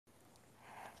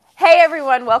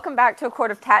everyone, welcome back to A Court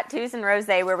of Tattoos and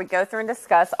Rosé, where we go through and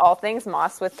discuss all things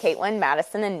Moss with Caitlin,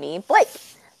 Madison, and me, Blake.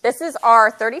 This is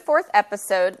our 34th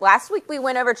episode. Last week we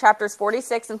went over chapters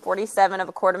 46 and 47 of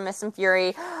A Court of Mist and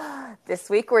Fury. This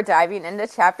week we're diving into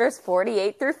chapters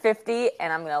 48 through 50,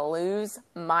 and I'm going to lose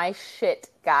my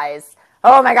shit, guys.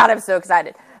 Oh my god, I'm so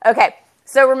excited. Okay,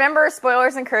 so remember,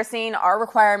 spoilers and cursing are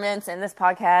requirements in this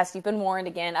podcast. You've been warned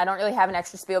again. I don't really have an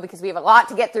extra spiel because we have a lot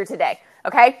to get through today.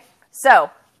 Okay, so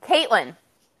Caitlin,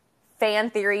 Fan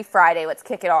Theory Friday. Let's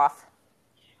kick it off.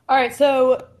 All right,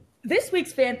 so this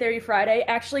week's Fan Theory Friday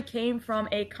actually came from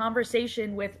a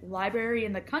conversation with Library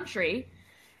in the Country,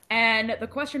 and the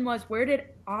question was, where did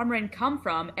Amren come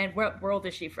from, and what world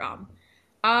is she from?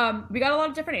 We got a lot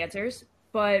of different answers,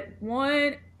 but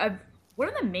one of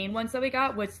the main ones that we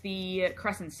got was the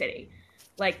Crescent City.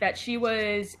 Like, that she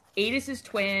was Adis's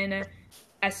twin,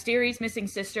 Asteri's missing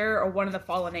sister, or one of the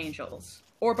fallen angels.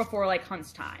 Or before, like,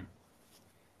 Hunt's time.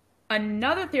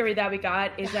 Another theory that we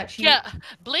got is that she... Yeah,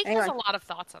 Blake has a lot of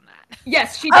thoughts on that.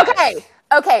 Yes, she does.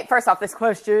 Okay, first off, this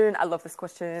question. I love this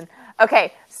question.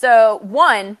 Okay, so,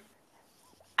 one,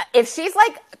 if she's,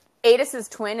 like, Adis's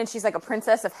twin and she's, like, a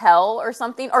princess of hell or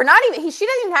something, or not even... She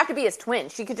doesn't even have to be his twin.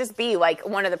 She could just be, like,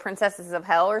 one of the princesses of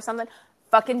hell or something.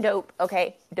 Fucking dope.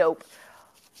 Okay, dope.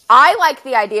 I like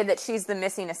the idea that she's the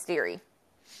missing Asteri.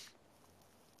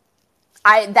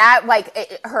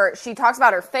 She talks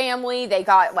about her family, they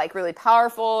got, like, really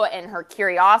powerful, and her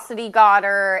curiosity got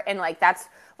her, and, like, that's,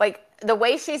 like, the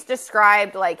way she's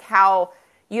described, like, how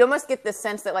you almost get the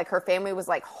sense that, like, her family was,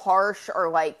 like, harsh,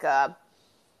 or, like, I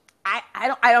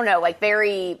don't know, like,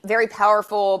 very, very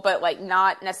powerful, but, like,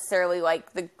 not necessarily,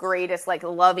 like, the greatest, like,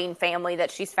 loving family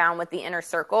that she's found with the inner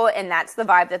circle, and that's the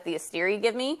vibe that the Asteri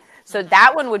give me, so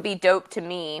that one would be dope to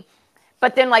me.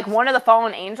 But then, like, one of the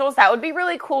fallen angels, that would be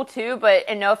really cool, too. But,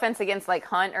 and no offense against, like,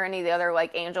 Hunt or any of the other,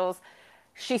 like, angels,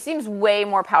 she seems way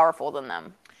more powerful than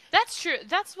them. That's true.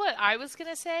 That's what I was going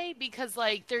to say, because,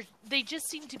 like, they just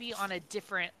seem to be on a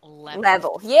different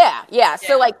level. Yeah.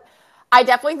 So, like, I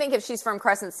definitely think if she's from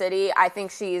Crescent City, I think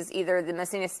she's either the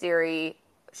missing Asteri,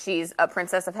 she's a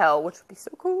princess of hell, which would be so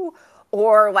cool,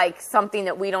 or, like, something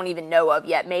that we don't even know of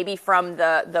yet. Maybe from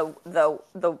the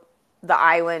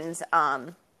islands,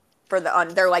 for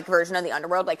their, like, version of the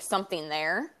underworld, like, something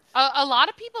there. A lot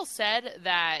of people said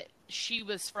that she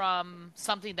was from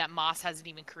something that Moss hasn't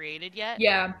even created yet.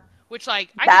 Yeah. Which,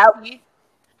 like, I could see.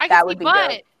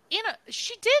 But, you know,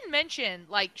 she did mention,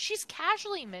 like, she's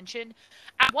casually mentioned,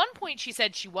 at one point she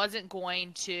said she wasn't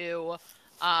going to,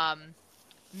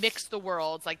 mix the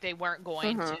worlds, like, they weren't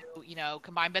going to, you know,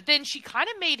 combine. But then she kind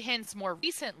of made hints more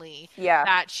recently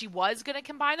that she was going to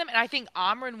combine them, and I think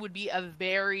Amren would be a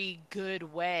very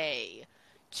good way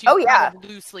to kind of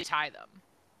loosely tie them.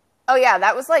 Oh, yeah,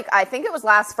 that was, like, I think it was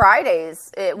last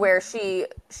Friday's, where she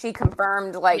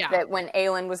confirmed, like, that when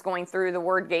Aelin was going through the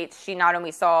word gates, she not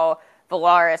only saw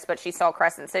Valaris, but she saw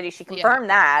Crescent City. She confirmed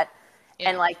that,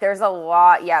 and, like, there's a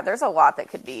lot that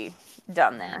could be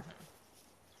done there.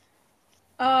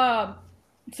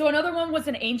 So another one was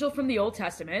an angel from the Old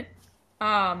Testament.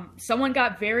 Someone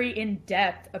got very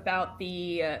in-depth about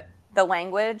the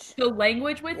language. The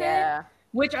language with it,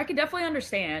 which I could definitely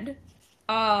understand.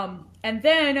 And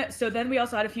then we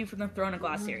also had a few from the Throne of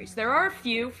Glass series. There are a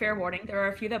few, fair warning, there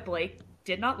are a few that Blake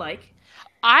did not like.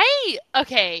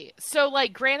 So,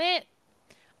 like, granted,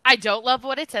 I don't love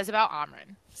what it says about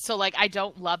Amren. So, like, I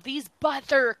don't love these, but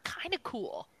they're kind of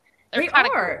cool. They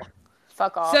are. Cool.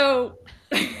 Fuck off.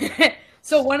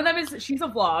 So one of them is she's a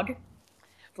vlog.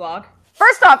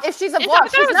 First off, if she's a vlog,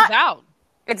 she's not. Valg.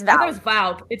 It's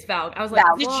Valg. It's Valg. I was like,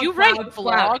 did you write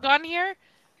vlog on here?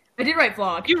 I did write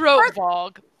vlog. You wrote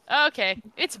vlog. Okay,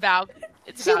 it's Valg.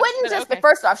 She wouldn't just. Okay.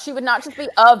 First off, she would not just be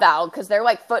a Valg because they're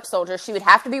like foot soldiers. She would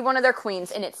have to be one of their queens,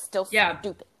 and it's still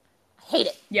stupid. Hate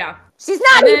it. Yeah. She's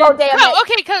not evil, damn it. Oh,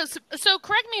 okay, so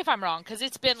correct me if I'm wrong, because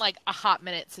it's been like a hot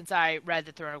minute since I read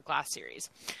the Throne of Glass series.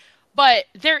 But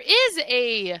there is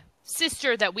a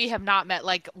sister that we have not met,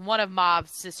 like one of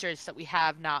Mav's sisters that we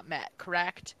have not met,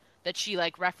 correct? That she,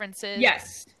 like, references?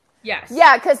 Yes.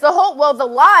 Yeah, because the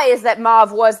lie is that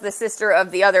Mav was the sister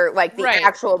of the other, like, the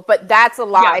actual, but that's a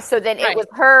lie. Yeah. So then it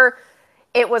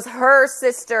was her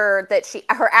sister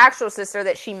her actual sister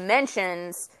that she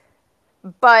mentions,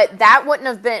 but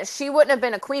she wouldn't have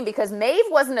been a queen because Maeve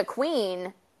wasn't a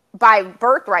queen by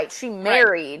birthright. She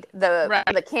married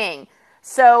the king.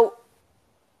 So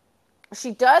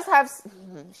she does have a sister.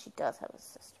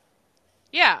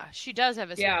 Yeah, she does have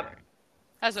a sister. Yeah.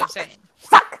 That's what I'm saying.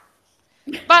 Fuck.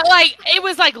 But, like, it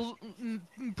was, like,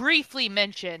 briefly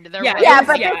mentioned. This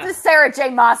is Sarah J.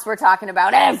 Maas we're talking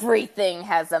about. Everything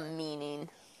has a meaning.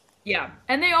 Yeah,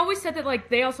 and they always said that, like,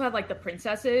 they also had, like, the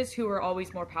princesses who were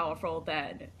always more powerful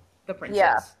than the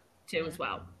princes, too, as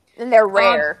well. And they're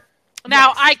rare.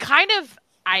 Now, yes.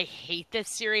 I hate this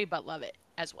series, but love it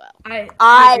as well. I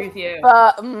agree with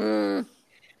you.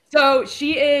 So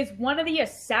she is one of the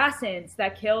assassins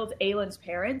that killed Aelin's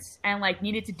parents and, like,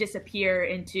 needed to disappear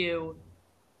into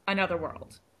another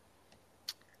world.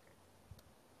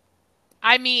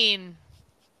 I mean,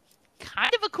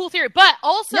 kind of a cool theory, but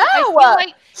also I feel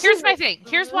like, here's my thing.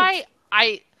 Here's why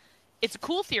it's a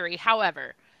cool theory.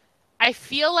 However, I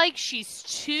feel like she's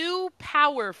too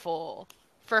powerful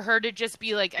for her to just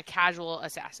be like a casual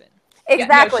assassin.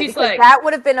 Exactly, because like, that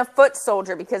would have been a foot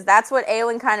soldier, because that's what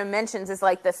Aelin kind of mentions, is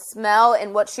like the smell,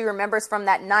 and what she remembers from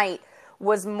that night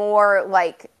was more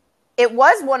like, it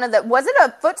was one of the, was it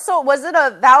a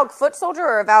Valg foot soldier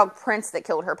or a Valg prince that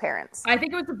killed her parents? I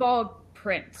think it was a Valg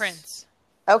prince.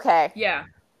 Okay. Yeah.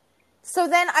 So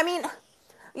then, I mean,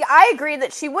 yeah, I agree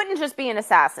that she wouldn't just be an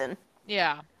assassin.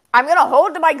 Yeah. I'm going to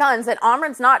hold to my guns that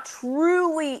Amren's not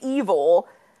truly evil,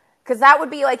 because that would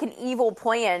be like an evil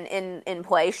plan in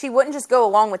play. She wouldn't just go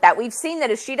along with that. We've seen that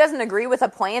if she doesn't agree with a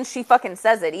plan, she fucking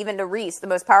says it, even to Rhys, the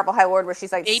most powerful High Lord, where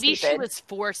she's like, maybe stupid. She was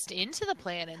forced into the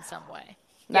plan in some way.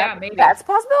 Yeah, maybe. That's a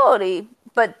possibility.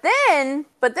 But then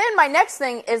my next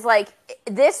thing is, like,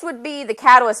 this would be the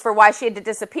catalyst for why she had to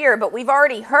disappear, but we've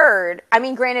already heard, I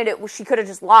mean, granted, she could have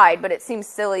just lied, but it seems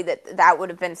silly that would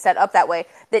have been set up that way,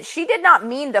 that she did not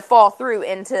mean to fall through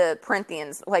into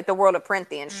Prynthians, like the world of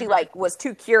Prynthians. Mm-hmm. She, like, was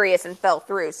too curious and fell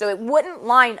through. So it wouldn't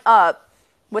line up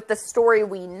with the story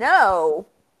we know,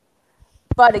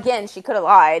 but again, she could have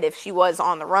lied if she was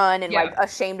on the run and, like,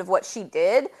 ashamed of what she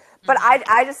did. But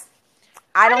I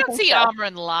don't see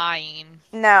Amren lying.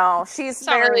 No, she's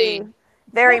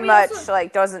very much also,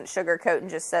 like, doesn't sugarcoat and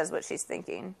just says what she's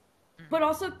thinking. But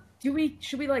also, should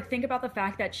we like think about the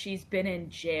fact that she's been in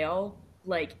jail,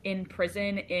 like in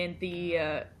prison in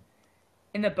the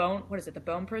bone? What is it? The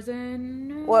bone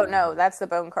prison? Well, no, that's the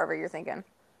bone carver you're thinking.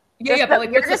 Yeah, but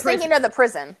like you're just thinking of the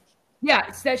prison. Yeah,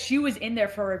 it's that she was in there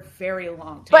for a very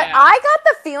long time. But I got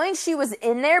the feeling she was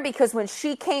in there because when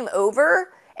she came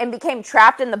over and became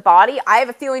trapped in the body, I have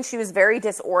a feeling she was very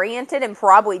disoriented and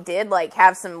probably did, like,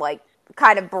 have some, like,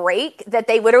 kind of break, that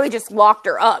they literally just locked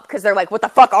her up because they're like, what the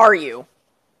fuck are you?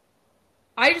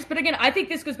 But again, I think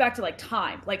this goes back to, like,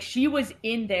 time. Like, she was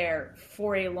in there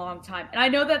for a long time. And I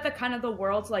know that the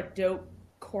worlds, like, don't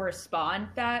correspond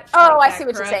that. Oh, like, I see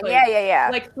what you're saying. Like, yeah.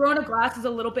 Like, Throne of Glass is a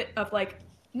little bit of, like,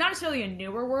 not necessarily a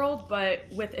newer world, but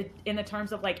in the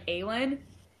terms of, like, Aelin,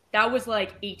 that was,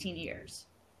 like, 18 years.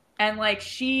 And, like,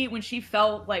 when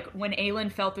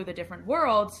Aelin fell through the different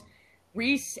worlds,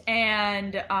 Rhys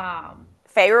and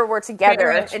Feyre were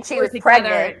together, and she was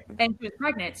pregnant. And she was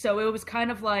pregnant, so it was kind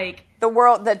of like...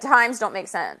 The times don't make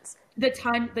sense. The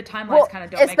timelines kind of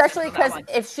don't make sense. Especially because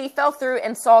if she fell through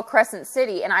and saw Crescent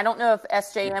City, and I don't know if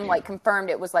SJM, like,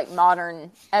 confirmed it was, like,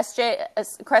 modern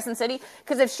Crescent City,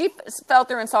 because if she fell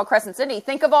through and saw Crescent City,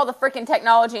 think of all the freaking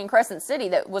technology in Crescent City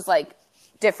that was, like,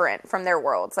 different from their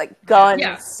worlds, like guns,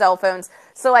 cell phones.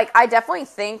 So, like, I definitely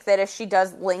think that if she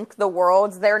does link the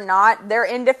worlds, they're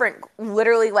in different,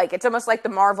 literally, like, it's almost like the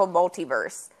Marvel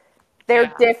multiverse.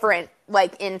 They're different,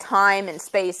 like, in time and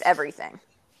space, everything.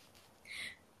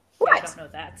 What? I don't know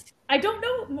that. I don't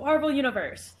know Marvel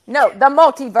Universe. No, the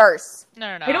multiverse.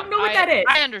 No. I don't know what that is.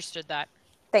 I understood that.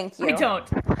 Thank you. I don't.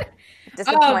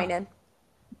 Disappointed.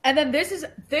 And then this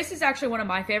is actually one of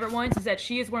my favorite ones, is that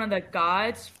she is one of the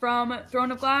gods from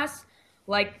Throne of Glass.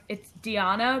 Like, it's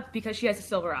Diana, because she has the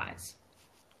silver eyes.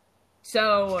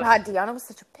 So... God, Diana was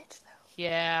such a bitch, though.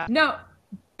 Yeah. No,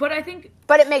 but I think...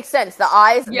 But it makes sense. The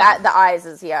eyes, the eyes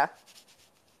is,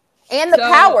 And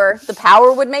the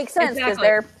power would make sense, because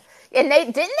they're... And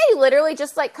didn't they literally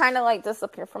just, like, kind of, like,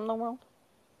 disappear from the world?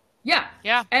 Yeah.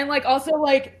 Yeah. And, like, also,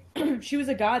 like, she was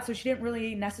a god, so she didn't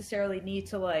really necessarily need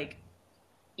to, like,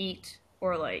 eat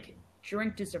or, like,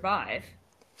 drink to survive.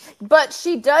 But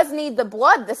she does need the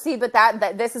blood to see, but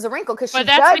that this is a wrinkle, because she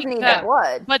does need the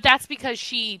blood. But that's because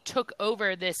she took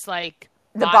over this, like...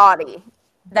 The body.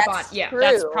 That's true.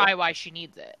 That's probably why she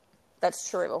needs it. That's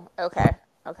true. Okay.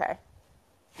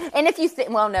 And if you think,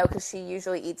 well, no, because she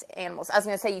usually eats animals. I was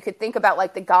going to say, you could think about,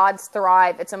 like, the gods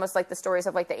thrive. It's almost like the stories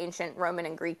of, like, the ancient Roman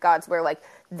and Greek gods, where, like,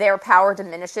 their power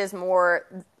diminishes more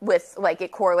with, like,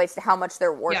 it correlates to how much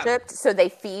they're worshipped. Yeah. So they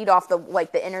feed off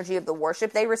the energy of the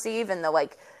worship they receive and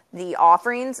the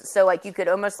offerings. So, like, you could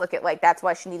almost look at, like, that's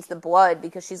why she needs the blood,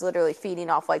 because she's literally feeding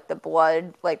off, like, the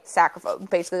blood, like,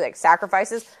 basically, like,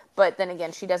 sacrifices. But then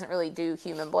again, she doesn't really do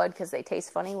human blood because they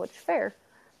taste funny, which is fair.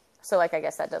 So, like, I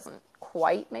guess that doesn't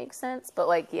quite make sense, but,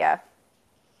 like, yeah.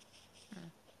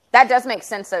 That does make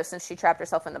sense, though, since she trapped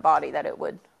herself in the body, that it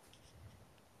would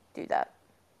do that.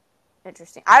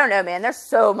 Interesting. I don't know, man. There's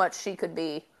so much she could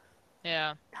be.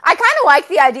 Yeah. I kind of like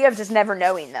the idea of just never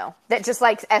knowing, though. That just,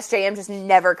 like, SJM just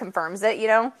never confirms it, you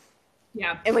know?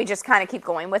 Yeah. And we just kind of keep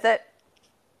going with it.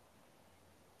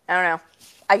 I don't know.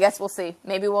 I guess we'll see.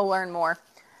 Maybe we'll learn more.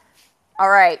 All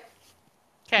right.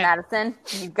 Okay. Madison,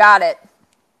 you got it.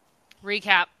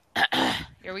 Recap.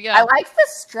 Here we go. I like the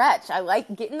stretch. I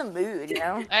like getting the mood, you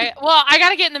know? I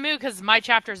got to get in the mood because my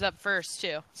chapter's up first,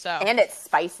 too. So. And it's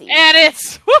spicy. And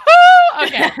it's, woohoo!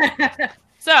 Okay.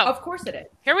 So. Of course it is.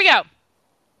 Here we go.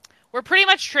 We're pretty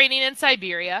much training in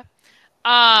Siberia.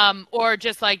 Or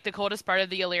just like the coldest part of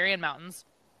the Illyrian Mountains.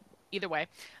 Either way.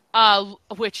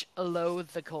 Which loathe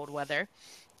the cold weather.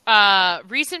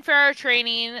 Rhys and Feyre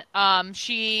training.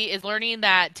 She is learning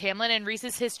that Tamlin and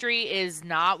Rhys's history is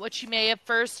not what she may have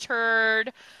first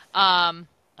heard.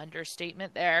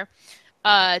 Understatement there.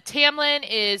 Tamlin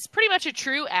is pretty much a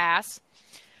true ass.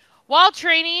 While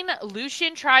training,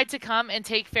 Lucien tried to come and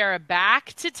take Feyre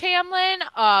back to Tamlin.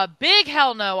 Big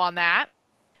hell no on that.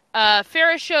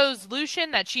 Feyre shows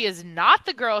Lucien that she is not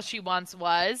the girl she once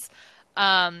was.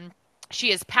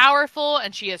 She is powerful,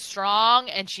 and she is strong,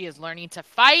 and she is learning to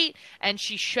fight, and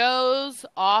she shows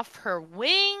off her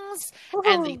wings,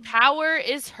 and the power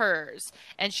is hers.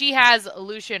 And she has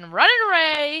Lucien running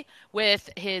away with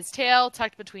his tail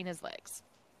tucked between his legs.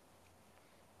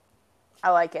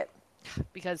 I like it.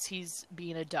 Because he's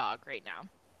being a dog right now.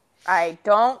 I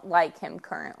don't like him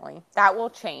currently. That will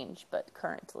change, but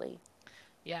currently.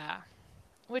 Yeah.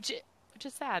 Which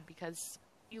is sad, because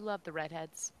you love the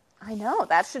redheads. I know.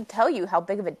 That should tell you how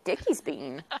big of a dick he's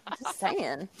being. I'm just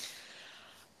saying.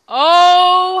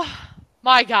 Oh,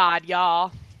 my God,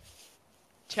 y'all.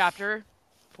 Chapter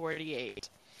 48.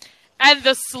 And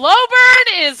the slow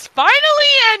burn is finally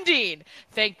ending.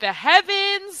 Thank the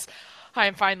heavens. I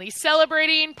am finally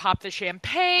celebrating. Pop the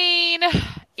champagne.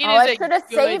 I should have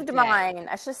saved mine.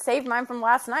 I should have saved mine from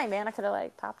last night, man. I could have,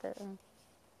 like, popped it.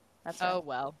 That's right. Oh,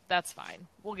 well, that's fine.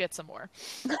 We'll get some more.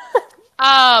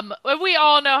 We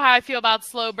all know how I feel about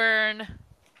slow burn,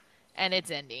 and it's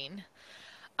ending.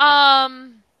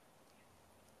 And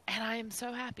I am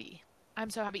so happy. I'm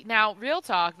so happy. Now, real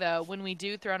talk, though, when we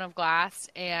do Throne of Glass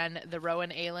and the Rowan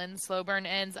Aelin slow burn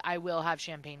ends, I will have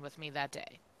champagne with me that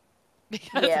day.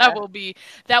 Because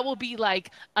that will be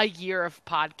like a year of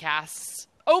podcasts.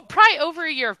 Oh, probably over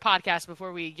a year of podcasts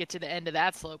before we get to the end of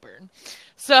that slow burn.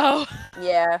 So.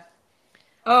 Yeah.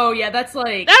 Oh, yeah, that's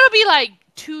like. That'll be like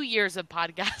 2 years of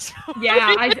podcasts.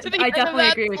 Yeah, I definitely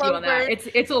agree with you on that.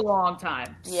 It's a long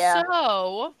time. Yeah.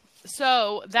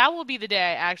 So that will be the day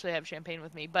I actually have champagne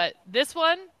with me. But this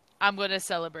one, I'm going to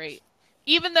celebrate.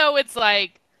 Even though it's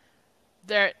like,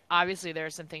 obviously there are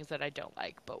some things that I don't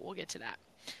like, but we'll get to that.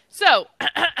 So,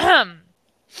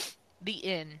 the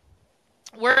inn.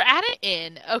 We're at an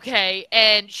inn, okay,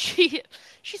 and she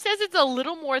says it's a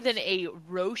little more than a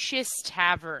rocious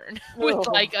tavern with,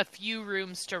 like, a few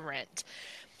rooms to rent.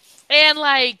 And,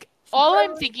 like, all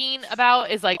I'm thinking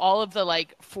about is, like, all of the,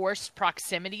 like, forced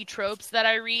proximity tropes that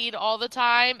I read all the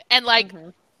time. And, like,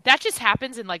 that just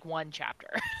happens in, like, one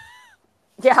chapter.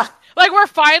 Yeah. Like, we're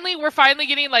finally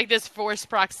getting, like, this forced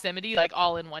proximity, like,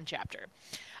 all in one chapter.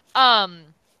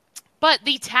 But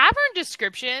the tavern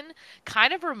description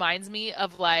kind of reminds me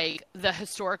of, like, the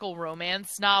historical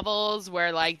romance novels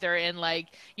where, like, they're in, like,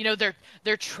 you know,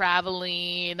 they're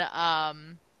traveling,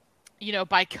 you know,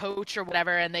 by coach or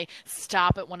whatever, and they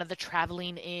stop at one of the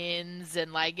traveling inns,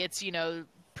 and, like, it's, you know,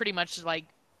 pretty much like,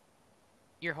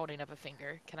 you're holding up a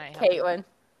finger. Can I help Caitlin. you?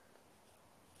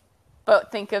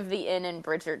 But think of the inn in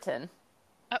Bridgerton.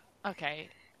 Oh, okay.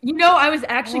 You know, I was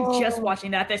actually just watching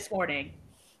that this morning.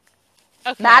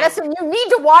 Okay. Madison, you need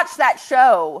to watch that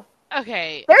show.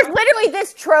 Okay. There's literally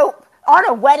this trope on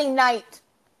a wedding night.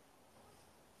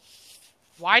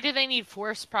 Why do they need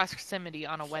forced proximity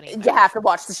on a wedding night? You have to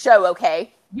watch the show,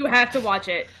 okay? You have to watch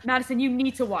it. Madison, you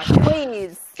need to watch it.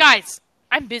 Please. Guys,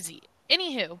 I'm busy.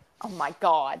 Anywho. Oh my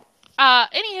God.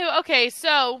 Okay,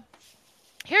 so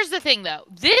here's the thing, though.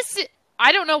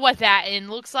 I don't know what that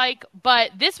inn looks like, but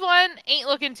this one ain't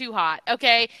looking too hot,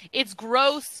 okay? It's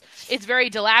gross. It's very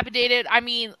dilapidated. I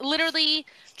mean, literally,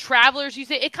 travelers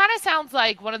use it. It kind of sounds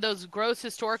like one of those gross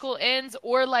historical inns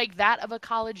or like that of a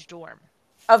college dorm.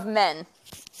 Of men.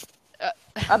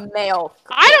 A male.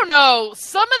 I don't know.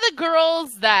 Some of the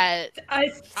girls that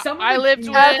I lived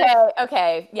with.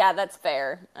 Okay. Yeah, that's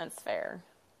fair. That's fair.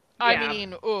 I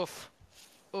mean, oof.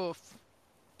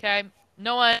 Okay?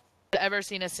 No one ever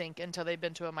seen a sink until they've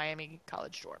been to a Miami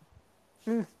college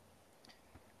dorm.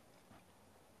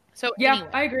 So yeah, anyway.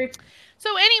 I agree.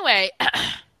 So anyway,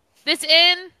 this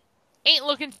inn, Ain't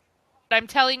looking. I'm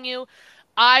telling you,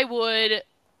 I would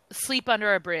sleep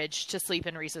under a bridge to sleep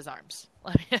in Rhys's arms.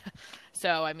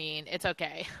 So, I mean, it's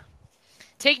okay.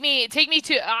 Take me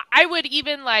to, I would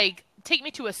even, like, take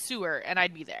me to a sewer and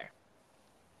I'd be there.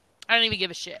 I don't even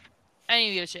give a shit.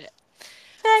 You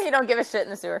don't give a shit in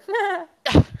the sewer.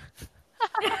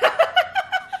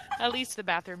 At least the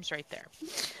bathroom's right there.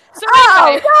 So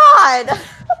anyway, God!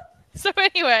 So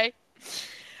anyway,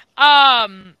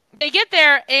 they get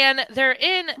there and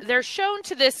they're shown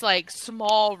to this, like,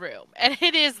 small room. And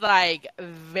it is, like,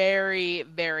 very,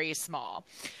 very small.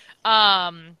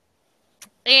 And,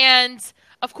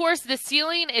 of course, the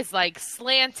ceiling is, like,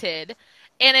 slanted.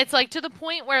 And it's, like, to the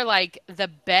point where, like, the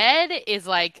bed is,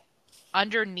 like,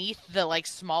 underneath the, like,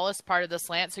 smallest part of the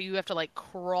slant. So you have to, like,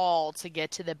 crawl to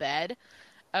get to the bed.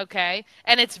 Okay?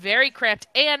 And it's very cramped.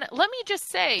 And let me just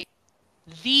say,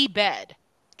 the bed.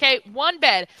 Okay? One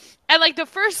bed. And, like, the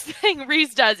first thing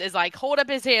Rhys does is, like, hold up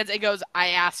his hands and goes, I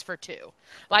asked for two.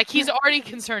 Like, he's already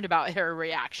concerned about her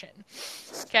reaction.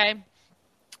 Okay?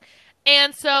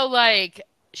 And so, like,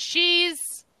 she's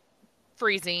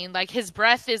freezing. Like, his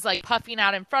breath is, like, puffing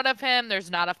out in front of him.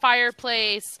 There's not a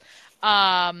fireplace.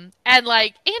 And,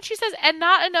 like, and she says, and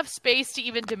not enough space to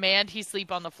even demand he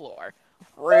sleep on the floor.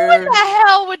 Rude. Who the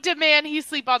hell would demand he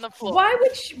sleep on the floor?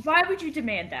 Why would you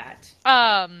demand that?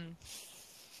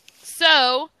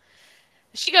 So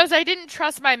she goes, I didn't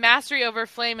trust my mastery over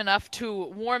flame enough to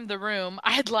warm the room.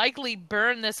 I'd likely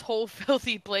burn this whole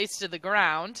filthy place to the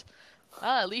ground.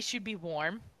 Well, at least you'd be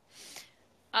warm.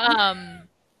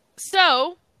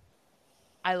 So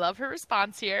I love her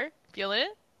response here. Feel it?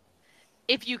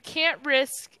 If you can't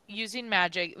risk using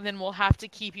magic, then we'll have to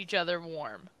keep each other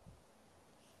warm.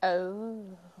 Oh.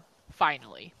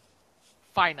 Finally.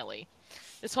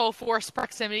 This whole forced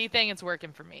proximity thing is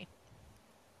working for me.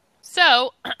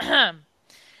 So,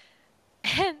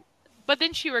 but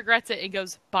then she regrets it and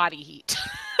goes, body heat.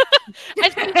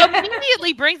 And she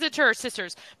immediately brings it to her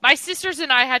sisters. My sisters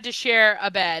and I had to share a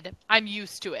bed. I'm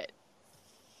used to it.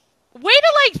 Way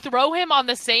to, like, throw him on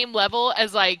the same level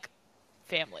as, like,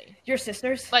 family. Your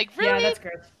sisters? Like, really? Yeah, that's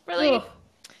gross. Really? Ugh.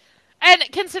 And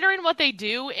considering what they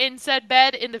do in said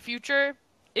bed in the future,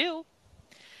 ew.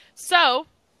 So,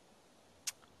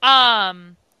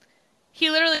 he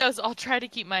literally goes, I'll try to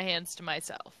keep my hands to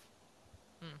myself.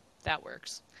 That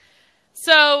works.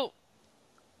 So,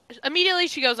 immediately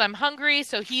she goes, I'm hungry.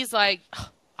 So he's like,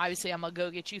 obviously I'm going to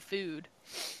go get you food.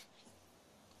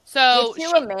 So get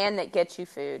you a man that gets you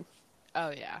food.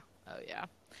 Oh, yeah.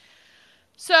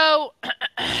 So,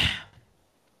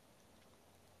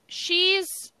 she's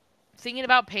thinking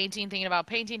about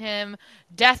painting him.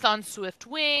 Death on swift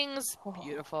wings.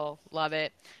 Beautiful. Love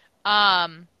it.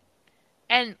 And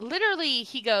literally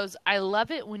he goes, I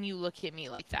love it when you look at me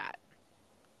like that.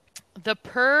 The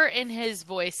purr in his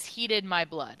voice heated my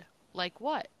blood. Like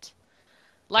what?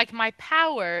 Like my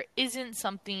power isn't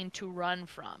something to run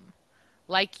from.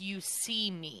 Like you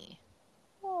see me.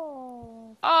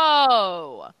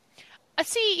 Oh.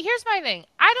 See, here's my thing.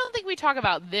 I don't think we talk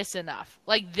about this enough.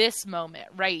 Like, this moment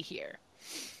right here.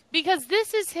 Because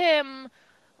this is him,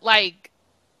 like,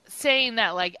 saying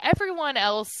that, like, everyone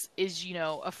else is, you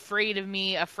know, afraid of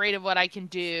me, afraid of what I can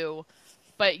do.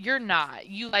 But you're not.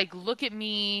 You, like, look at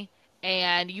me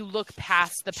and you look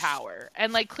past the power.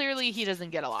 And, like, clearly he doesn't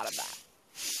get a lot of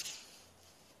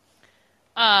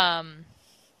that.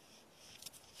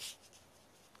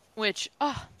 Which,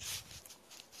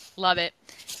 love it.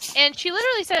 And she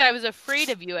literally said, I was afraid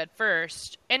of you at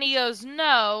first. And he goes,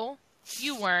 no,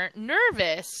 you weren't.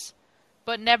 Nervous,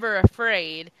 but never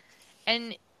afraid.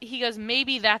 And he goes,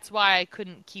 maybe that's why I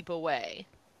couldn't keep away.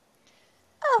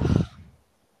 Oh.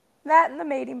 That and the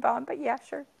mating bond, but yeah,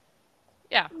 sure.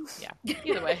 Yeah.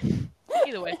 Either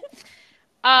way.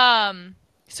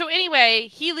 So anyway,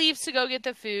 he leaves to go get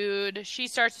the food. She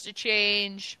starts to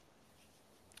change.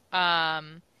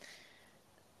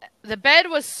 The bed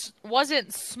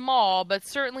wasn't small, but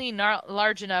certainly not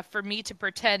large enough for me to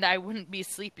pretend I wouldn't be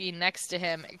sleeping next to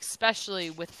him,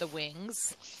 especially with the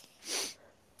wings.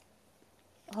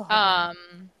 The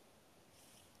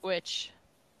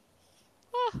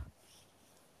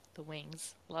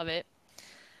wings. Love it.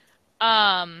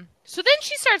 So then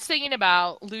she starts thinking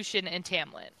about Lucien and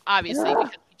Tamlin, obviously,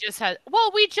 because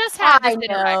we just had this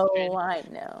interaction. I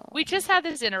know. We just had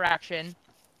this interaction,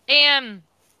 and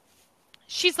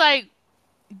she's like,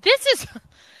 this is...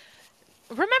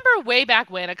 Remember way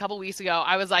back when, a couple weeks ago,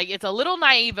 I was like, it's a little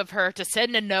naive of her to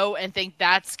send a note and think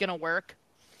that's going to work.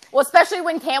 Well, especially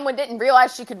when Tamlin didn't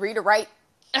realize she could read or write.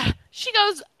 She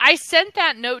goes, I sent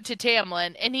that note to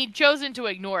Tamlin, and he'd chosen to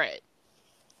ignore it.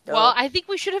 Well, I think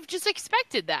we should have just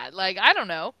expected that. Like, I don't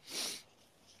know.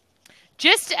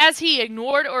 Just as he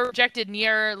ignored or rejected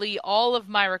nearly all of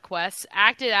my requests,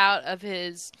 acted out of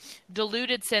his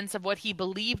deluded sense of what he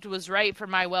believed was right for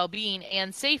my well-being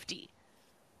and safety.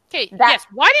 Okay, yes,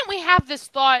 why didn't we have this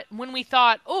thought when we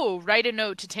thought, oh, write a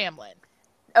note to Tamlin?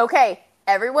 Okay,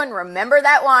 everyone remember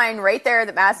that line right there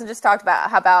that Madison just talked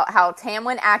about how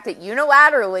Tamlin acted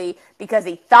unilaterally because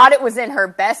he thought it was in her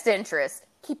best interest.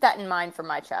 Keep that in mind for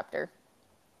my chapter.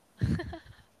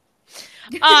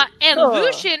 And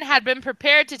Lucien had been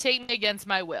prepared to take me against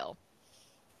my will.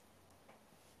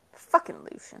 Fucking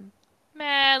Lucien.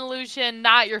 Man, Lucien,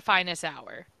 not your finest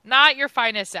hour. Not your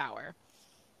finest hour.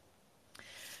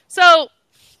 So,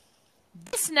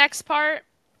 this next part,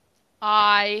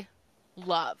 I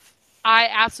love. I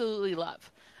absolutely love.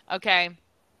 Okay?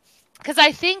 Because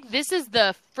I think this is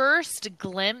the first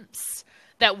glimpse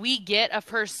that we get of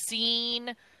her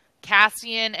seeing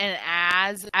Cassian and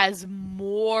as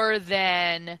more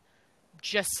than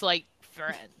just like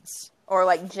friends or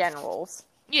like generals.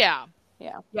 Yeah.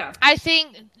 I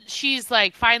think she's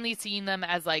like finally seeing them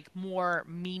as like more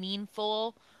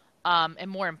meaningful and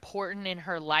more important in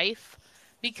her life,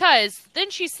 because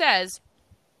then she says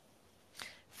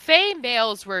Fae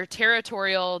males were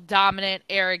territorial, dominant,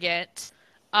 arrogant,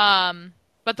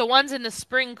 but the ones in the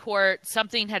spring court,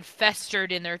 something had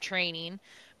festered in their training.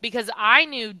 Because I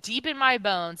knew deep in my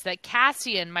bones that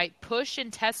Cassian might push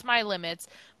and test my limits,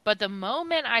 but the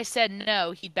moment I said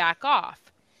no, he'd back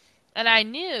off. And I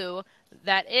knew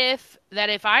that if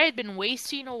I had been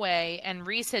wasting away and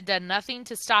Rhys had done nothing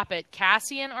to stop it,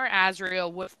 Cassian or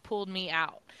Azriel would have pulled me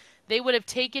out. They would have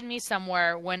taken me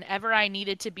somewhere whenever I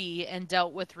needed to be and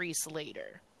dealt with Rhys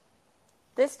later.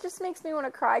 This just makes me want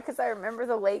to cry because I remember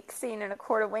the lake scene in A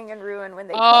Court of Wing and Ruin when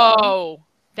they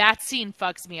that scene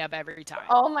fucks me up every time.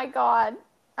 Oh my god.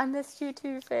 I missed you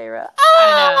too, Feyre.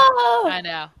 I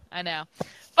know.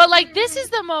 But like, this is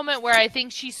the moment where I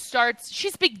think she's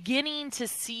beginning to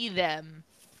see them.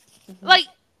 Mm-hmm. Like,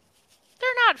 they're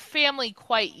not family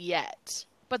quite yet,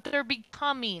 but they're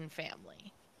becoming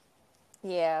family.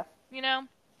 Yeah. You know?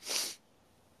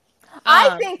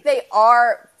 I think they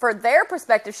are, for their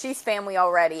perspective, she's family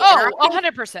already. Oh,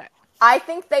 100%. I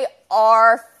think they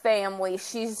are family.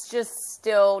 She's just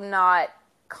still not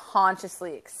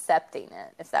consciously accepting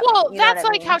it. If that that's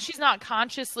like how she's not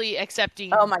consciously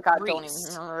accepting. Oh my god,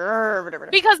 Rhys. don't even.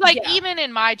 Because even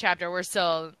in my chapter, we're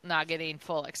still not getting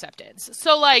full acceptance.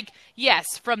 So like, yes,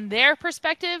 from their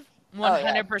perspective,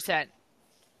 100%,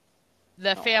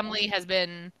 the family has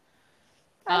been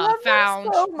found.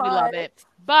 So we love it,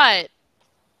 but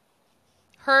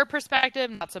her perspective,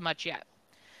 not so much yet.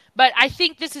 But I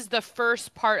think this is the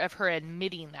first part of her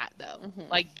admitting that, though.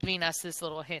 Mm-hmm. Like, giving us this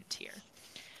little hint here.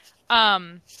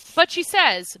 But she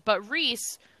says, but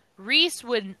Rhys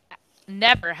would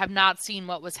never have not seen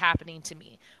what was happening to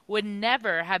me. Would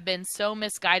never have been so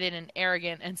misguided and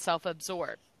arrogant and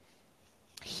self-absorbed.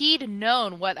 He'd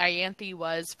known what Ianthe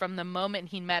was from the moment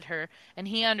he met her, and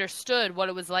he understood what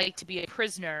it was like to be a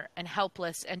prisoner and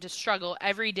helpless and to struggle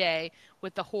every day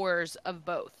with the horrors of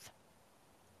both.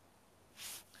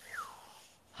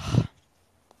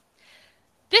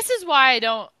 This is why I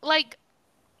don't like.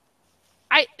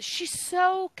 She's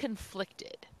so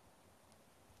conflicted.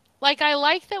 Like, I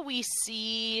like that we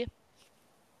see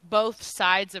both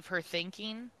sides of her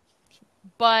thinking,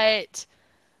 but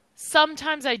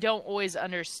sometimes I don't always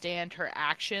understand her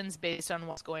actions based on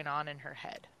what's going on in her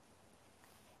head.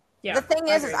 Yeah. The thing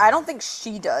is I don't think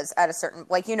she does at a certain,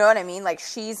 like, you know what I mean? Like,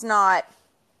 she's not,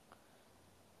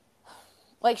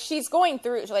 like, she's going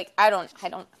through, like, I don't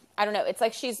know. It's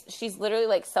like she's literally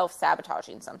like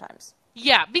self-sabotaging sometimes.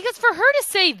 Yeah, because for her to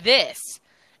say this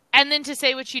and then to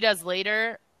say what she does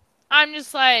later, I'm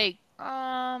just like,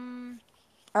 oh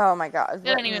my god. It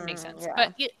doesn't even make sense. Yeah.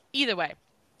 But either way.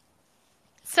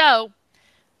 So,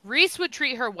 Rhys would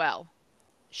treat her well.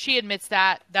 She admits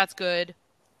that. That's good.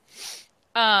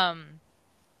 And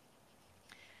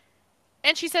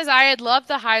she says, I had loved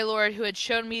the High Lord who had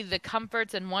shown me the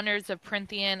comforts and wonders of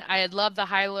Prythian. I had loved the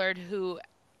High Lord who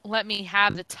let me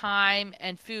have the time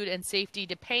and food and safety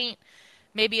to paint.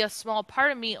 Maybe a small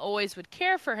part of me always would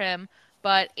care for him,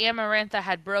 but Amarantha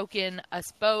had broken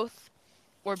us both,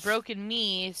 or broken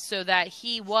me, so that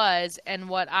he was and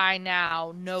what I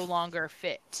now no longer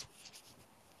fit.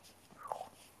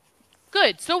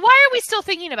 Good. So why are we still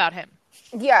thinking about him?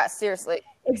 Yeah, seriously.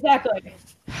 Exactly.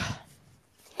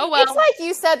 Oh, well. It's like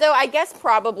you said, though, I guess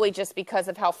probably just because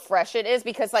of how fresh it is,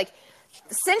 because, like,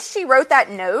 since she wrote that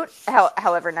note,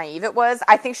 however naive it was,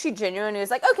 I think she genuinely was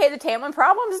like, okay, the Tamlin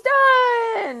problem's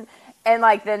done. And,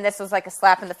 like, then this was like a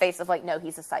slap in the face of, like, no,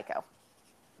 he's a psycho.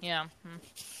 Yeah.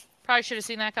 Probably should have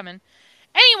seen that coming.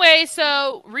 Anyway,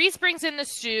 so Rhys brings in the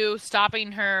stew,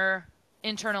 stopping her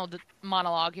internal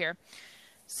monologue here.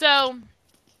 So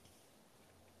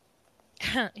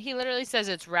he literally says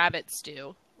it's rabbit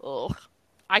stew. Ugh.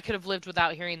 I could have lived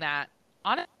without hearing that.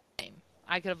 Honestly,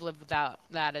 I could have lived without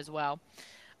that as well.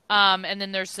 And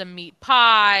then there's some meat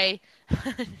pie.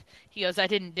 He goes, I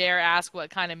didn't dare ask what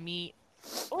kind of meat.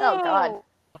 Oh, God.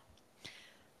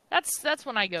 That's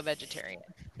when I go vegetarian.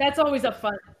 That's always a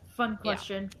fun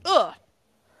question. Yeah. Ugh.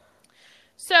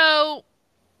 So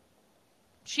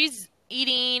she's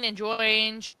eating,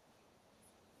 enjoying.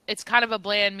 It's kind of a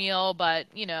bland meal, but,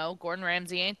 you know, Gordon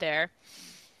Ramsay ain't there.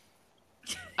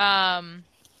 But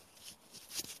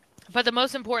the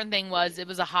most important thing was it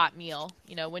was a hot meal.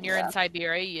 You know, when you're in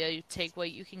Siberia, you take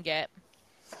what you can get.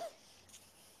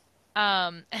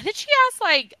 And then she asked,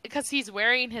 like, because he's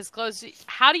wearing his clothes,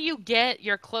 how do you get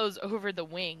your clothes over the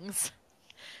wings?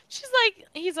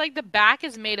 He's like, the back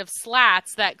is made of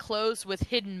slats that close with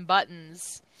hidden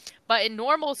buttons. But in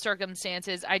normal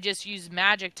circumstances, I just use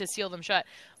magic to seal them shut.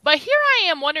 But here I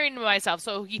am wondering to myself,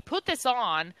 so he put this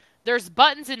on, there's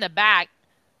buttons in the back.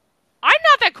 I'm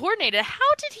not that coordinated.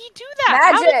 How did he do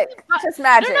that? Magic. Just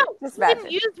magic. No, just he magic.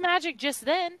 didn't use magic just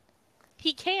then.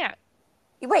 He can't.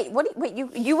 Wait,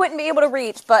 you wouldn't be able to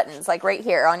reach buttons, like, right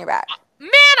here on your back. Man,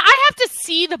 I have to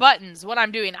see the buttons, what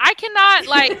I'm doing. I cannot,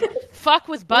 like, fuck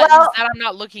with buttons that I'm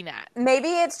not looking at. Maybe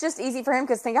it's just easy for him,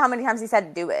 because think how many times he's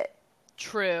had to do it.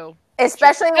 True.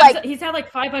 Especially, like... He's had,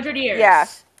 like, 500 years. Yeah.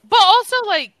 But also,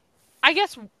 like, I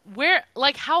guess,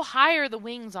 how high are the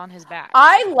wings on his back?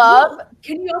 I love... Well,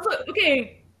 can you also...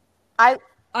 Okay.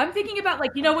 I'm thinking about,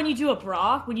 like, you know when you do a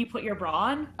bra, when you put your bra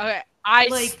on? Okay.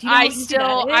 I'm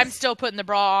still putting the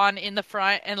bra on in the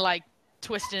front and, like,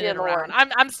 twisting it Lord. around.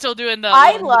 I'm still doing the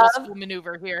middle school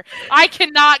maneuver here. I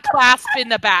cannot clasp in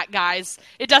the back, guys.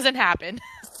 It doesn't happen.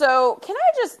 So, can I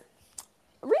just...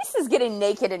 Rhys is getting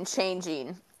naked and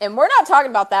changing. And we're not talking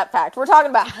about that fact. We're talking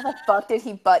about how the fuck did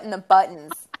he button the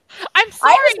buttons. I'm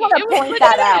sorry. I just want to point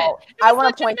that out. I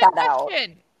want to point that out.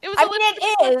 It was a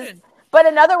legitimate question. But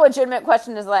another legitimate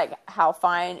question is, like, how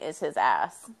fine is his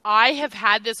ass? I have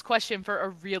had this question for a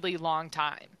really long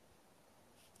time.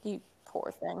 You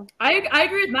poor thing. I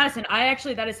agree with Madison.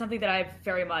 That is something that I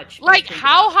very much... Like,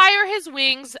 how high are his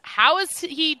wings? How is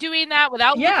he doing that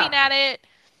without looking at it?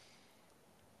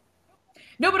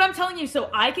 No, but I'm telling you, so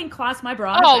I can clasp my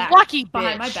bra lucky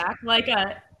behind bitch. my back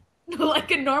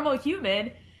like a normal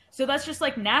human. So that's just,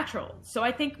 like, natural. So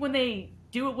I think when they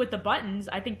do it with the buttons,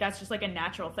 I think that's just, like, a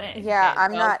natural thing. Yeah,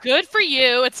 I'm not... Good for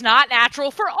you. It's not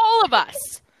natural for all of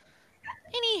us.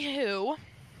 Anywho.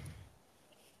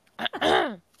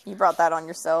 You brought that on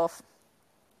yourself.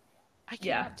 I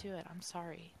cannot do it. I'm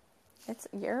sorry.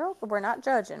 We're not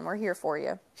judging. We're here for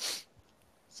you.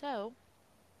 So...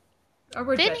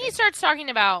 Then he starts talking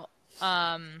about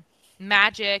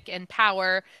magic and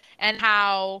power and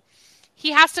how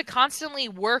he has to constantly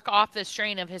work off the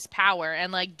strain of his power,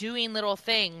 and, like, doing little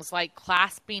things like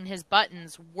clasping his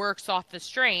buttons works off the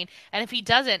strain, and if he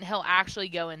doesn't, he'll actually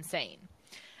go insane.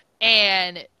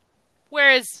 And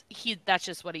whereas that's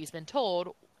just what he's been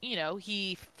told, you know,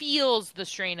 he feels the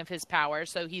strain of his power,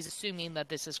 so he's assuming that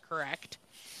this is correct.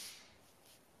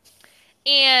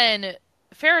 And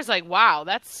Feyre's like, wow,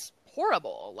 that's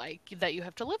horrible, like, that you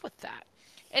have to live with that.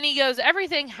 And he goes,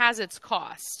 everything has its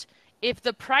cost. If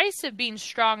the price of being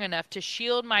strong enough to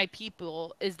shield my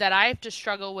people is that I have to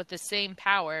struggle with the same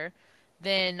power,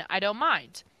 then I don't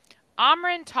mind.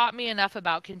 Amren taught me enough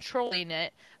about controlling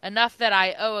it, enough that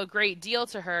I owe a great deal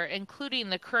to her, including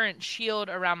the current shield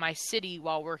around my city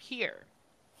while we're here.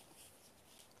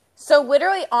 So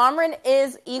literally, Amren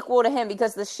is equal to him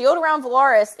because the shield around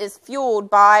Valaris is fueled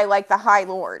by, like, the High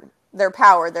Lord. Their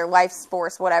power, their life's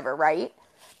force, whatever, right?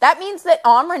 That means that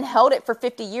Amren held it for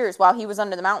 50 years while he was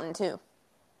under the mountain, too.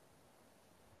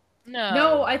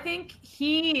 No, I think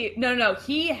he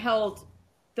held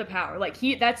the power. Like,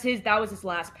 that was his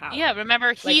last power. Yeah,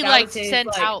 remember, he,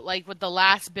 sent out, like, with the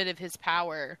last bit of his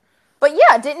power. But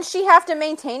yeah, didn't she have to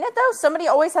maintain it, though? Somebody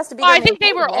always has to be there. I think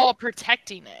they were all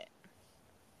protecting it.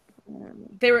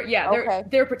 They were,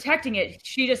 they're protecting it.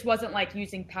 She just wasn't, like,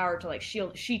 using power to, like,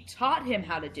 shield. She taught him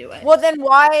how to do it. Well, then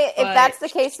if that's the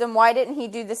case, then why didn't he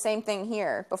do the same thing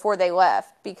here before they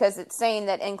left? Because it's saying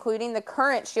that including the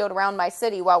current shield around my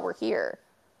city while we're here.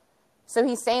 So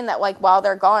he's saying that, like, while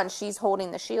they're gone, she's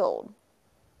holding the shield.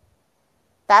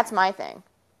 That's my thing.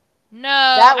 No,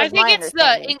 I think it's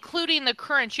including the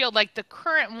current shield. Like, the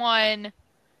current one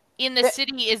in the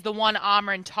city is the one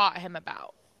Amren taught him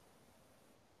about.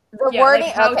 The wording,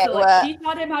 she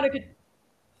taught him how to...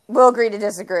 We'll agree to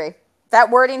disagree. That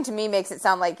wording to me makes it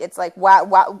sound like it's like,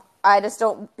 wow, I just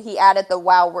don't, he added the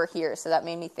wow, we're here. So that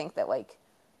made me think that, like,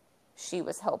 she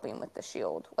was helping with the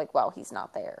shield, like, while he's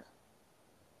not there.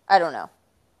 I don't know.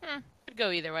 Could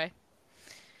go either way.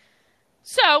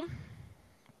 So,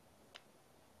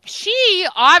 she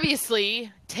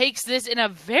obviously takes this in a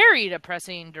very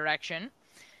depressing direction.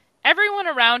 Everyone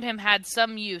around him had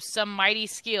some use, some mighty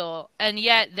skill, and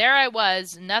yet there I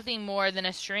was, nothing more than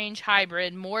a strange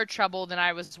hybrid, more trouble than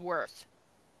I was worth.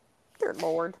 Dear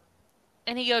Lord.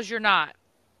 And he goes, you're not.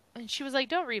 And she was like,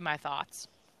 don't read my thoughts.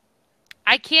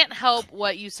 I can't help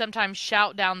what you sometimes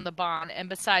shout down the bond, and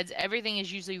besides, everything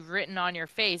is usually written on your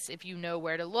face if you know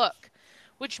where to look,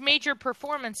 which made your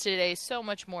performance today so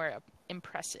much more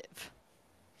impressive.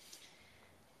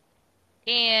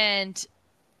 And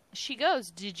she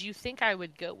goes, did you think I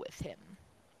would go with him?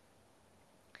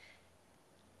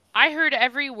 I heard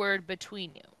every word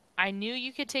between you. I knew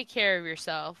you could take care of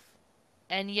yourself,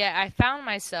 and yet I found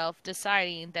myself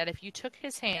deciding that if you took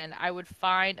his hand, I would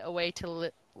find a way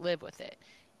to live with it.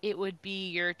 It would be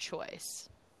your choice.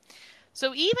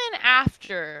 So even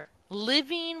after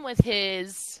living with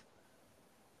his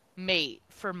mate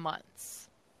for months,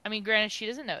 I mean, granted, she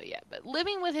doesn't know it yet, but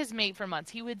living with his mate for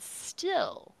months, he would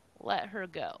still let her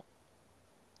go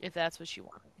if that's what she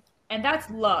wanted. And that's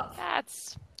love.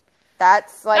 That's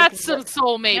like, that's some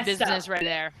soulmate business right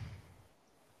there.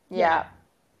 Yeah.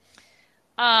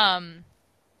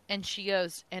 And she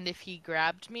goes, and if he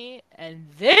grabbed me, and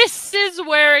this is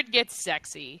where it gets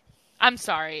sexy. I'm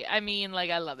sorry. I mean, like,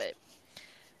 I love it.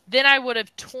 Then I would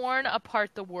have torn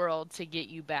apart the world to get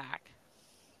you back.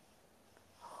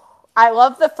 I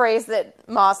love the phrase that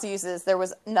Moss uses. There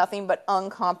was nothing but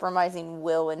uncompromising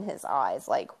will in his eyes.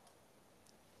 Like,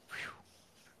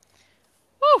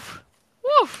 woof,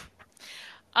 woof.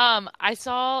 I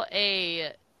saw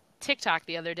a TikTok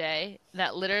the other day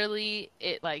that literally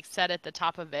it like said at the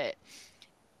top of it,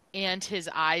 and his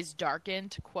eyes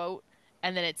darkened, quote,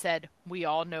 and then it said, we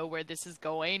all know where this is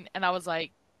going. And I was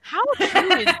like, how true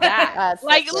is that?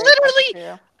 Like,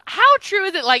 literally, how true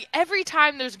is it? Like, every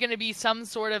time there's going to be some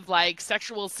sort of like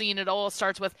sexual scene, it all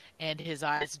starts with, and his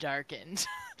eyes darkened.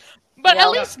 But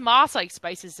at least Moss like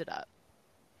spices it up.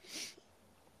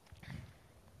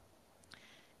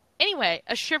 Anyway,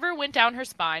 a shiver went down her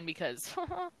spine because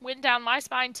went down my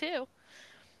spine too.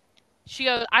 She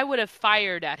goes, I would have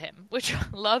fired at him, which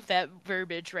love that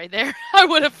verbiage right there. I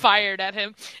would have fired at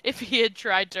him if he had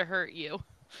tried to hurt you.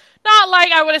 Not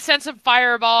like I would have sent some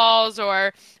fireballs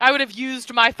or I would have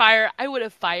used my fire. I would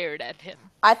have fired at him.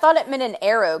 I thought it meant an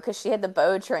arrow because she had the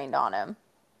bow trained on him.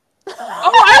 Oh,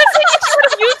 I was thinking you would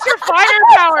have used your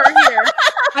firepower here.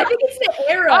 I think it's the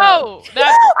arrow. Oh,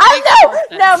 I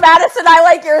know. No, Madison, I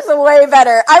like yours way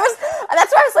better.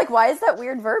 That's why I was like, why is that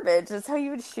weird verbiage? That's how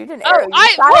you would shoot an arrow.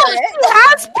 She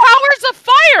has powers of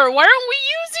fire. Why aren't we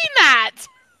using that?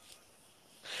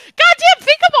 Goddamn,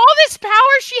 think of all this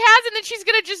power she has, and then she's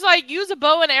gonna just like use a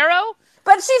bow and arrow.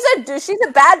 But she's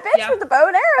a bad bitch with a bow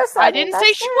and arrow. So I didn't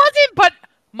say she wasn't, but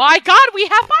my God, we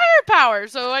have firepower.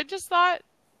 So I just thought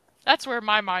that's where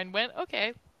my mind went.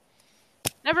 Okay.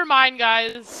 Never mind,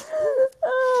 guys.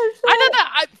 Oh, I know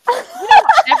that.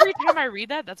 Every time I read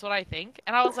that, that's what I think,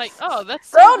 and I was like, "Oh,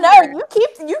 that's." Girl, no, you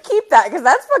keep that because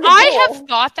that's fucking. I have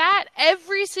thought that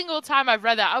every single time I've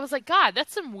read that. I was like, "God,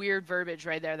 that's some weird verbiage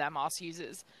right there that Moss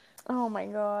uses." Oh my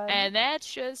God. And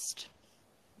that's just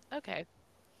okay.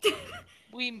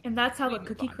 And that's how the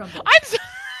cookie crumbles.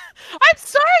 I'm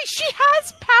sorry. She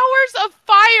has powers of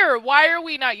fire. Why are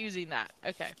we not using that?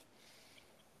 Okay.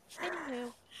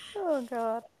 Anywho. Oh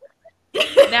God.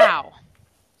 Now,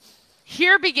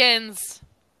 here begins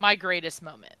my greatest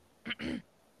moment.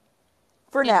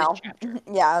 For now.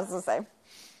 Yeah, I was gonna say.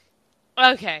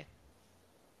 Okay.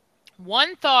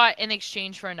 One thought in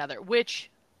exchange for another, which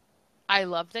I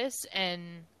love this, and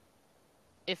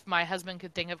if my husband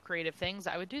could think of creative things,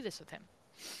 I would do this with him.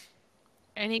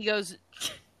 And he goes,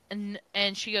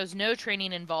 and she goes, no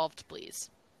training involved, please.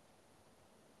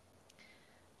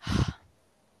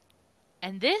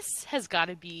 And this has got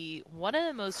to be one of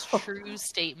the most true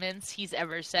statements he's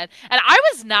ever said. And I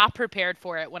was not prepared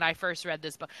for it when I first read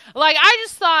this book. Like, I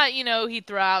just thought, he'd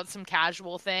throw out some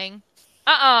casual thing.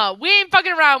 We ain't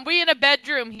fucking around. We in a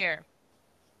bedroom here.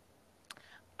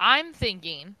 I'm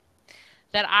thinking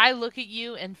that I look at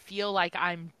you and feel like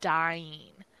I'm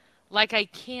dying. Like I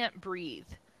can't breathe.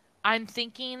 I'm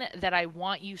thinking that I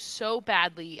want you so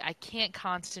badly I can't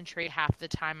concentrate half the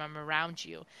time I'm around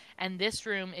you. And this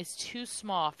room is too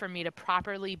small for me to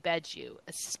properly bed you,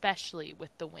 especially with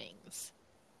the wings.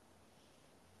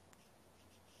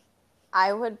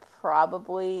 I would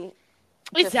probably...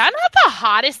 Is that not the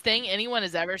hottest thing anyone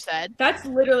has ever said? That's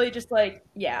literally just like,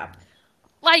 yeah.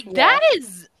 Like, Yeah. that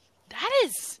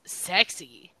is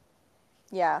sexy.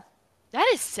 Yeah. That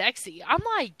is sexy. I'm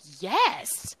like,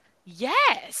 yes.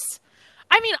 Yes.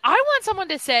 I mean, I want someone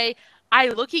to say, I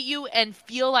look at you and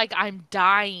feel like I'm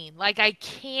dying. Like I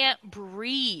can't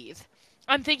breathe.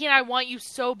 I'm thinking I want you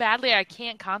so badly I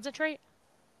can't concentrate.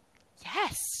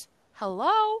 Yes.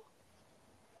 Hello?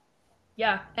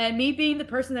 Yeah. And me being the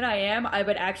person that I am, I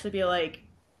would actually be like,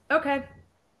 okay,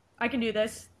 I can do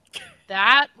this.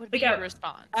 That would be your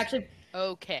response. Actually.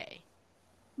 Okay.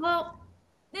 Well,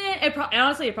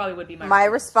 honestly, it probably would be my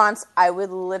response. I would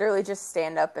literally just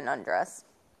stand up and undress.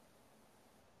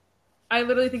 I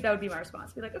literally think that would be my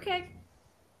response. Be like, okay.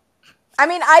 I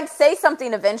mean, I'd say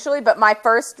something eventually, but my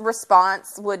first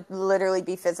response would literally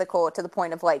be physical to the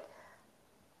point of like,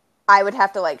 I would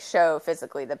have to like show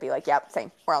physically that be like, yep,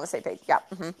 same. We're on the same page.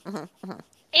 Yep.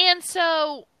 And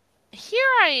so here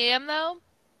I am though.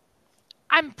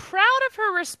 I'm proud of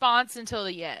her response until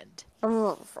the end.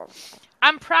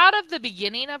 I'm proud of the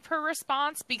beginning of her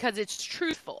response because it's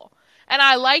truthful. And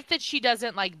I like that she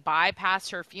doesn't, like, bypass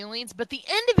her feelings. But the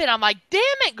end of it, I'm like, damn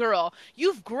it, girl.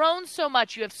 You've grown so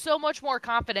much. You have so much more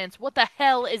confidence. What the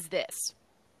hell is this?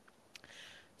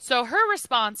 So her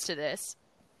response to this,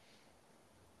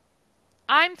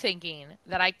 I'm thinking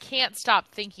that I can't stop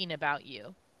thinking about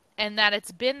you. And that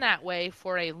it's been that way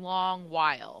for a long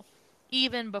while.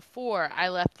 Even before I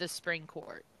left the spring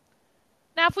court.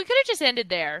 Now, if we could have just ended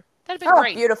there, that'd have been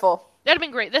great. Beautiful. That'd have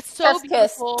been great. That's so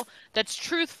beautiful. That's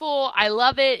truthful. I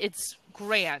love it. It's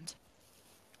grand.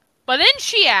 But then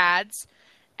she adds,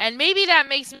 and maybe that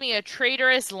makes me a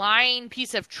traitorous, lying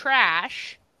piece of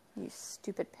trash. You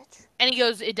stupid bitch. And he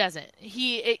goes, it doesn't.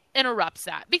 It interrupts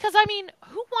that. Because, I mean,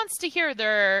 who wants to hear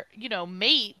their,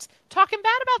 mate talking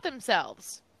bad about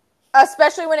themselves?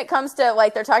 Especially when it comes to,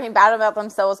 like, they're talking bad about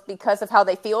themselves because of how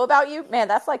they feel about you. Man,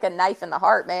 that's like a knife in the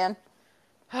heart, man.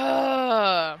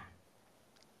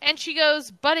 And she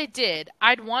goes, but it did.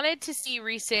 I'd wanted to see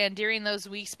Rhys during those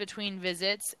weeks between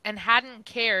visits and hadn't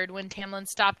cared when Tamlin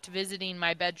stopped visiting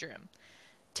my bedroom.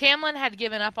 Tamlin had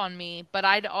given up on me, but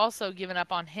I'd also given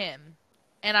up on him.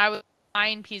 And I was a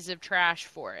lying piece of trash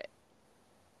for it.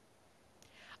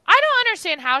 I don't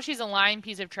understand how she's a lying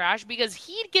piece of trash because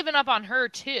he'd given up on her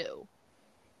too.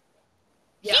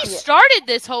 Yeah. He started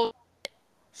this whole...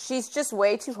 She's just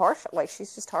way too harsh. Like,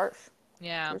 she's just harsh.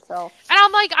 Yeah. Herself. And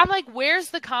I'm like, where's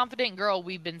the confident girl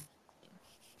we've been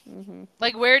seeing?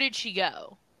 Like, where did she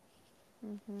go?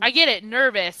 I get it,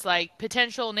 nervous, like,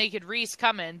 potential naked Rhys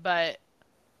coming, but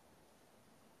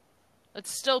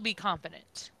let's still be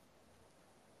confident.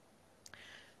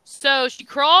 So she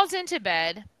crawls into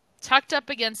bed, tucked up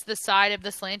against the side of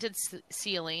the slanted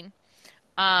ceiling,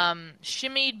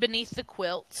 shimmied beneath the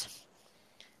quilt.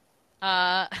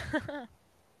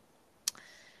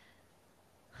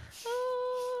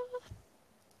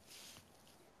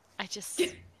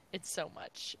 It's so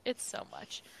much. It's so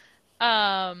much.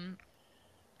 And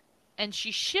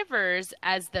she shivers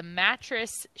as the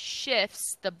mattress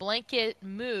shifts, the blanket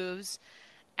moves,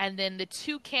 and then the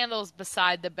two candles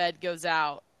beside the bed goes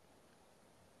out.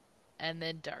 And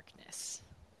then darkness.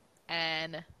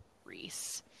 And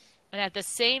Rhys. And at the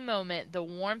same moment, the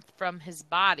warmth from his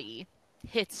body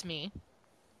hits me.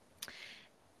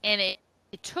 And it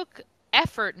took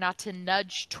effort not to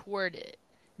nudge toward it.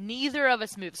 Neither of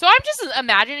us moved. So I'm just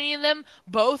imagining them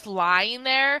both lying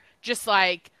there, just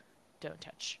like, don't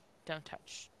touch, don't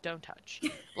touch, don't touch.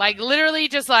 Like, literally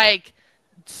just like,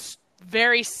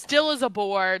 very still as a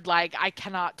board, like, I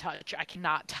cannot touch, I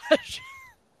cannot touch.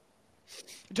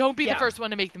 Don't be the first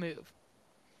one to make the move.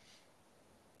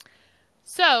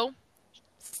 So,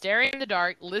 staring in the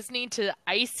dark, listening to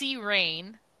icy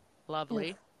rain,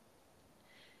 lovely.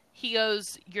 He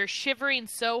goes, you're shivering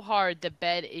so hard the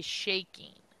bed is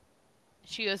shaking.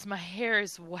 She goes, my hair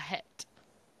is wet.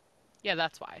 Yeah,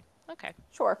 that's why. Okay.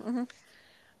 Sure.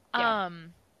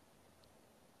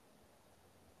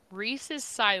 Rhys is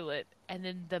silent, and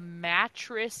then the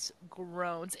mattress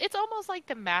groans. It's almost like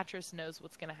the mattress knows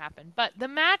what's going to happen. But the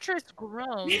mattress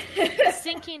groans,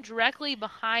 sinking directly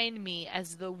behind me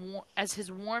as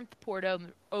his warmth poured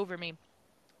over me.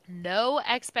 No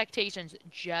expectations,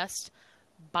 just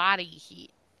body heat.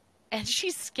 And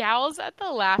she scowls at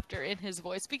the laughter in his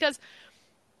voice because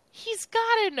he's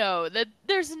got to know that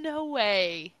there's no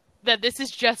way that this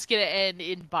is just going to end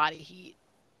in body heat.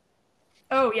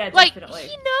 Oh, yeah, definitely. Like,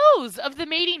 he knows of the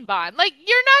mating bond. Like,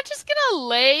 you're not just going to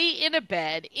lay in a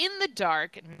bed in the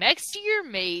dark next to your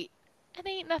mate and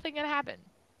ain't nothing going to happen.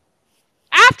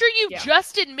 After you've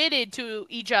just admitted to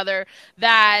each other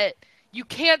that You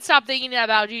can't stop thinking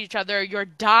about each other. You're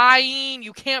dying.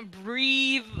 You can't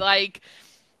breathe. Like,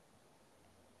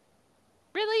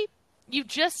 really? You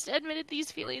just admitted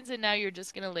these feelings and now you're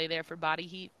just going to lay there for body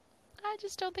heat? I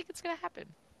just don't think it's going to happen.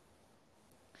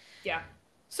 Yeah.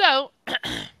 So,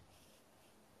 and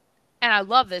I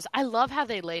love this. I love how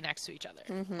they lay next to each other.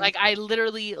 Mm-hmm. Like, I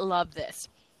literally love this.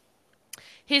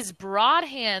 His broad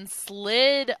hand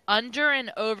slid under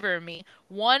and over me,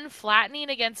 one flattening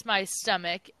against my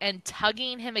stomach and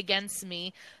tugging him against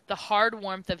me, the hard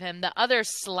warmth of him, the other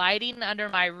sliding under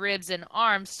my ribs and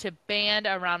arms to band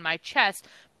around my chest,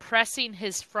 pressing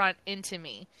his front into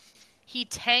me. He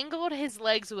tangled his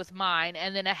legs with mine,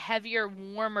 and then a heavier,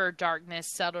 warmer darkness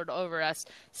settled over us,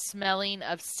 smelling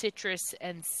of citrus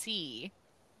and sea.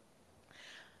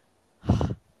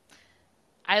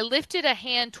 I lifted a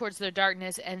hand towards the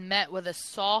darkness and met with a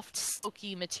soft,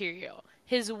 silky material,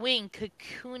 his wing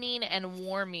cocooning and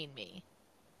warming me.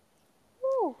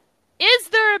 Ooh. Is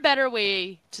there a better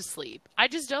way to sleep? I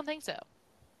just don't think so.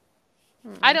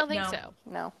 I don't think so.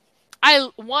 No.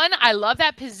 I love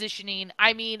that positioning.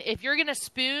 I mean, if you're going to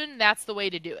spoon, that's the way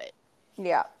to do it.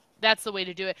 Yeah. That's the way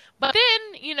to do it. But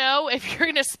then, you know, if you're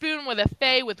going to spoon with a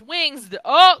fae with wings,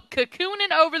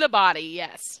 cocooning over the body,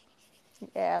 yes.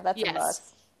 Yeah, that's a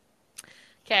must.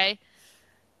 Okay.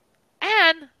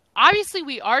 And obviously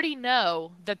we already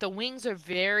know that the wings are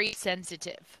very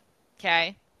sensitive.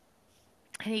 Okay.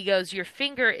 And he goes, your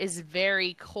finger is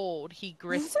very cold. He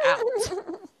grits out.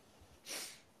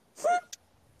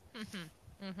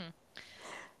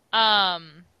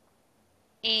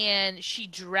 And she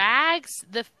drags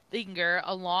the finger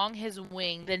along his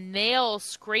wing, the nail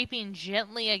scraping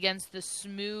gently against the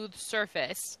smooth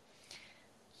surface.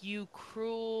 You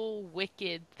cruel,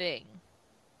 wicked thing.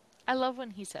 I love when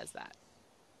he says that.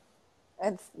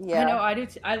 Yeah. I know, I do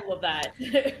too. I love that.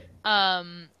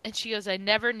 And she goes, I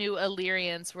never knew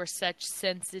Illyrians were such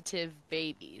sensitive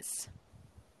babies.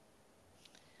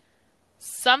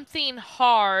 Something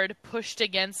hard pushed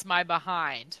against my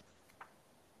behind.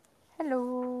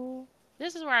 Hello.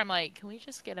 This is where I'm like, can we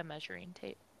just get a measuring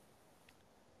tape?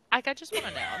 Like, I just want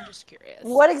to know. I'm just curious.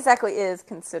 What exactly is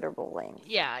considerable length?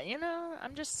 Yeah, you know,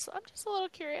 I'm just a little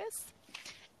curious.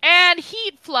 And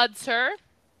heat floods her.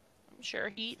 I'm sure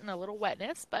heat and a little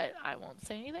wetness, but I won't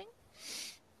say anything.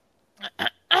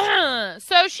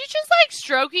 So she's just like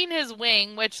stroking his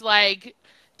wing, which like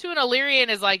to an Illyrian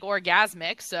is like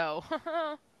orgasmic. So,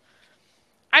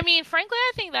 I mean, frankly,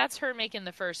 I think that's her making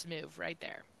the first move right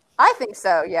there. I think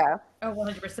so. Yeah. Oh,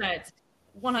 100%.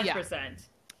 100%. Yeah.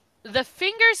 The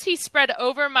fingers he spread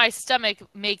over my stomach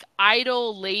make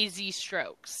idle, lazy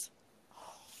strokes.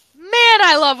 Man,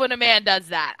 I love when a man does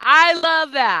that. I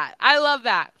love that. I love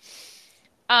that.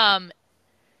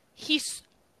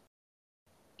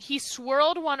 He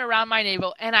swirled one around my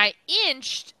navel, and I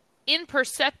inched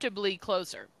imperceptibly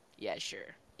closer. Yeah,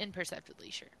 sure. Imperceptibly,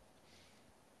 sure.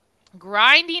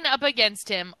 Grinding up against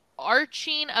him,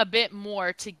 arching a bit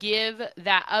more to give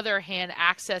that other hand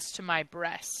access to my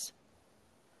breasts.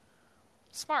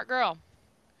 Smart girl.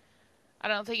 I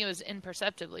don't think it was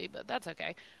imperceptibly, but that's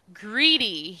okay.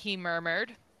 Greedy, he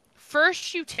murmured.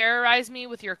 First you terrorize me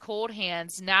with your cold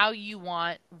hands. Now you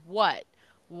want what?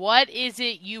 What is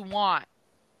it you want?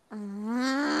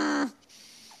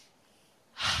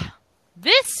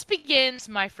 This begins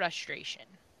my frustration.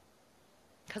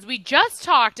 Because we just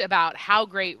talked about how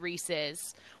great Rhys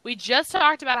is. We just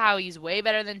talked about how he's way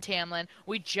better than Tamlin.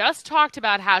 We just talked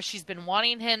about how she's been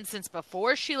wanting him since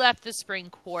before she left the Spring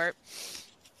Court.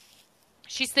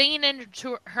 She's thinking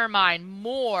into her mind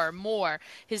more.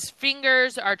 His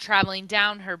fingers are traveling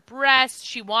down her breast.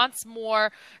 She wants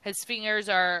more. His fingers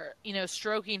are,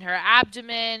 stroking her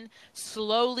abdomen,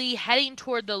 slowly heading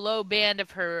toward the low band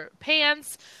of her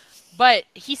pants. But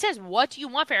he says, what do you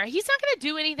want, Feyre? He's not going to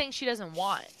do anything she doesn't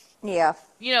want. Yeah.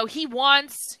 He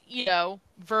wants,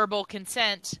 verbal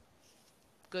consent.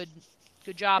 Good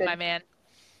job, my man.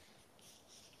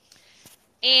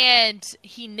 And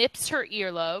he nips her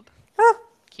earlobe.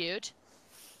 Cute.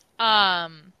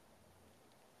 And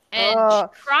she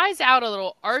cries out a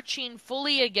little, arching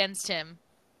fully against him.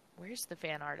 Where's the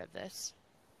fan art of this?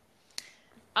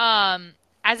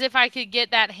 As if I could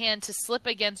get that hand to slip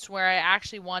against where I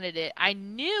actually wanted it. I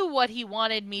knew what he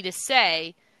wanted me to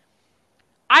say.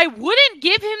 I wouldn't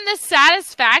give him the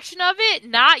satisfaction of it.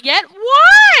 Not yet.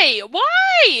 Why?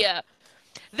 Why?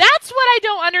 That's what I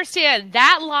don't understand.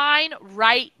 That line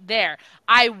right there.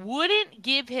 I wouldn't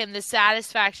give him the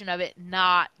satisfaction of it.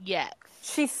 Not yet.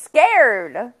 She's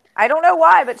scared. I don't know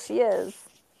why, but she is.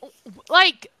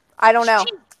 Like, I don't know.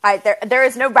 There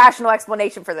is no rational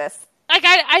explanation for this. Like,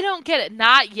 I don't get it.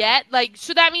 Not yet. Like,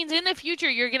 so that means in the future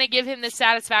you're going to give him this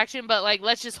satisfaction, but, like,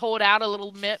 let's just hold out a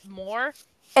little bit more.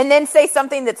 And then say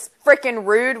something that's freaking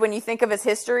rude when you think of his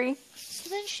history. So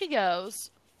then she goes,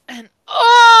 and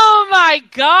oh my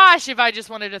gosh, if I just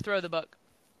wanted to throw the book.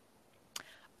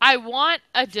 I want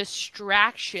a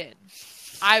distraction.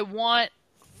 I want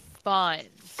fun.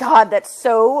 God, that's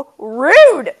so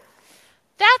rude.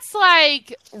 That's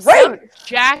like rude. Some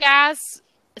jackass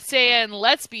saying,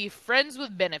 let's be friends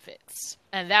with benefits.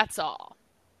 And that's all.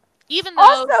 Even though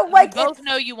also, like, you both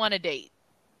know you want to date.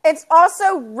 It's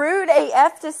also rude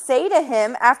AF to say to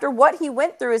him after what he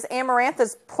went through as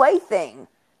Amarantha's plaything.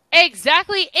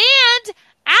 Exactly. And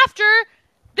after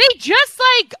they just,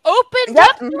 like, opened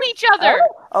up to each other.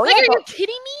 Like, are you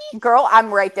kidding me? Girl,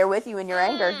 I'm right there with you in your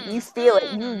anger. You feel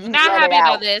it. You not happy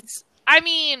about this. I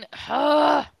mean,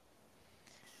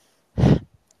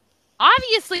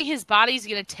 obviously his body's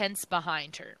going to tense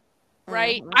behind her,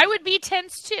 right? I would be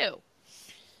tense too.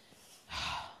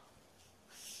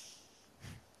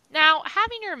 Now,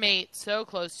 having your mate so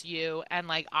close to you and,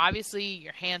 like, obviously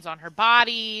your hands on her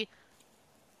body,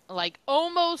 like,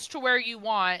 almost to where you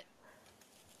want,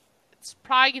 it's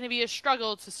probably going to be a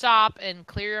struggle to stop and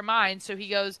clear your mind. So he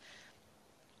goes,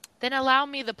 then allow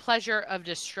me the pleasure of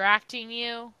distracting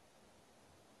you.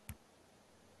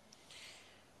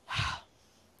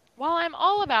 While I'm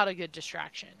all about a good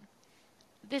distraction,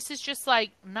 this is just,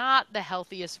 like, not the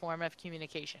healthiest form of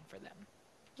communication for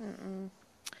them.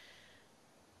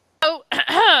 So,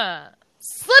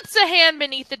 slips a hand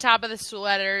beneath the top of the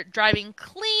sweater, driving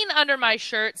clean under my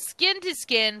shirt, skin to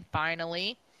skin,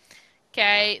 finally.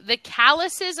 Okay, the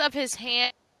calluses of his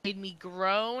hand made me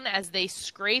groan as they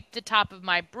scraped the top of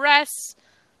my breasts.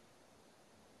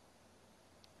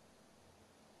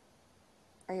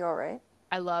 Are you all right?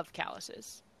 I love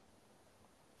calluses.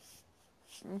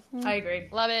 I agree.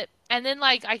 Love it. And then,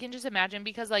 like, I can just imagine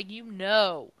because, like, you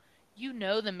know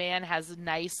the man has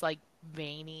nice, like,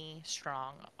 veiny,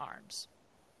 strong arms.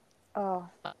 Oh.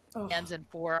 Hands and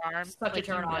forearms. Such a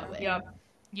turn on. Yep.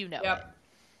 You know it.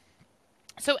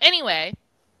 So anyway,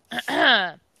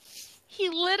 he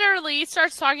literally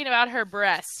starts talking about her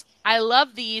breasts. I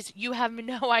love these. You have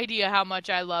no idea how much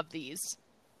I love these.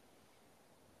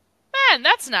 Man,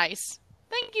 that's nice.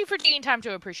 Thank you for taking time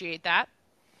to appreciate that.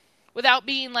 Without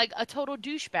being like a total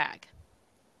douchebag.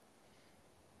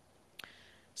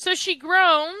 So she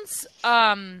groans.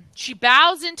 She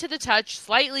bows into the touch,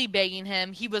 slightly begging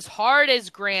him. He was hard as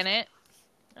granite.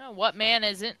 Oh, what man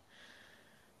isn't?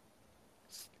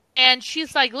 And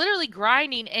she's like literally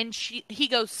grinding, and he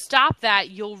goes, "Stop that!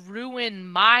 You'll ruin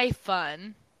my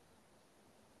fun."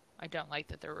 I don't like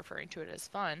that they're referring to it as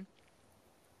fun.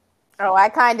 Oh, I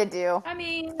kind of do. I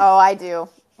mean, oh, I do.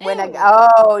 When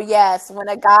ew. Yes, when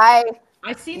a guy.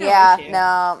 I see no issue.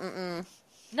 No,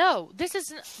 No, this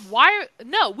isn't. Why?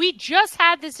 No, we just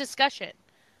had this discussion.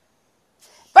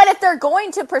 But if they're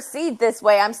going to proceed this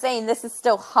way, I'm saying this is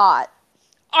still hot.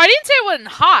 I didn't say it wasn't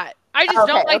hot. I just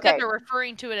don't like that they're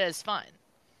referring to it as fun.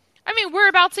 I mean, we're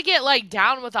about to get, like,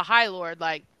 down with a High Lord.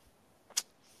 Like,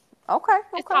 okay.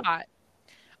 It's hot.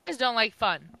 I just don't like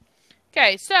fun.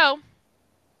 Okay, so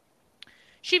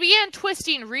she began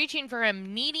twisting, reaching for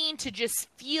him, needing to just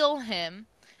feel him.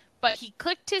 But he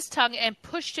clicked his tongue and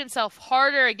pushed himself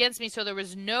harder against me so there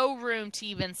was no room to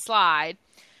even slide.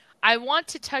 I want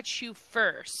to touch you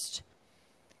first.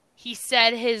 He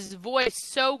said, his voice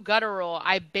so guttural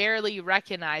I barely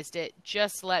recognized it.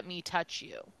 Just let me touch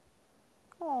you.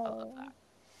 Oh.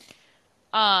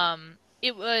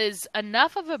 It was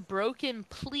enough of a broken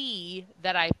plea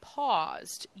that I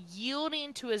paused,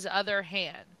 yielding to his other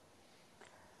hand.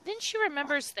 Then she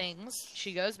remembers things.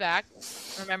 She goes back,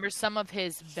 remembers some of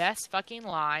his best fucking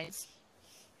lines.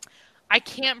 I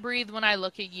can't breathe when I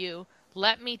look at you.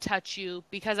 Let me touch you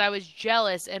because I was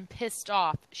jealous and pissed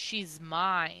off. She's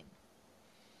mine.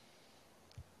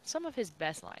 Some of his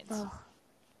best lines. Oh.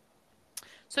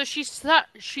 So she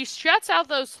shuts out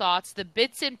those thoughts, the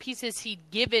bits and pieces he'd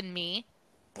given me.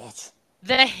 Bitch.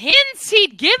 The hints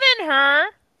he'd given her.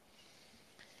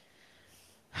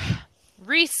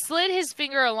 Rhys slid his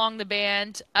finger along the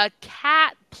band. A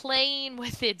cat playing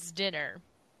with its dinner.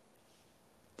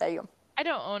 There you go. I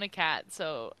don't own a cat,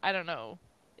 so I don't know.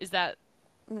 Is that...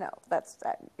 No, that's...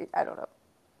 I don't know.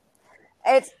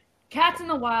 It's... Cats in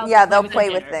the wild. Yeah, they'll play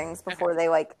with things before they,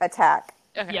 like, attack.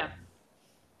 Okay. Yeah.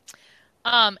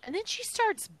 And then she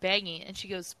starts begging, and she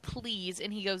goes, please.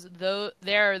 And he goes,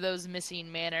 there are those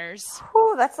missing manners.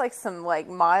 Whew, that's like some, like,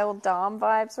 mild Dom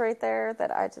vibes right there that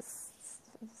I just...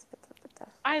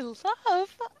 I love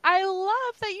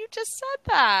that you just said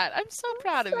that. I'm so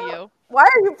proud of you. Why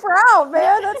are you proud,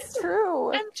 man? That's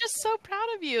true. I'm just so proud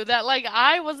of you that, like,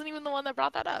 I wasn't even the one that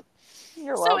brought that up.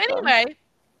 You're welcome. So anyway,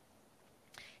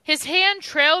 his hand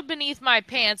trailed beneath my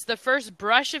pants. The first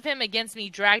brush of him against me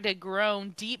dragged a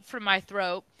groan deep from my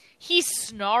throat. He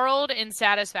snarled in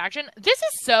satisfaction. This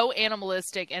is so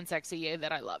animalistic and sexy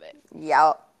that I love it.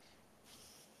 Yep.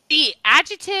 The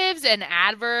adjectives and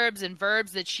adverbs and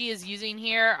verbs that she is using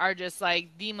here are just like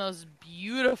the most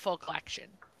beautiful collection.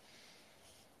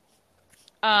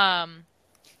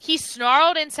 He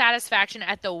snarled in satisfaction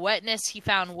at the wetness he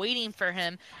found waiting for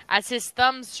him as his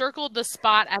thumb circled the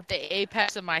spot at the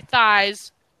apex of my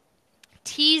thighs,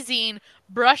 teasing,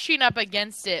 brushing up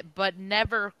against it, but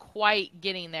never quite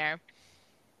getting there.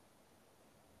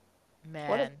 Man.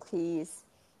 What a tease.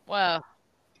 Well,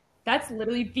 that's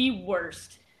literally the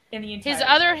worst. His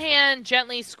other hand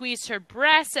gently squeezed her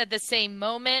breast at the same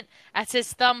moment as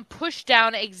his thumb pushed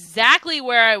down exactly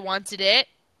where I wanted it.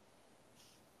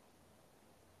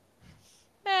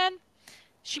 Man.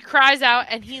 She cries out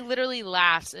and he literally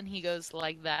laughs and he goes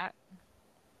like that.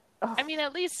 Oh. I mean,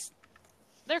 at least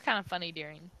they're kind of funny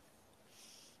during.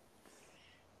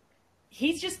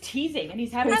 He's just teasing and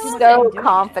he's having so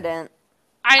confident.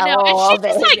 I know. And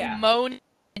she's just like moaning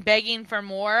and begging for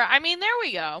more. I mean, there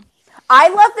we go. I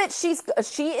love that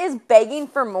she is begging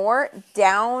for more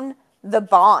down the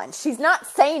bond. She's not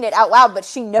saying it out loud, but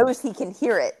she knows he can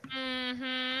hear it.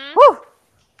 Mm-hmm. Whew.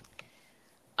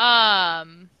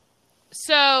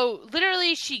 So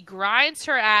literally she grinds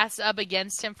her ass up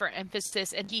against him for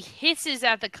emphasis and he hisses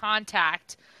at the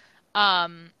contact.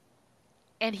 And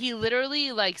he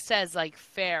literally like says like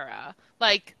Feyre,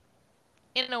 like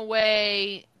in a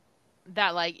way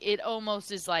that, like, it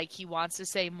almost is like he wants to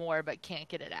say more but can't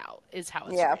get it out, is how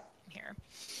it's written here.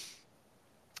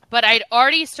 But I'd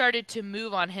already started to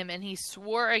move on him, and he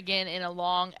swore again in a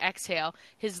long exhale,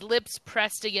 his lips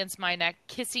pressed against my neck,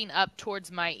 kissing up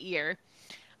towards my ear.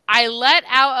 I let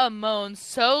out a moan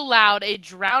so loud it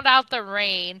drowned out the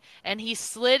rain, and he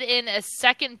slid in a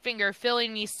second finger,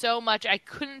 filling me so much I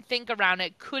couldn't think around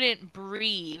it, couldn't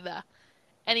breathe.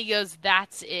 And he goes,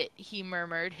 "That's it," he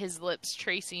murmured, his lips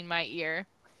tracing my ear.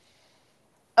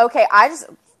 Okay,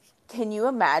 can you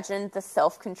imagine the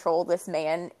self-control this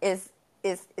man is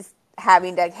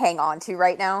having to hang on to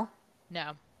right now?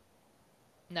 No.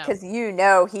 Because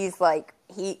he's like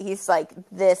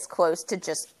this close to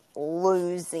just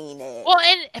losing it. Well,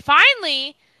 and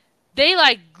finally, they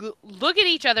like look at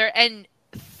each other, and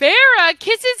Feyre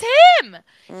kisses him.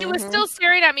 He was still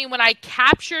staring at me when I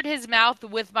captured his mouth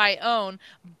with my own,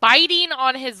 biting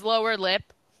on his lower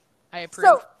lip. I approve.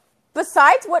 So,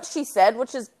 besides what she said,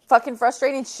 which is fucking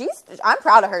frustrating, I'm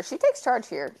proud of her. She takes charge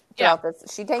here. Yeah, this.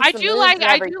 She takes. I do like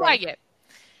it.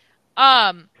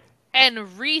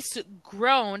 And Rhys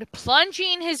groaned,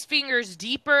 plunging his fingers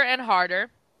deeper and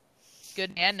harder.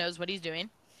 Good man, knows what he's doing.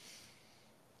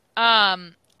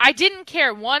 I didn't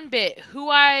care one bit who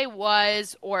I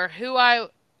was or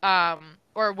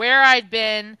or where I'd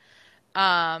been,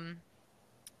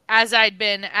 as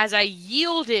I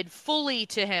yielded fully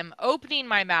to him, opening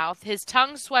my mouth, his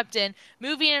tongue swept in,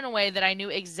 moving in a way that I knew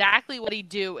exactly what he'd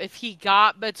do if he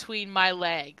got between my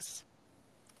legs.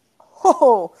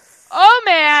 Oh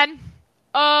man.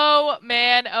 Oh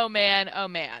man, oh man, oh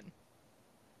man.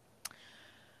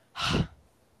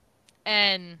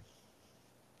 And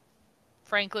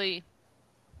frankly,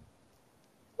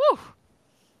 whew,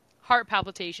 heart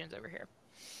palpitations over here.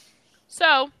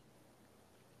 So,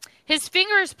 his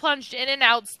fingers plunged in and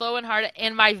out, slow and hard,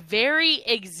 and my very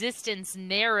existence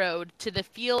narrowed to the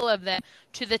feel of them,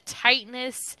 to the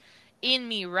tightness in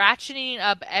me, ratcheting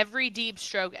up every deep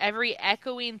stroke, every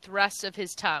echoing thrust of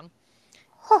his tongue.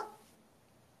 Huh.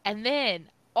 And then,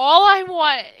 all I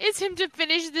want is him to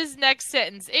finish this next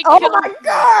sentence. Oh my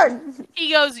God!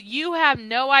 He goes, "You have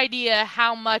no idea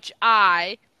how much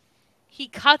I..." He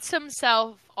cuts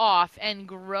himself off and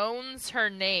groans her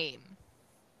name.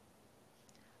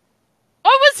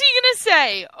 What was he going to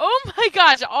say? Oh my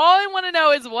gosh, all I want to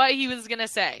know is what he was going to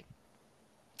say.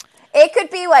 It could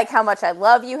be like how much I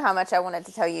love you, how much I wanted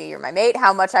to tell you you're my mate,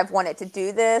 how much I've wanted to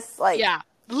do this. Like, yeah,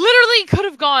 literally could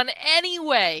have gone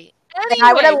anyway.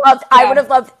 I would have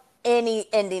loved any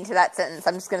ending to that sentence.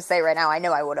 I'm just going to say right now, I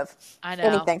know I would have. I know.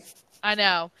 Anything. I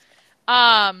know.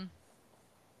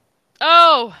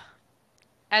 Oh,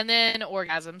 and then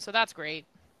orgasm. So that's great.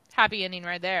 Happy ending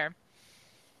right there.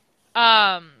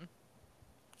 Oh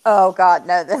God,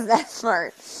 no, that's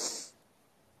smart.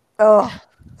 Oh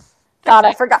God,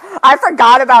 I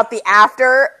forgot about the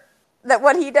after that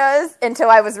what he does until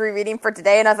I was rereading for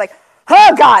today, and I was like,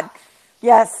 oh God,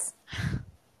 yes.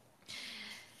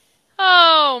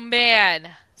 Oh man.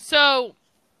 So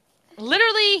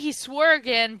Literally, he swore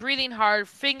again, breathing hard,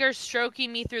 fingers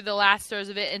stroking me through the last throes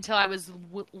of it until I was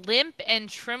limp and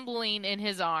trembling in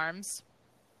his arms.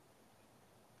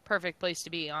 Perfect place to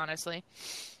be, honestly.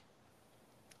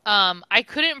 I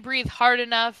couldn't breathe hard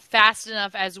enough, fast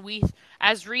enough as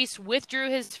Rhys withdrew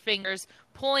his fingers,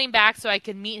 pulling back so I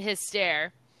could meet his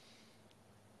stare.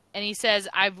 And he says,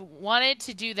 I've wanted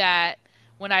to do that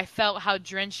when I felt how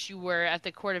drenched you were at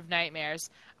the Court of Nightmares.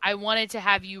 I wanted to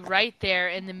have you right there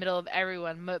in the middle of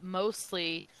everyone, but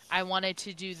mostly I wanted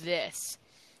to do this.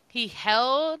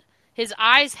 His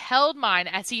eyes held mine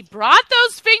as he brought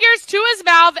those fingers to his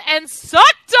mouth and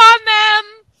sucked on them.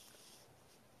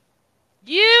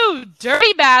 You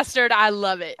dirty bastard. I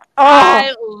love it. Oh.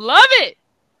 I love it.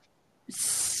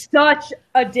 Such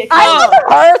a dick. I love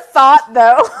her thought,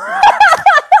 though.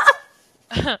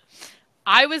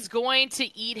 I was going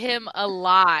to eat him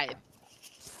alive.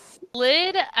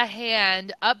 Slid a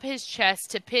hand up his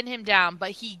chest to pin him down,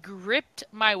 but he gripped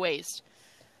my waist.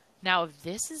 Now, if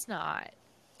this is not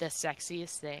the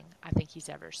sexiest thing I think he's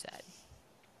ever said.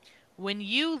 When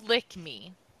you lick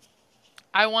me,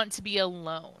 I want to be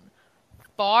alone,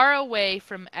 far away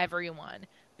from everyone,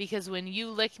 because when you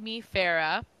lick me,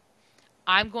 Feyre,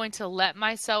 I'm going to let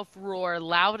myself roar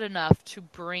loud enough to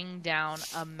bring down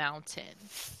a mountain.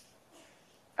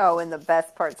 Oh, and the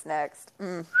best part's next.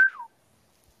 Mm.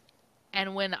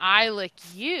 And when I lick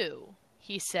you,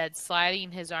 he said,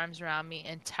 sliding his arms around me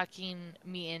and tucking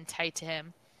me in tight to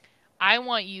him, I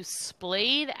want you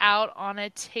splayed out on a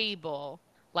table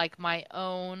like my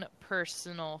own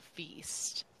personal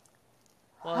feast.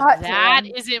 Well, Hot that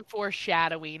isn't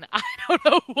foreshadowing. I don't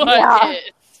know what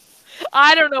is.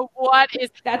 I don't know what is.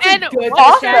 That's a good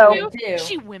foreshadowing, too.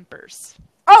 She whimpers.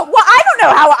 Oh, well, I don't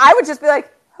know how I would just be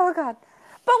like, oh, God.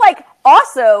 But, like,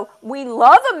 also, we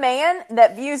love a man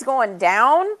that views going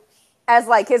down as,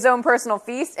 like, his own personal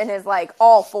feast and is, like,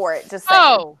 all for it. Just saying.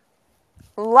 Oh.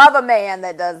 Love a man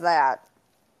that does that.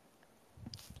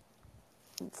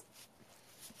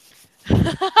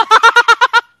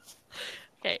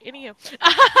 Okay, anywho.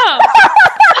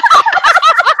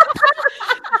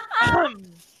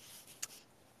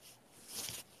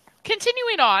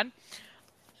 Continuing on,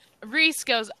 Rhys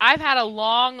goes, I've had a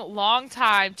long, long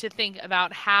time to think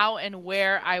about how and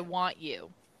where I want you.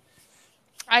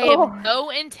 I have no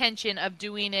intention of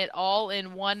doing it all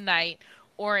in one night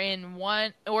or in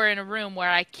a room where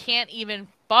I can't even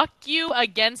fuck you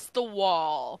against the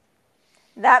wall.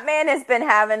 That man has been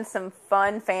having some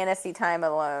fun fantasy time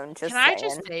alone. Can I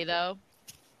just say, though,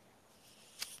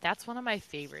 that's one of my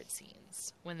favorite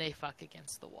scenes when they fuck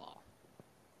against the wall.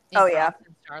 Yeah.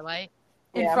 Starlight.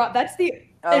 That's the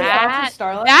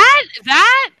Starlight.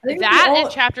 That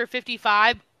and Chapter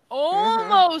 55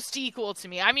 almost equal to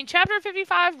me. I mean, Chapter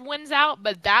 55 wins out,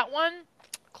 but that one,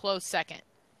 close second.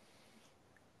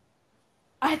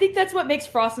 I think that's what makes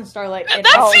Frost and Starlight. That's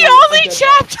the only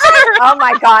chapter. Oh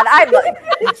my God, I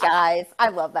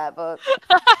love that book.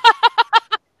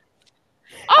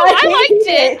 I liked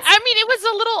it. I mean, it was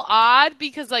a little odd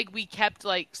because, like, we kept,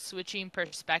 like, switching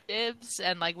perspectives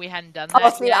and, like, we hadn't done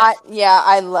that yet.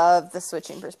 I love the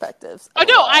switching perspectives.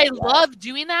 I love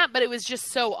doing that, but it was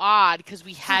just so odd because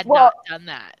we had not done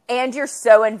that. And you're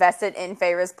so invested in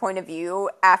Feyre's point of view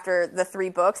after the 3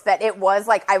 books that it was,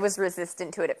 like, I was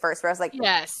resistant to it at first, where I was like, give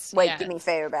me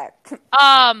Feyre back.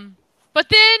 But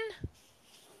then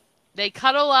they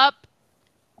cuddle up,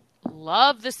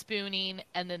 love the spooning,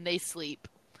 and then they sleep.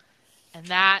 And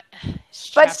that.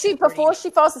 But before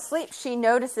she falls asleep, she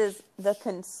notices the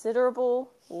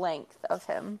considerable length of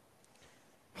him.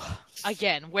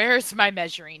 Again, where's my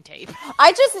measuring tape?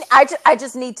 I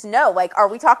just need to know. Like, are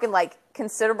we talking like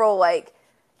considerable? Like,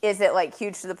 is it like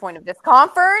huge to the point of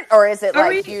discomfort, or is it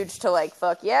like huge to like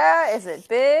fuck yeah? Is it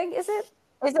big? Is it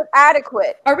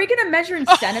adequate? Are we gonna measure in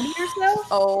centimeters though?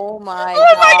 Oh my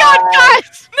God,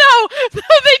 guys! No,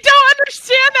 they don't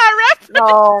understand that reference.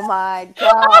 Oh my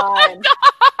God! Oh my God.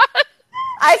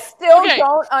 I still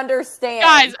don't understand,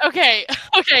 guys. Okay.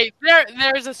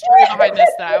 There's a story behind this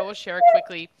that I will share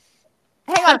quickly.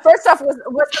 Hang on. First off, was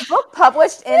the book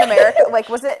published in America? Like,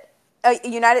 was it a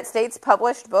United States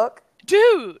published book?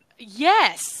 Dude,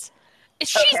 yes.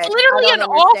 She's literally an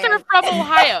author from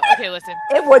Ohio. Okay, listen.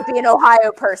 It would be an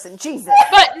Ohio person. Jesus.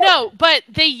 But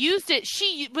they used it.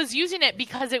 She was using it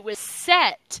because it was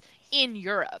set in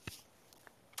Europe.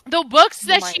 The books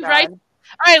that she writes.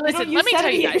 All right, listen, let me tell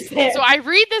you guys. So I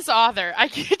read this author. I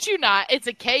kid you not. It's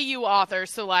a KU author.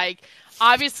 So, like,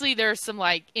 obviously there's some,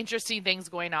 like, interesting things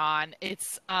going on.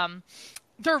 It's,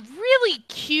 they're really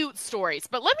cute stories.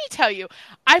 But let me tell you,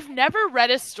 I've never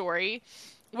read a story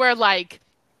where, like,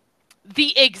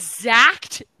 the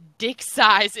exact dick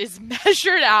size is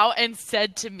measured out and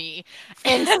said to me.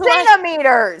 In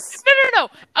centimeters! No.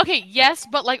 Okay, yes,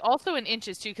 but like also in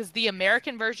inches too, because the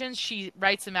American version, she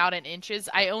writes them out in inches.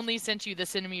 I only sent you the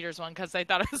centimeters one because I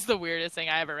thought it was the weirdest thing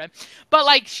I ever read. But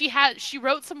like she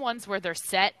wrote some ones where they're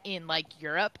set in like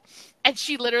Europe, and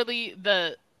she literally,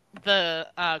 the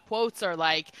quotes are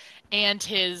like, and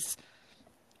his,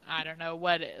 I don't know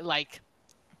what, like,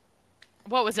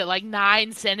 what was it, like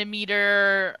 9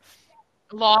 centimeter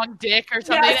long dick or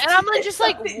something? Yes, and I'm like, just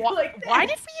like, why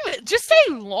did we even just say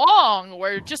long,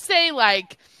 or just say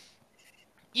like,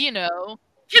 you know,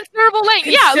 considerable length?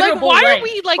 Yeah, like why are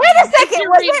we like? Wait a second,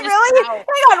 was it really?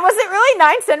 Hang on, was it really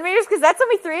 9 centimeters? Because that's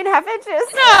only 3.5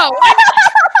 inches. No.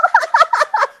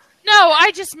 No,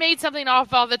 I just made something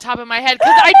off the top of my head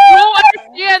because I don't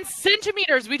understand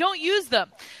centimeters. We don't use them.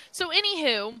 So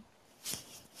anywho,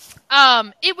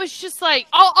 it was just like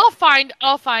I'll find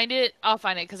it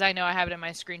because I know I have it in my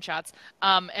screenshots.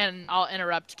 And I'll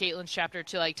interrupt Caitlin's chapter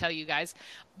to like tell you guys.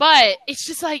 But it's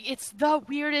just like it's the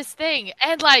weirdest thing,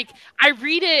 and like I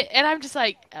read it and I'm just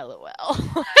like, LOL.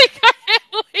 Like I can't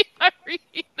believe I'm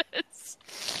reading this.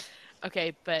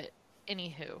 Okay, but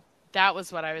anywho, that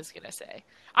was what I was gonna say.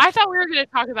 I thought we were gonna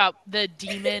talk about the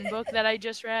demon book that I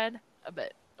just read,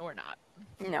 but we're not.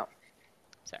 No.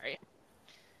 Sorry.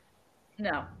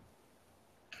 No.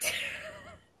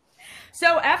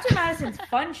 So after Madison's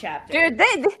fun chapter, dude,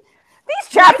 these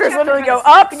chapters literally go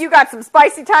up. You got some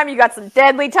spicy time, you got some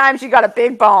deadly times, you got a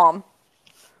big bomb.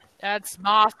 That's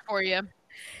moss for you.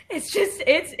 It's just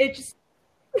a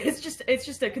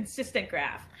consistent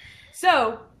graph.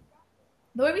 So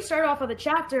the way we start off of the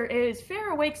chapter is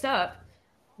Feyre wakes up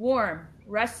warm,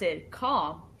 rested,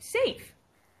 calm, safe,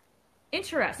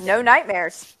 interested. No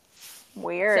nightmares.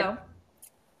 Weird. So,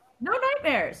 no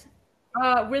nightmares.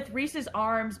 With Rhys's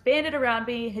arms banded around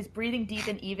me, his breathing deep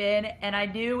and even, and I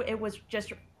knew it was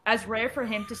just as rare for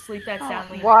him to sleep that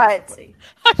soundly. What? Peacefully.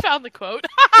 I found the quote.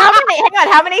 How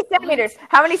many centimeters?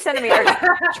 How many centimeters?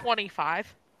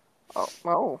 25.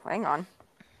 Oh, hang on.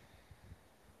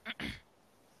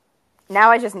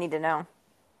 Now I just need to know.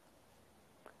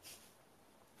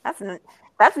 That's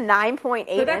 9.8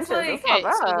 so that's inches. like, okay,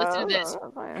 so listen to this.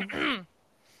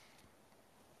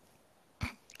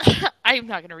 I'm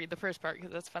not going to read the first part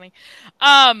because that's funny.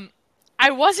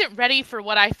 I wasn't ready for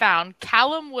what I found.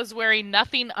 Callum was wearing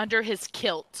nothing under his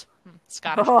kilt.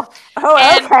 Scottish.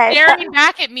 And staring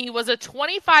back at me was a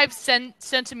 25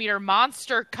 centimeter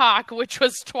monster cock, which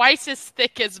was twice as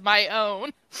thick as my own.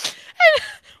 And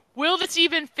will this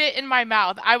even fit in my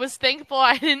mouth? I was thankful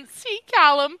I didn't see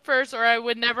Callum first, or I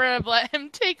would never have let him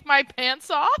take my pants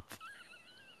off.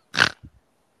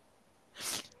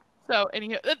 So,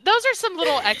 anyhow, those are some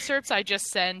little excerpts I just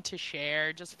send to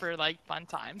share, just for like fun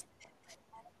times.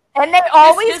 And they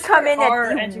always come in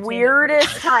at the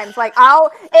weirdest times. Like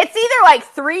it's either like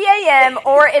 3 a.m.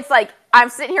 or it's like I'm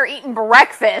sitting here eating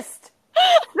breakfast,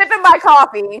 sipping my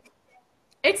coffee.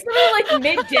 It's literally like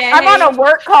midday. I'm on a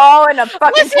work call and a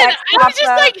fucking Listen, text I was just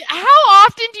like, how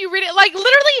often do you read it? Like,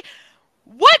 literally,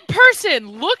 what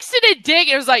person looks at a dick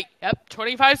and is like, yep,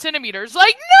 25 centimeters?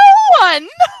 Like, no one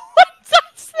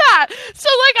does that. So,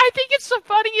 like, I think it's the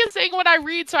funniest thing when I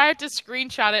read, so I have to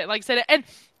screenshot it and, like, send it. And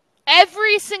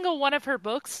every single one of her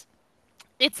books,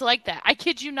 it's like that. I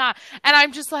kid you not. And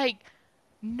I'm just like,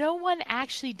 no one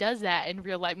actually does that in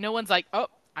real life. No one's like, oh,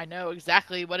 I know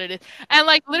exactly what it is. And,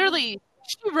 like, literally,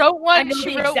 she wrote one, and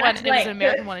it was an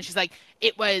American one, and she's like,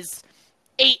 it was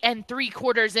 8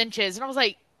 3/4 inches. And I was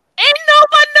like, and no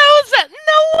one knows that.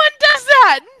 No one does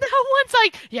that. No one's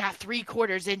like, yeah,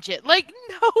 3/4 inches. Like,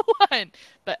 no one.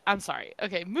 But I'm sorry.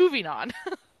 Okay, moving on.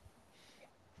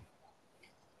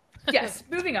 Yes,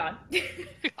 moving on.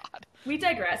 God. We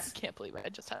digress. I can't believe I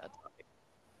just had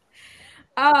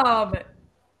that.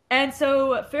 And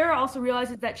so Feyre also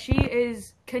realizes that she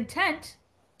is content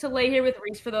to lay here with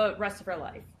Rhys for the rest of her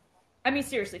life. I mean,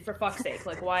 seriously, for fuck's sake.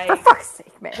 Like, why? For fuck's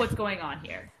sake, man. What's going on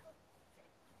here?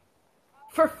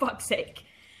 For fuck's sake.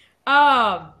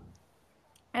 And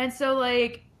so,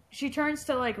 like, she turns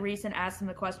to, like, Rhys and asks him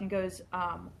the question, goes,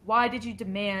 why did you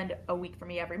demand a week from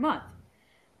me every month?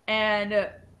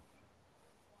 And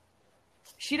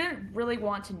she didn't really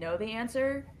want to know the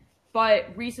answer, but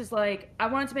Rhys is like, I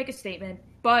wanted to make a statement,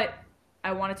 but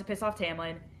I wanted to piss off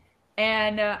Tamlin,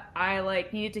 and I,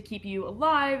 like, needed to keep you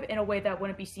alive in a way that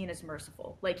wouldn't be seen as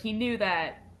merciful. Like, he knew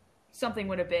that something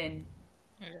would have been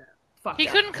fucked He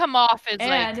up. couldn't come off as,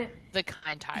 like, the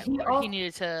kind type. He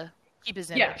needed to keep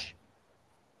his image.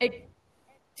 Yeah.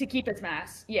 To keep his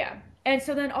mask, yeah. And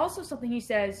so then also something he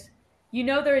says, you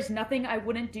know there is nothing I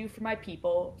wouldn't do for my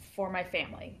people, for my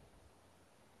family.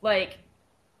 Like,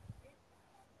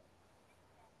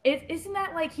 isn't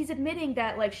that, like, he's admitting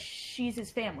that, like, she's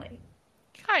his family?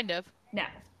 Kind of. Now.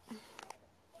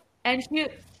 And she,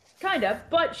 kind of,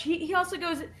 but he also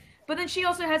goes, but then she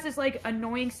also has this, like,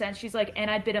 annoying sense. She's like,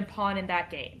 and I'd been a pawn in that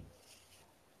game.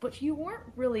 But you weren't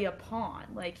really a pawn.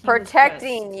 Like, he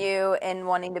protecting you and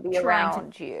wanting to be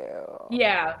around you.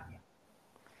 Yeah.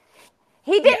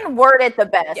 He didn't word it the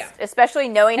best, especially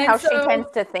knowing how she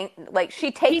tends to think. Like, she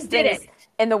takes things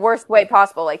in the worst way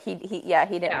possible. Like, he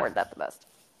didn't word that the best.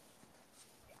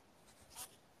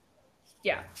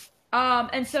 Yeah.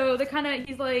 And so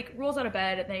he's like, rolls out of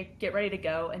bed and they get ready to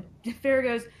go. And Feyre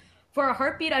goes, for a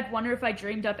heartbeat, I'd wonder if I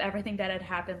dreamed up everything that had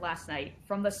happened last night.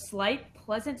 From the slight,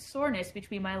 pleasant soreness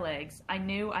between my legs, I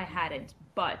knew I hadn't,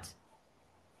 but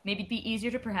maybe it'd be easier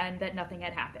to pretend that nothing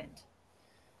had happened.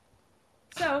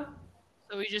 So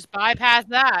we just bypass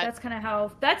that. That's kind of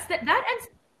how, that ends.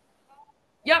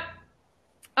 Yep.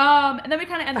 And then we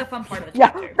kind of end the fun part of the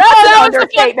chapter. That's an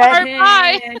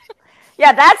understatement.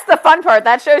 Yeah, that's the fun part.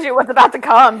 That shows you what's about to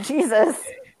come. Jesus.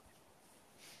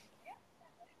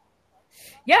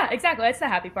 Yeah, exactly. That's the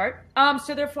happy part.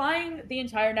 So they're flying the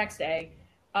entire next day.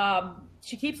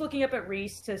 She keeps looking up at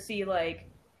Rhys to see, like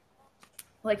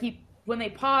when they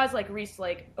pause, like, Rhys,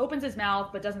 like, opens his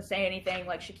mouth but doesn't say anything.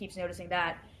 Like, she keeps noticing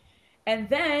that. And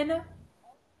then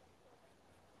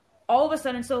all of a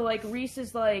sudden, so, like, Rhys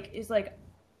is like,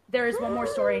 there is one more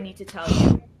story I need to tell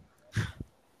you.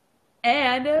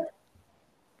 And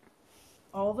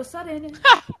all of a sudden,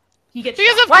 he gets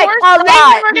because shot. of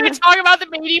course, we're going to talk about the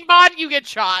mating bond. You get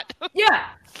shot. Yeah,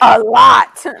 a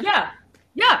lot.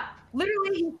 Yeah.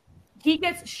 Literally, he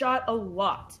gets shot a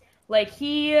lot. Like,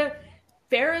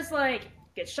 Feyre's like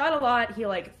gets shot a lot. He,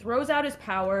 like, throws out his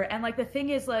power, and, like, the thing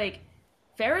is, like,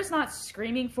 Feyre's not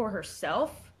screaming for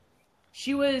herself.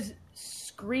 She was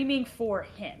screaming for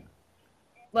him.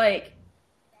 Like,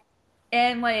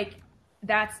 and, like,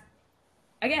 that's,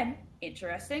 again,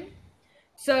 interesting.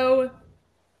 So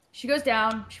she goes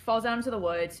down, she falls down into the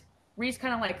woods. Rhys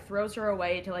kind of, like, throws her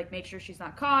away to, like, make sure she's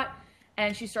not caught,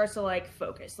 and she starts to, like,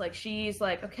 focus. Like, she's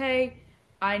like, okay,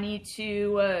 I need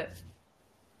to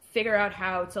figure out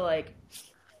how to, like,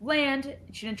 land.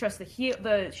 She didn't trust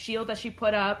the shield that she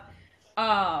put up.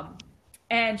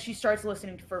 And she starts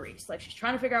listening for Rhys. Like, she's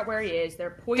trying to figure out where he is.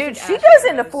 They're poisoned. Dude, she goes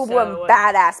into full-blown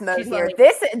badass mode here.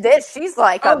 Like, she's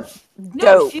like dope.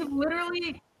 No, she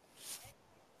literally,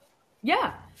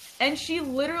 yeah, and she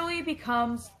literally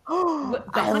becomes.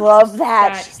 I love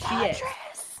that. She is.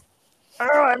 Oh,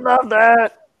 I love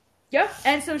that. Yep,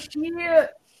 and so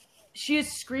she is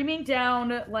screaming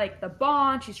down, like, the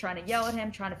bond. She's trying to yell at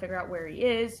him, trying to figure out where he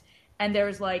is, and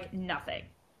there's, like, nothing.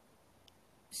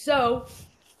 So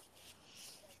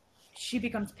she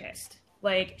becomes pissed.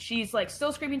 Like, she's, like,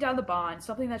 still screaming down the bond.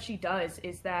 Something that she does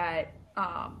is that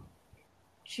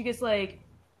she gets, like,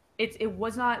 it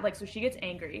was not, like, so she gets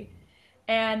angry.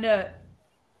 And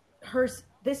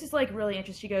this is, like, really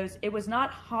interesting. She goes, it was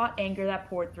not hot anger that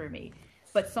poured through me,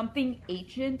 but something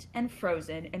ancient and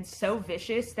frozen and so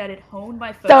vicious that it honed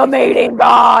my focus. The mating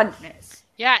bond!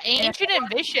 Yeah, ancient and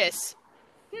vicious.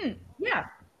 Yeah.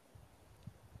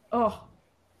 Oh.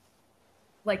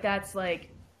 Like, that's, like,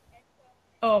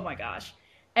 oh my gosh.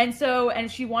 And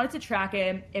she wanted to track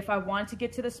him. If I wanted to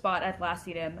get to the spot I'd last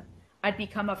seen him, I'd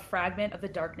become a fragment of the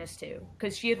darkness too.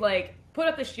 Because she had, like, put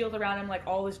up the shield around him, like,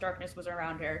 all this darkness was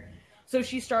around her. So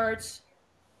she starts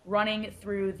running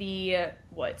through the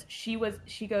woods. She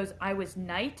goes, I was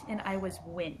night and I was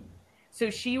wind. So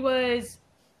she was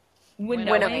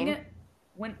winnowing.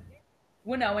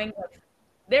 Winnowing.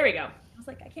 There we go. I was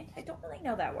like, I don't really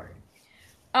know that word.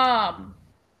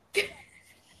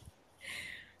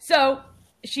 So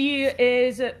she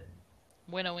is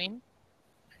winnowing.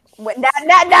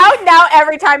 Now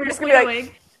every time you're just gonna be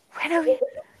like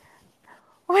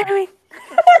winnowing.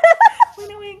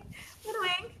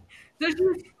 So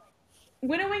she's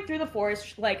winnowing through the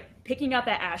forest, like, picking out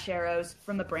the ash arrows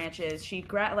from the branches. She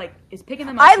is picking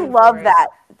them up. I love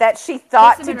that she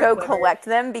thought to go collect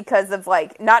them because of,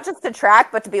 like, not just to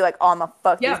track, but to be like, oh, I'm gonna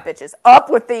fuck these bitches up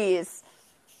with these.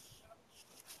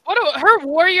 Her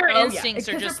warrior instincts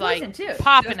are just, like,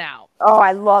 popping out. Oh,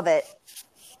 I love it.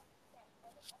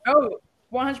 Oh,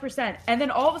 100%. And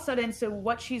then all of a sudden, so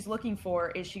what she's looking for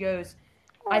is, she goes,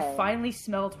 I finally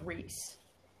smelled Rhys.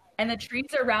 And the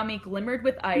trees around me glimmered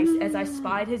with ice as I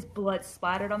spied his blood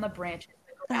splattered on the branches.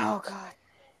 Oh, God.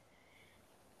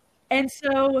 And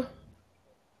so,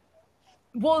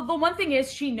 well, the one thing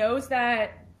is, she knows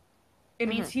that it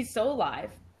means he's still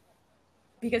alive.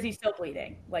 Because he's still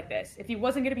bleeding like this. If he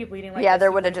wasn't going to be bleeding like this,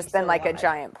 there would have just been, like, a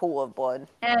giant pool of blood.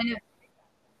 And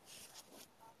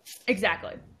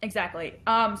Exactly.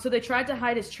 So they tried to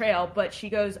hide his trail, but she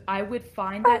goes, I would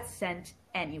find that scent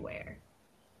anywhere.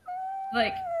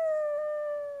 Like,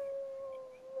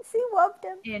 she loved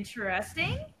him.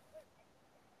 Interesting.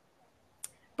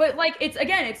 But like,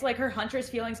 it's like her huntress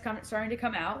feelings starting to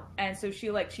come out, and so she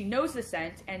knows the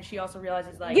scent, and she also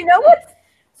realizes like, you know what?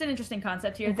 It's an interesting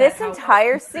concept here. This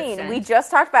entire scene, we just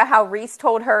talked about how Rhys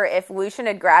told her if Lucien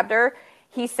had grabbed her,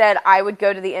 he said, I would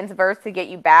go to the ends of earth to get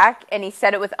you back, and he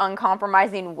said it with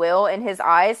uncompromising will in his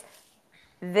eyes.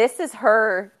 This is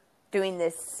her doing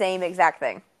this same exact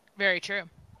thing. Very true.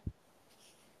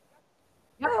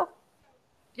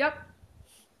 Yep.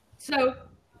 So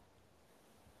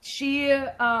she's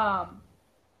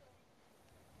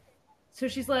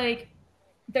like,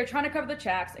 they're trying to cover the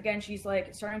tracks. Again, she's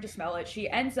like starting to smell it. She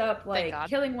ends up like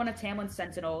killing one of Tamlin's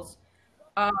sentinels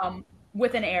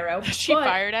with an arrow. She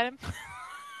fired at him.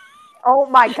 Oh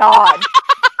my god.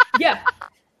 Yeah.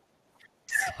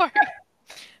 Sorry.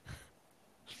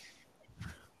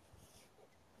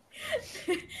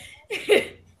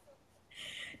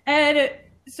 And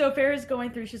so Feyre's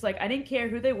going through, she's like, I didn't care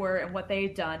who they were and what they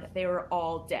had done. They were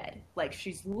all dead. Like,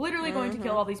 she's literally going to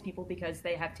kill all these people because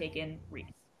they have taken Rhys.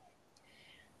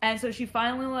 And so she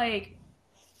finally, like,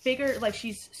 figured, like,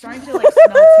 she's starting to, like,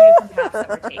 smell two different paths that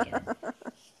were taken.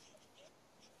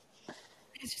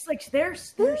 It's just like, they're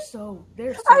so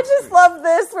I just love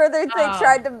this, where they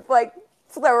tried to, like,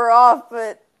 throw her off,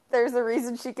 but there's a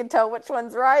reason she can tell which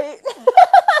one's right.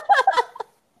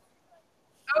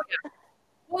 Oh, yeah.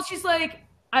 Well, she's like,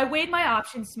 I weighed my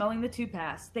options, smelling the two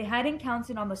paths. They hadn't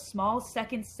counted on the small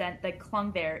second scent that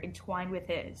clung there, entwined with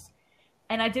his.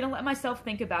 And I didn't let myself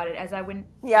think about it as I went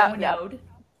Did I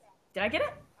get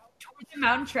it? Towards the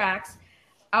mountain tracks,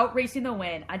 out racing the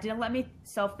wind. I didn't let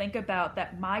myself think about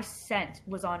that my scent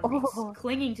was on Rhys,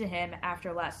 clinging to him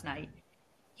after last night.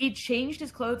 He'd changed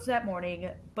his clothes that morning,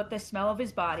 but the smell of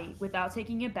his body, without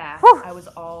taking a bath, I was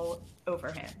all over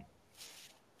him.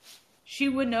 She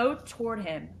would know toward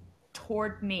him,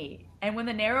 toward me. And when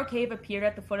the narrow cave appeared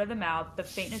at the foot of the mouth, the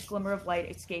faintest glimmer of light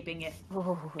escaping it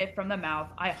from the mouth,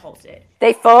 I halted.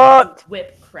 They fucked.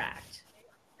 Whip cracked.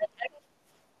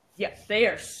 Yeah, they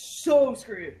are so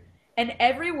screwed. And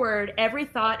every word, every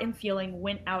thought and feeling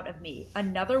went out of me.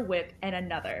 Another whip and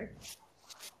another.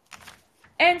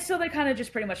 And so they kind of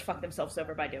just pretty much fuck themselves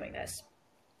over by doing this.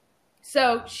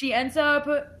 So she ends up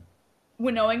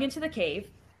winnowing into the cave.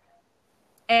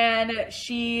 And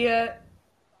she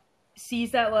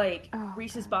sees that, like,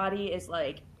 Rhys's body is,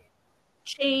 like,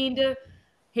 chained.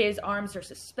 His arms are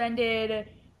suspended.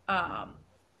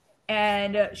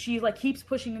 And she, like, keeps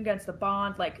pushing against the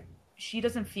bond. Like, she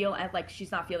doesn't feel, like,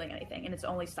 she's not feeling anything. And it's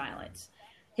only silence.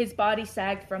 His body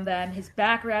sagged from them. His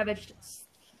back a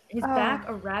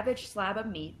ravaged slab of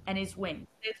meat. And his wings.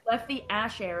 It left the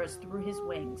ash arrows through his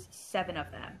wings. 7 of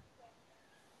them.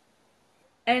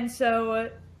 And so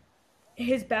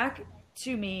his back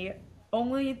to me,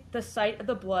 only the sight of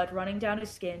the blood running down his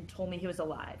skin told me he was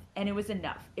alive. And it was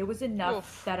enough. It was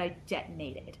enough that I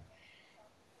detonated.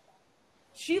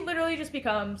 She literally just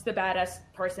becomes the badass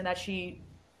person that she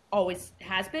always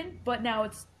has been, but now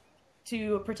it's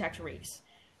to protect Rhys.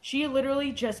 She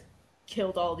literally just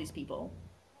killed all these people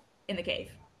in the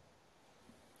cave.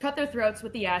 Cut their throats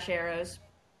with the ash arrows.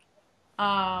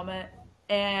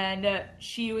 And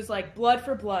she was like, blood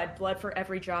for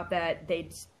every drop that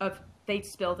they'd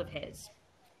spilled of his.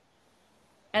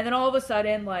 And then all of a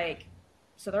sudden, like,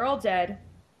 so they're all dead.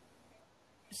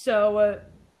 So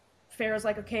Feyre's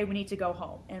like, okay, we need to go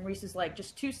home. And Rhys is like,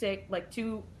 just too sick, like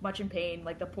too much in pain,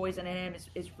 like the poison in him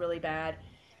is really bad.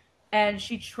 And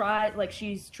she's trying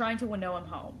to winnow him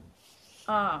home.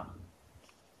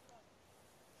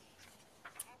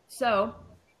 So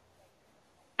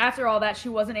after all that, she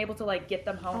wasn't able to, like, get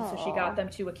them home, so she got them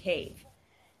to a cave.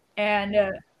 And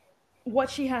what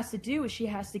she has to do is she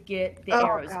has to get the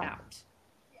arrows out.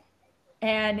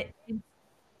 And,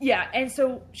 yeah, and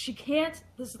so she can't,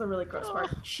 this is the really gross part,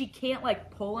 she can't,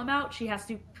 like, pull them out, she has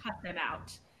to cut them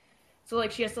out. So, like,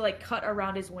 she has to, like, cut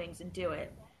around his wings and do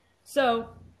it. So,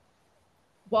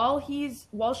 while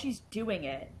she's doing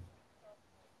it,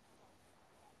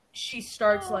 she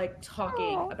starts, like,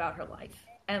 talking about her life.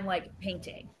 And, like,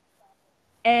 painting.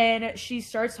 And she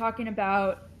starts talking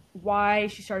about why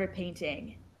she started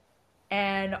painting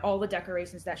and all the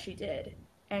decorations that she did.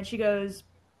 And she goes,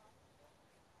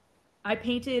 I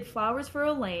painted flowers for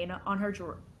Elaine on her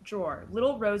drawer.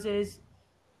 Little roses,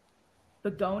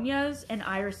 begonias, and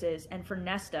irises. And for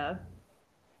Nesta,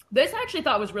 this I actually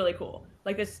thought was really cool.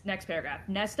 Like, this next paragraph.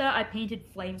 Nesta, I painted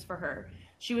flames for her.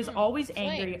 She was always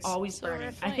angry, always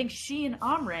burning. I think she and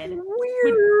Amren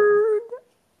Weird.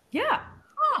 Yeah.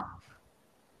 Huh.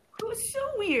 was so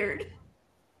weird.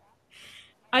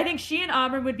 I think she and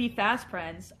Amren would be fast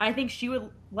friends. I think she would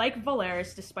like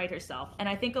Valeris despite herself. And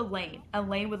I think Elaine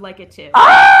would like it too.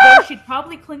 Though she'd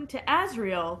probably cling to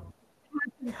Azriel.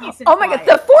 Oh my god,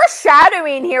 the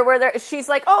foreshadowing here where she's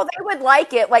like, oh, they would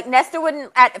like it. Like, Nesta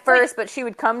wouldn't at first, but she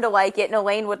would come to like it, and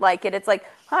Elaine would like it. It's like,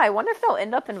 I wonder if they'll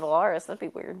end up in Valeris. That'd be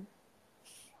weird.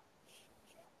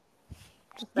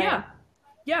 Yeah.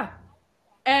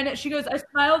 And she goes, I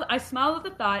smiled at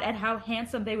the thought at how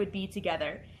handsome they would be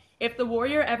together. If the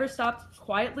warrior ever stopped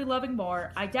quietly loving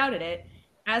more, I doubted it.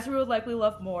 Azriel would likely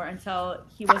love more until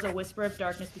he was a whisper of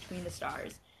darkness between the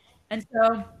stars. And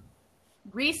so,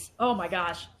 Rhys, oh my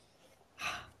gosh.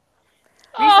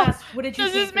 Rhys asks, what did you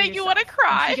does think this make for you yourself? want to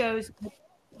cry? And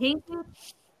she goes,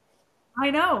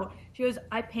 I know. She goes,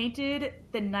 I painted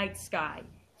the night sky.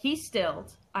 He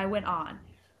stilled. I went on.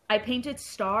 I painted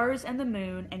stars and the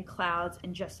moon and clouds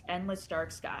and just endless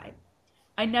dark sky.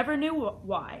 I never knew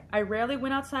why. I rarely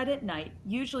went outside at night.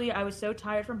 Usually I was so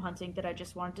tired from hunting that I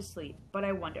just wanted to sleep. But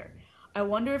I wonder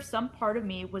if some part of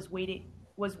me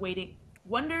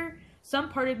some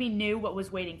part of me knew what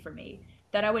was waiting for me.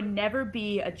 That I would never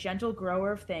be a gentle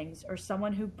grower of things or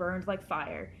someone who burned like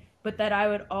fire, but that I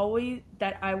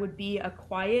would be a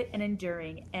quiet and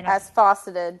enduring and as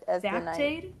faceted as the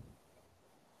night.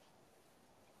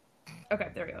 Okay,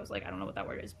 there we go. I was like, I don't know what that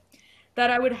word is. That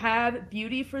I would have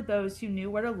beauty for those who knew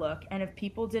where to look, and if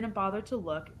people didn't bother to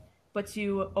look, but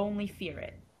to only fear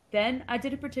it. Then I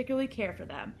didn't particularly care for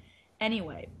them.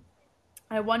 Anyway,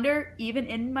 I wonder, even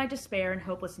in my despair and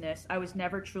hopelessness, I was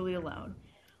never truly alone.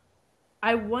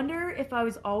 I wonder if I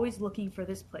was always looking for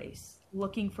this place,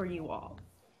 looking for you all.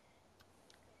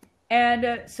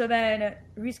 And so then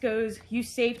Rhys goes, you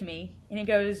saved me. And he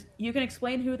goes, you can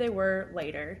explain who they were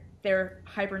later. They're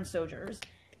Hybern soldiers.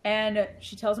 And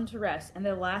she tells him to rest. And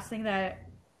the last thing that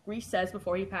Rhys says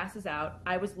before he passes out,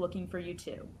 I was looking for you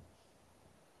too.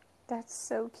 That's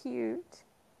so cute.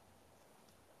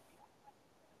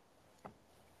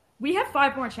 We have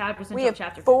 5 more chapters until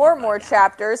chapter 54. 4 more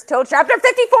chapters till chapter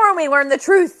 54 and we learn the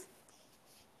truth.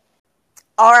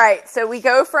 All right, so we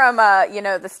go from,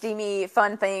 the steamy,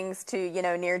 fun things to,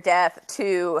 near death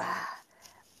to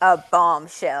a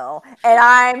bombshell. And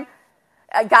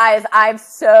I'm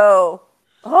so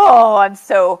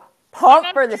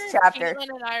pumped for this chapter. Caitlin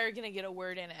and I are going to get a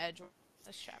word in edge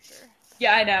this chapter.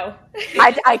 Yeah, I know.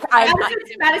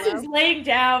 Madison's laying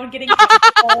down, getting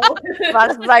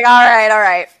Madison's like, all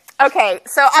right. Okay,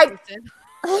 so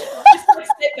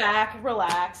just sit back,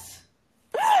 relax.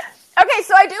 Okay,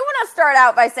 so I do want to start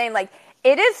out by saying,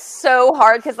 it is so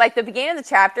hard, because, the beginning of the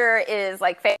chapter is,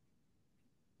 Feyre,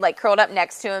 curled up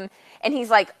next to him, and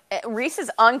he's, Rhys is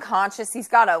unconscious, he's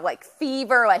got a,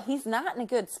 fever, he's not in a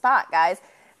good spot, guys.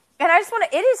 And I just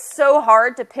it is so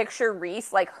hard to picture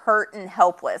Rhys, hurt and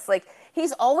helpless.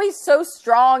 He's always so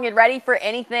strong and ready for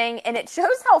anything, and it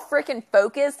shows how freaking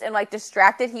focused and,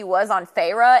 distracted he was on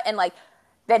Feyre, and,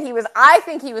 that I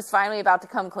think he was finally about to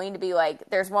come clean to be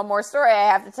there's one more story I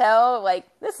have to tell.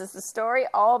 This is the story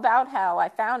all about how I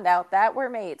found out that we're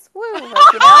mates. Woo!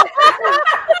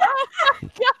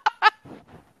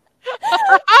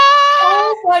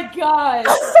 Oh my god.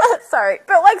 Sorry.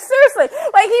 But seriously,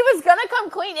 he was gonna come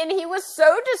clean and he was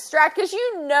so distracted because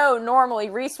normally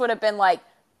Rhys would have been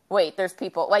wait, there's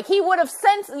people. He would have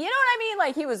sensed, you know what I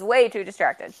mean? He was way too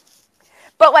distracted.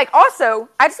 But also,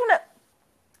 I just want to,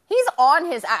 he's on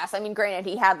his ass. I mean, granted,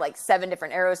 he had 7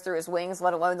 different arrows through his wings,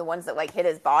 let alone the ones that hit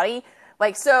his body.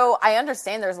 So I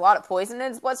understand there's a lot of poison in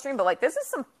his bloodstream, but this is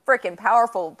some freaking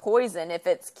powerful poison if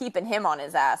it's keeping him on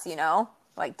his ass,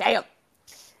 damn.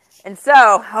 And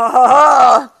so,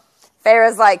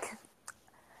 Feyre's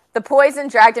the poison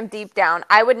dragged him deep down.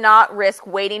 I would not risk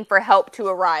waiting for help to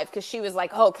arrive, because she was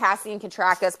Cassian can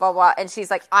track us, blah, blah. And she's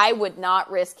I would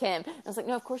not risk him. And I was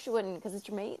no, of course you wouldn't, because it's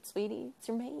your mate, sweetie. It's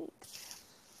your mate.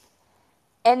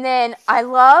 And then I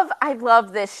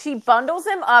love this. She bundles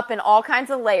him up in all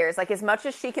kinds of layers, as much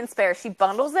as she can spare. She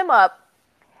bundles him up,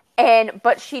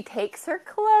 but she takes her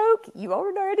cloak. You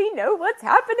already know what's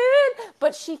happening.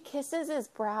 But she kisses his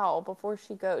brow before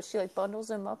she goes. She bundles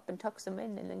him up and tucks him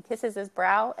in and then kisses his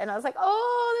brow. And I was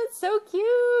oh, that's so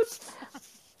cute.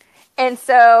 And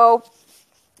so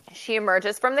she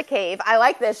emerges from the cave. I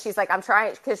like this. She's I'm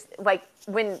trying, because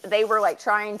when they were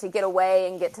trying to get away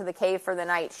and get to the cave for the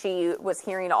night, she was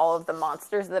hearing all of the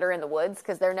monsters that are in the woods,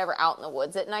 because they're never out in the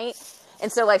woods at night.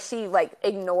 And so she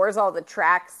ignores all the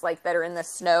tracks that are in the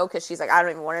snow, because she's I don't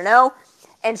even want to know.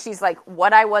 And she's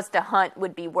what I was to hunt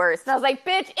would be worse. And I was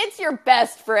bitch, it's your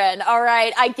best friend, all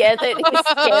right? I get it. He's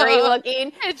scary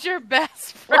looking. It's your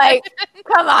best friend.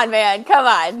 Come on, man. Come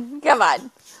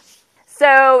on.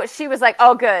 So she was like,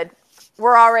 oh, good.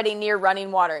 We're already near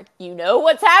running water. You know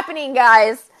what's happening,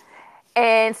 guys.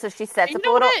 And so she sets up a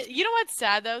little... You know what's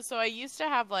sad, though? So I used to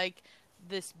have, like,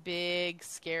 this big,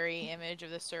 scary image of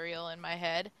the Suriel in my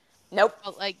head. Nope.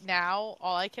 But, like, now,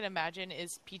 all I can imagine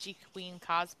is Peachy Queen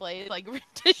cosplay, like,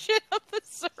 rendition of the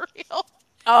Suriel.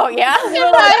 Oh, yeah? In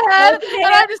my head. And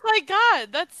I'm just like, God,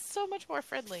 that's so much more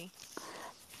friendly.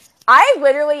 I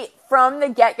literally, from the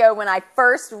get-go, when I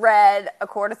first read A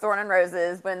Court of Thorn and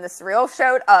Roses, when the Suriel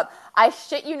showed up, I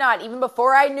shit you not, even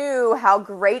before I knew how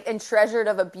great and treasured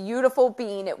of a beautiful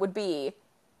being it would be,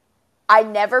 I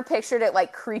never pictured it,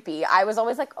 like, creepy. I was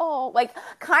always like, oh, like,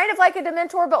 kind of like a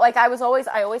Dementor, but, like, I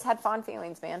always had fond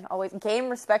feelings, man. Always, game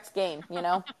respects game, you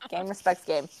know? Game respects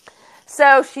game.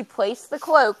 So she placed the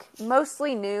cloak,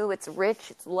 mostly new, it's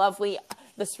rich, it's lovely.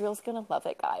 The Suriel's gonna love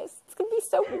it, guys. It's gonna be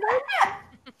so good.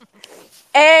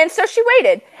 And so she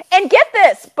waited. And get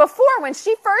this, before, when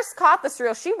she first caught the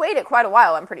Suriel, she waited quite a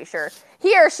while, I'm pretty sure.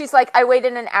 Here, she's like, I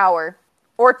waited an hour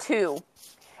or 2.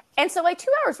 And so, like, 2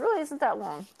 hours really isn't that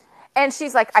long. And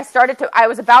she's like, I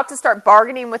was about to start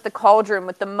bargaining with the cauldron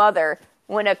with the mother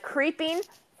when a creeping,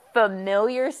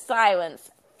 familiar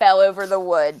silence fell over the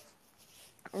wood.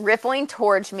 Rippling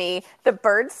towards me, the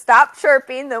birds stopped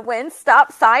chirping, the wind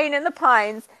stopped sighing in the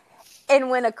pines, and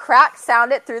when a crack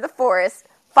sounded through the forest,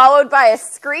 followed by a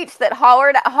screech that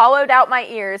hollowed out my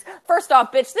ears. First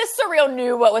off, bitch, this Suriel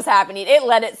knew what was happening. It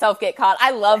let itself get caught.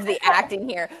 I love the acting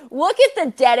here. Look at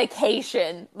the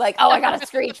dedication. Like, oh, I gotta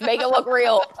screech, make it look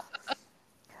real.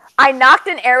 I knocked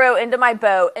an arrow into my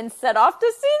bow and set off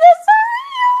to see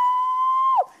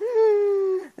the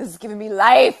Suriel. This is giving me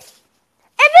life.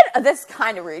 And then, this is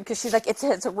kind of rude, because she's like, it's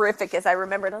horrific as I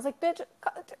remember it. I was like, bitch,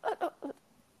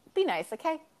 be nice,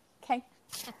 okay? Okay.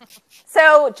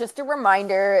 So, just a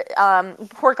reminder,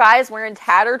 poor guy's wearing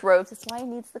tattered robes. That's why he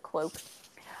needs the cloak.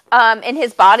 And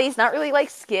his body's not really like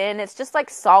skin. It's just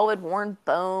like solid, worn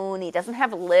bone. He doesn't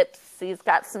have lips. He's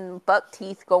got some buck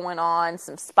teeth going on,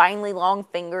 some spinely long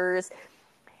fingers.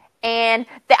 And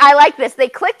I like this. They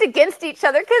clicked against each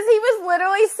other because he was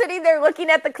literally sitting there looking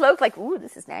at the cloak like, ooh,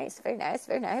 this is nice. Very nice.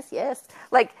 Very nice. Yes.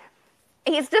 Like,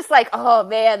 he's just like, oh,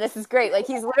 man, this is great. Like,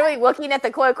 he's literally looking at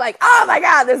the cloak like, oh, my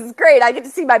God, this is great. I get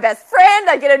to see my best friend.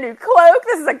 I get a new cloak.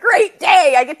 This is a great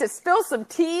day. I get to spill some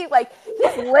tea. Like,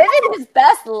 he's living his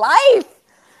best life.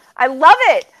 I love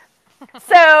it.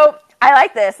 So I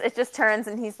like this. It just turns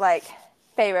and he's like,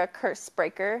 Feyre, curse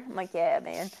breaker. I'm like, yeah,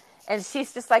 man. And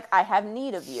she's just like, I have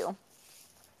need of you.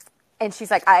 And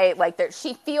she's like,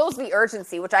 she feels the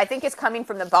urgency, which I think is coming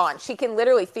from the bond. She can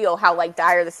literally feel how, like,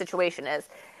 dire the situation is.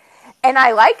 And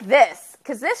I like this,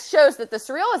 because this shows that the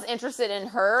Suriel is interested in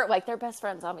her. Like, they're best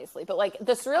friends, obviously. But, like,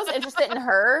 the Suriel's interested in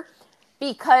her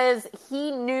because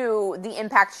he knew the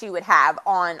impact she would have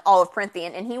on all of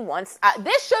Prythian. And he wants...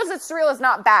 this shows that Suriel is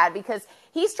not bad, because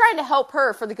he's trying to help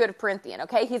her for the good of Prythian,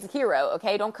 okay? He's a hero,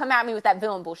 okay? Don't come at me with that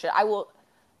villain bullshit. I will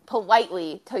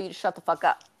politely tell you to shut the fuck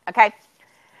up, okay?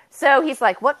 So he's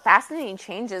like, what fascinating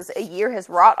changes a year has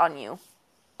wrought on you,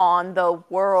 on the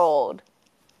world.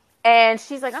 And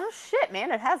she's like, oh shit,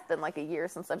 man, it has been like a year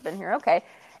since I've been here, okay.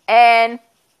 And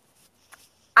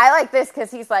I like this because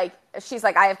she's like,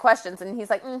 I have questions, and he's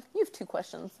like, you have 2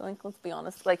 questions. Like, let's be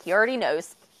honest, like, he already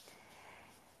knows.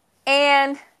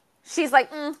 And she's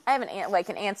like, I have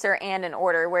an answer and an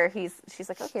order, where she's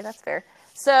like, okay, that's fair.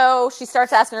 So she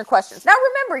starts asking her questions. Now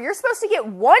remember, you're supposed to get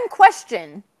 1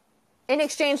 question in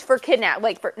exchange for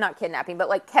not kidnapping, but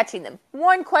like catching them.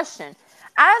 1 question.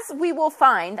 As we will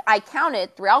find, I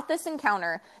counted throughout this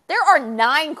encounter, there are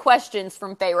 9 questions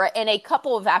from Feyre and a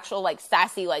couple of actual like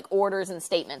sassy like orders and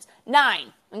statements.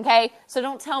 9, okay? So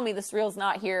don't tell me this Suriel's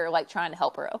not here like trying to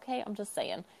help her. Okay, I'm just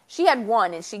saying. She had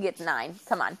 1 and she gets 9.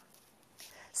 Come on.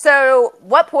 So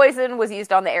what poison was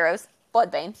used on the arrows?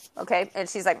 Bloodbane, okay? And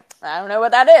she's like, I don't know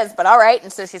what that is, but all right.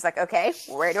 And so she's like, okay,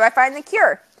 where do I find the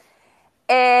cure?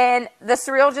 And the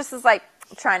Suriel just is like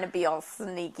trying to be all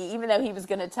sneaky, even though he was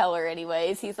going to tell her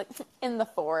anyways. He's like, in the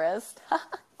forest.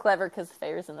 Clever, because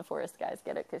Feyre's in the forest, guys.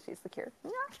 Get it? Because she's the cure.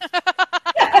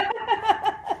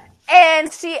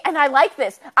 And I like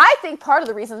this. I think part of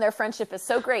the reason their friendship is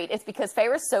so great is because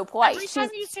Feyre's so polite. Every time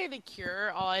you say the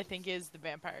cure, all I think is the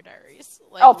Vampire Diaries.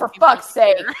 Like, oh, for fuck's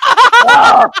sake.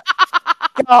 Oh,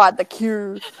 God, the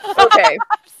cure. Okay.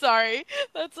 Sorry.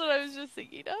 That's what I was just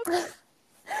thinking of.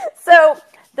 So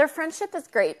their friendship is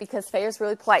great because Feyre's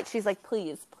really polite. She's like,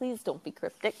 please don't be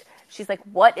cryptic. She's like,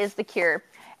 what is the cure?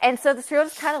 And so the Suriel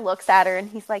just kind of looks at her and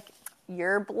he's like,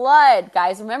 your blood.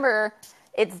 Guys, remember,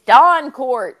 it's Dawn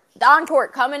Court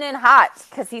coming in hot.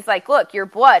 Because he's like, look, your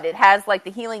blood, it has like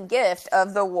the healing gift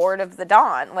of the Ward of the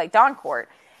Dawn, like Dawn Court.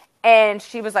 And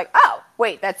she was like, oh,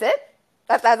 wait, that's it?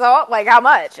 That's all? Like, how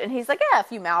much? And he's like, yeah, a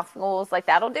few mouthfuls. Like,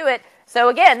 that'll do it. So,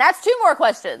 again, that's 2 more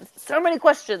questions. So many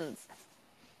questions.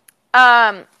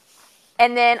 And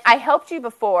then, I helped you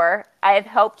before. I have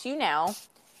helped you now.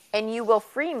 And you will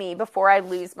free me before I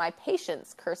lose my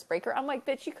patience, curse breaker. I'm like,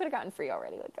 bitch, you could have gotten free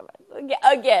already. Like, come on.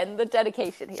 Again, the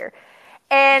dedication here.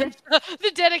 And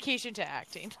the dedication to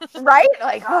acting. right?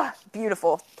 Like, oh,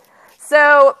 beautiful.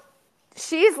 So,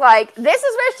 she's like, this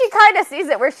is where she kind of sees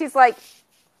it, where she's like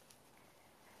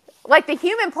the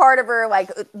human part of her,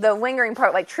 like, the lingering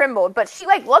part, like, trembled. But she,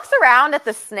 like, looks around at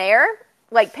the snare,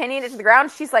 like, pinning it to the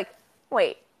ground. She's like,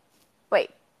 wait.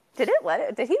 Did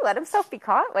he let himself be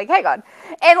caught? Like, hang on.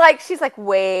 And, like, she's like,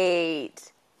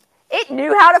 wait. It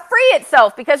knew how to free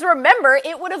itself. Because, remember,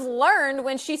 it would have learned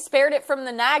when she spared it from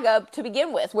the naga to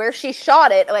begin with. Where she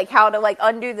shot it, like, how to, like,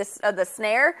 undo the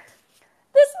snare.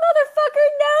 This motherfucker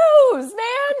knows,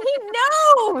 man. He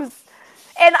knows.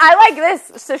 And I like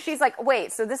this. So she's like,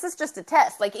 wait, so this is just a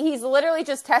test. Like, he's literally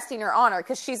just testing her honor.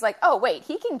 Because she's like, oh, wait,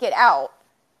 he can get out.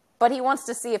 But he wants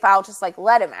to see if I'll just, like,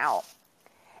 let him out.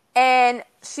 And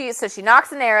she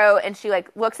knocks an arrow, and she, like,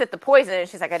 looks at the poison, and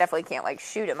she's like, I definitely can't, like,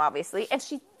 shoot him, obviously. And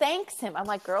she thanks him. I'm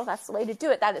like, girl, that's the way to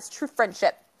do it. That is true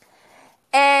friendship.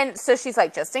 And so she's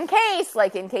like, just in case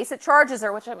it charges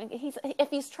her, which, I mean, if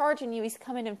he's charging you, he's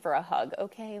coming in for a hug,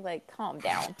 okay? Like, calm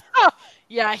down.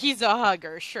 Yeah, he's a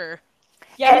hugger, sure.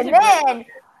 Yeah, and then,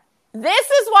 this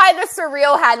is why the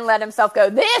Suriel hadn't let himself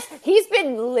go. He's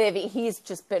been living, he's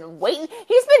just been waiting.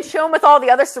 He's been chilling with all the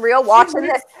other Suriel,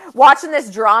 watching this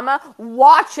drama,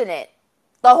 watching it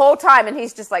the whole time. And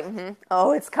he's just like,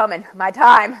 oh, it's coming, my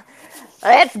time.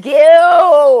 Let's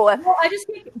go. Well, I just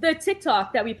think the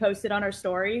TikTok that we posted on our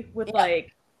story with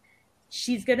like,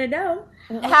 she's gonna know.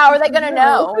 How are they gonna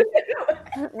know?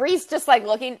 Rhys just like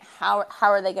looking, how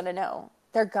are they gonna know?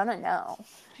 They're gonna know.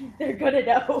 They're gonna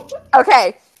know.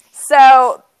 Okay,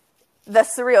 so the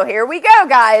Suriel, here we go,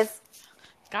 guys.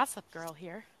 Gossip girl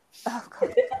here. Oh,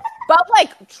 God. But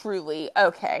like, truly,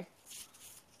 okay.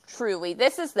 Truly,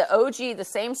 this is the OG, the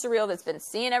same Suriel that's been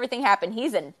seeing everything happen.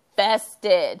 He's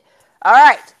invested. All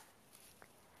right.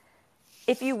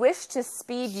 If you wish to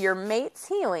speed your mate's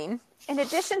healing, in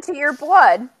addition to your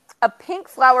blood, a pink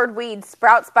flowered weed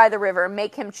sprouts by the river.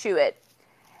 Make him chew it.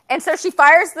 And so she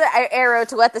fires the arrow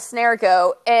to let the snare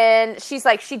go. And she's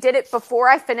like, she did it before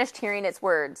I finished hearing its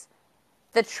words.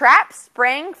 The trap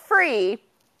sprang free,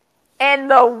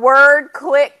 and the word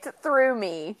clicked through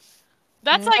me.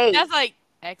 That's like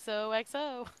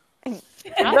XOXO. The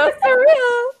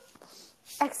Suriel.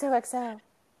 XOXO.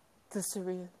 The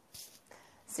Suriel.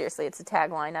 Seriously, it's a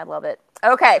tagline. I love it.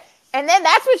 Okay. And then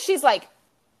that's when she's like,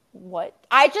 what?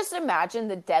 I just imagine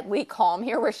the deadly calm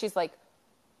here where she's like,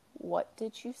 what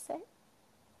did you say?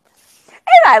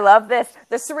 And I love this.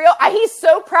 The Suriel, he's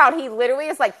so proud. He literally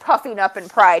is like puffing up in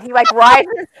pride. He like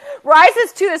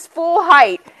rises to his full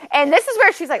height. And this is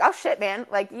where she's like, oh shit, man.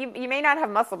 Like you may not have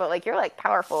muscle, but like you're like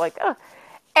powerful. Like, oh.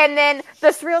 And then the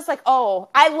Suriel's like, oh,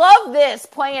 I love this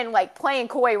playing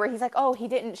coy where he's like, oh, she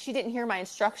didn't hear my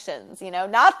instructions,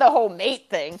 not the whole mate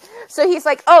thing. So he's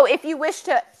like, oh, if you wish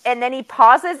to, and then he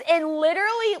pauses and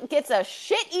literally gets a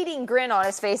shit-eating grin on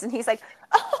his face. And he's like,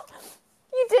 oh,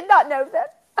 you did not know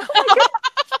that.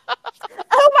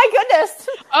 Oh my goodness.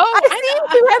 Oh,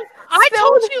 I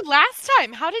told you last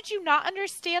time. How did you not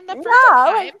understand the first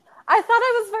time? I thought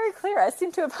I was very clear. I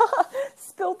seem to have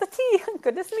spilled the tea.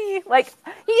 Goodness me. Like,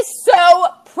 he's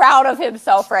so proud of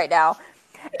himself right now.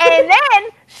 And then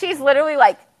she's literally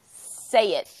like,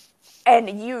 say it. And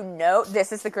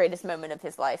this is the greatest moment of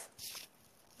his life.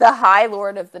 The High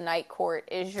Lord of the Night Court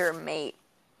is your mate.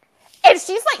 And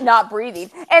she's like not breathing.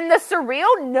 And the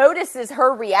Suriel notices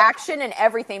her reaction and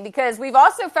everything, because we've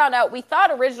also found out, we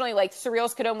thought originally like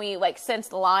Suriels could only like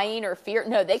sense lying or fear.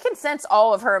 No, they can sense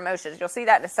all of her emotions. You'll see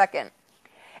that in a second.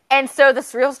 And so the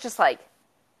Suriel's just like,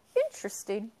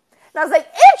 interesting. And I was like,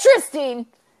 interesting?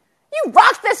 You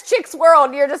rock this chick's world.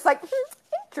 And you're just like,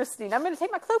 interesting. I'm going to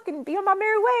take my cloak and be on my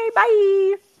merry way.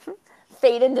 Bye.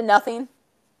 Fade into nothing,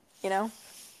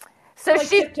 So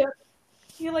like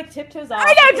you like tiptoes out.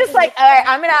 I know, just like, all right,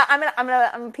 I'm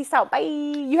gonna peace out. Bye.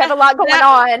 You have a lot going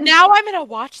on. Now I'm gonna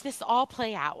watch this all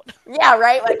play out. Yeah,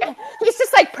 right. Like he's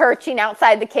just like perching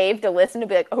outside the cave to listen, to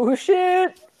be like, oh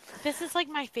shit. This is like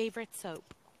my favorite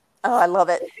soap. Oh, I love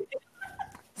it.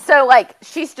 So like,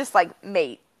 she's just like,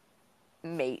 mate.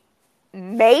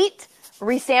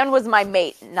 Rhys was my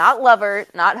mate, not lover,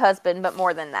 not husband, but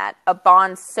more than that. A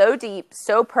bond so deep,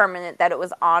 so permanent that it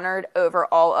was honored over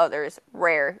all others,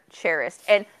 rare, cherished.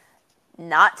 And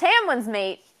not Tamlin's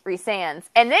mate, Rhys.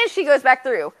 And then she goes back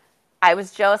through. I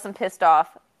was jealous and pissed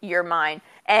off, you're mine.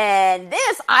 And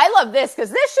this, I love this,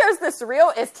 because this shows the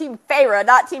Suriel is Team Feyre,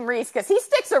 not Team Rhys, because he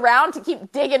sticks around to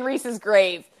keep digging Rhys's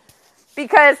grave.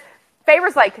 Because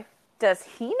Feyre's like, does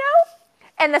he know?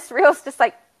 And the Suriel's just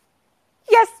like,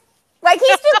 yes. Like,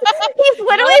 he's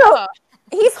literally,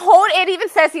 he's holding, it even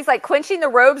says he's like quenching the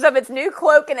robes of its new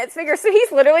cloak and its fingers. So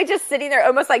he's literally just sitting there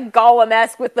almost like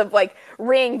Gollum-esque with the like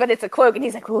ring, but it's a cloak. And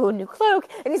he's like, ooh, new cloak.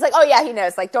 And he's like, oh yeah, he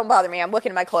knows. Like, don't bother me. I'm looking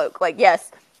at my cloak. Like,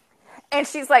 yes. And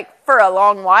she's like, for a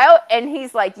long while. And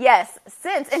he's like, yes,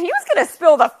 since. And he was going to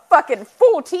spill the fucking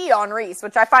full tea on Rhys,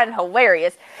 which I find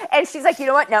hilarious. And she's like, you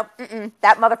know what? No,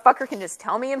 that motherfucker can just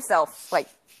tell me himself. Like,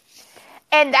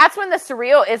 and that's when the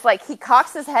Suriel is like, he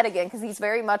cocks his head again because he's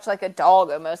very much like a dog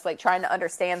almost, like trying to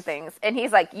understand things. And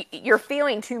he's like, you're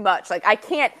feeling too much. Like, I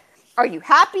can't, are you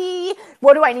happy?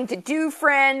 What do I need to do,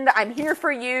 friend? I'm here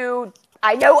for you.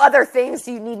 I know other things.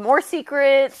 Do you need more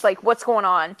secrets? Like, what's going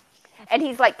on? And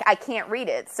he's like, I can't read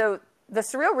it. So the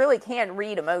Suriel really can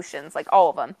read emotions, like all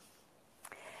of them.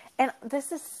 And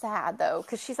this is sad though,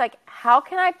 because she's like, how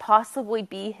can I possibly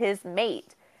be his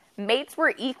mate? Mates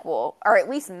were equal, or at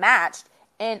least matched.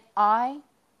 And I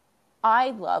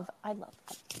love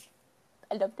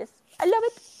this. I love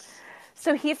it.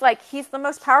 So he's like, he's the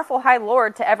most powerful High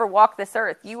Lord to ever walk this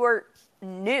earth. You are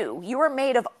new. You are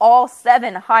made of all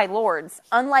 7 High Lords,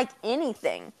 unlike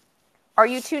anything. Are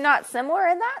you two not similar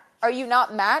in that? Are you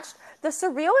not matched? The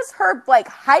Suriel is her, like,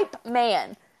 hype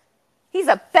man. He's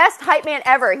the best hype man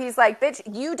ever. He's like, bitch,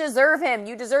 you deserve him.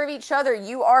 You deserve each other.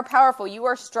 You are powerful. You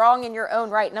are strong in your own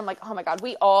right. And I'm like, oh my God,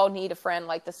 we all need a friend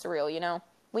like the Suriel, you know?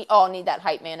 We all need that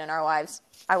hype man in our lives.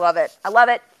 I love it. I love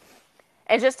it.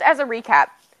 And just as a recap,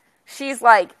 she's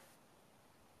like,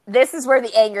 this is where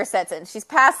the anger sets in. She's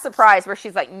past surprise where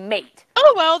she's like, mate.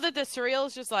 Oh, well, that the Suriel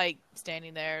is just like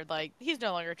standing there. Like, he's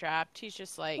no longer trapped. He's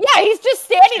just like. Yeah, he's just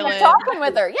standing there talking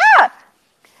with her. Yeah.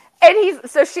 And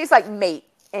so she's like, mate.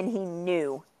 And he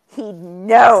knew. He'd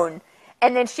known.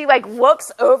 And then she like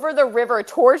looks over the river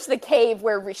towards the cave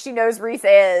where she knows Rhys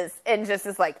is and just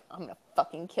is like, I'm going to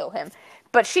fucking kill him.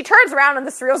 But she turns around and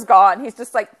the Suriel's gone. He's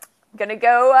just like, gonna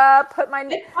go put my...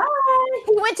 Bye.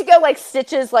 He went to go like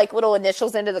stitches like little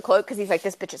initials into the cloak because he's like,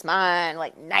 this bitch is mine.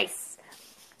 Like, nice.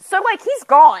 So like he's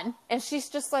gone. And she's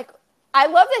just like, I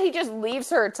love that he just leaves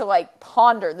her to like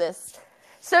ponder this.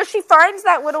 So she finds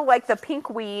that little like the pink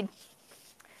weed.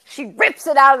 She rips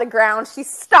it out of the ground. She's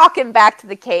stalking back to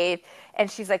the cave. And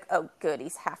she's like, oh, good,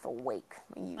 he's half awake.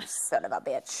 You son of a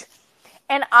bitch.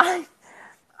 And I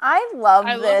love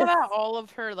this. I love how all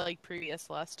of her, like, previous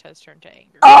lust has turned to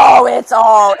anger.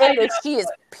 Oh, she is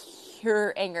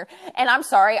pure anger. And I'm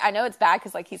sorry, I know it's bad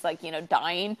because, like, he's, like, you know,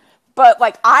 dying. But,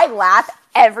 like, I laugh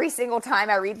every single time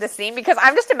I read this scene because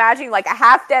I'm just imagining, like, a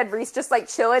half-dead Rhys just, like,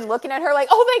 chilling, looking at her like,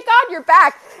 oh, thank God, you're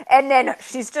back. And then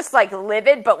she's just, like,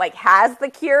 livid but, like, has the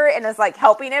cure and is, like,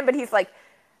 helping him. But he's like,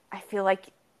 I feel like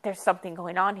there's something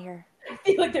going on here. I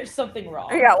feel like there's something wrong.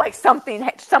 Yeah, like,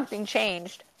 something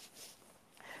changed.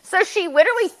 So she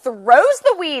literally throws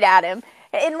the weed at him,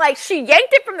 and, like, she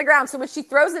yanked it from the ground, so when she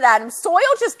throws it at him, soil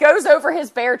just goes over his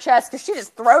bare chest, because she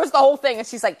just throws the whole thing, and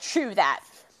she's like, chew that.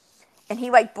 And he,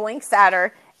 like, blinks at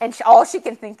her, and all she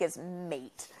can think is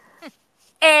mate.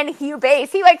 And he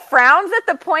obeys. He, like, frowns at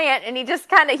the plant, and he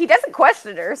just he doesn't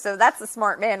question her, so that's a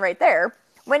smart man right there.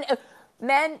 When,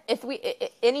 men,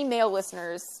 any male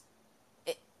listeners,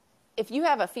 if you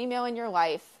have a female in your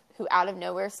life who out of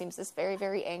nowhere seems this very,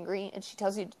 very angry, and she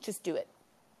tells you, just do it.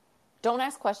 Don't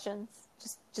ask questions.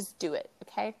 Just do it,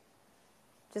 okay?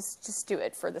 Just do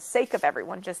it. For the sake of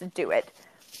everyone, just do it.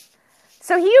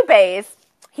 So he obeys.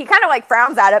 He kind of, like,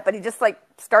 frowns at it, but he just, like,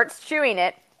 starts chewing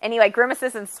it, and he, like,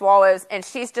 grimaces and swallows, and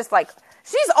she's just, like,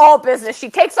 she's all business. She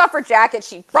takes off her jacket,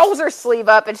 she rolls her sleeve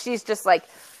up, and she's just, like,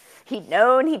 he'd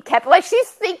known, he'd kept, like, she's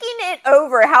thinking it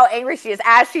over how angry she is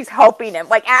as she's helping him.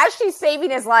 Like, as she's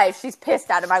saving his life, she's pissed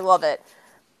at him. I love it.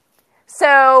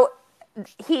 So,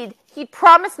 he'd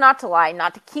promised not to lie,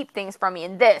 not to keep things from me.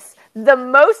 And this, the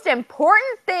most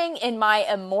important thing in my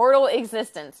immortal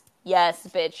existence. Yes,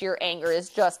 bitch, your anger is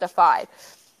justified.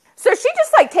 So she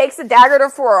just, like, takes a dagger to her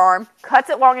forearm, cuts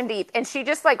it long and deep, and she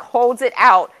just, like, holds it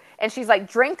out. And she's like,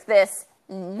 drink this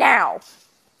now.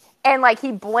 And, like,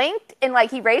 he blinked and,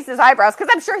 like, he raised his eyebrows. Because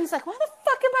I'm sure he's like, why the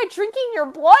fuck am I drinking your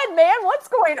blood, man? What's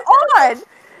going on?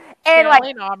 And, like,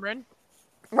 Amren.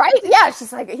 Right? Yeah.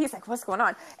 He's like, what's going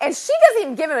on? And she doesn't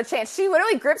even give him a chance. She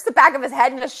literally grips the back of his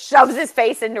head and just shoves his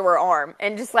face into her arm.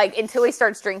 And just, like, until he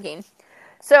starts drinking.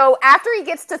 So after he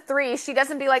gets to 3, she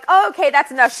doesn't be like, oh, okay, that's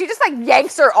enough. She just, like,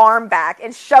 yanks her arm back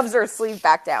and shoves her sleeve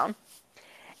back down.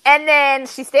 And then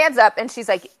she stands up and she's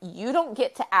like, you don't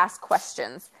get to ask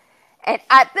questions. And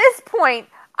at this point,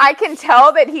 I can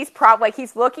tell that he's probably, like,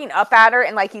 he's looking up at her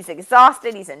and, like, he's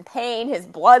exhausted, he's in pain, his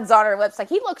blood's on her lips, like,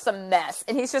 he looks a mess,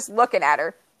 and he's just looking at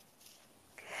her.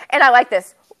 And I like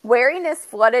this. Wariness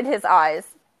flooded his eyes,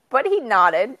 but he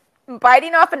nodded,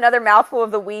 biting off another mouthful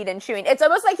of the weed and chewing. It's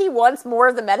almost like he wants more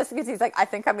of the medicine because he's like, I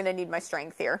think I'm going to need my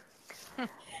strength here.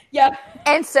 Yeah.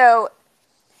 And so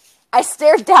I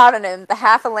stared down at him, the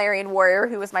half-Illyrian warrior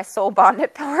who was my soul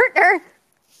bonded partner.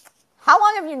 How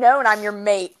long have you known I'm your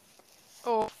mate?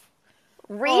 Oh.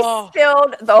 Rhys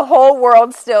stilled, the whole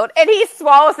world stilled, and he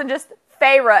swallows and just,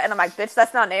 Feyre, and I'm like, bitch,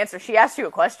 that's not an answer. She asked you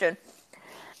a question.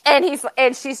 And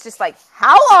she's just like,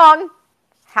 how long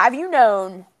have you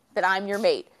known that I'm your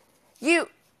mate? You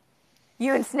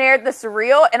ensnared the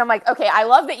Suriel, and I'm like, okay, I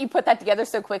love that you put that together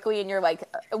so quickly in your, like,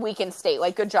 weakened state.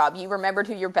 Like, good job. You remembered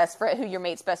who your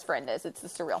mate's best friend is. It's the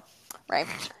Suriel, right?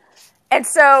 And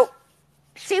so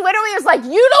she literally was like,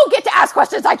 you don't get to ask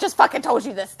questions. I just fucking told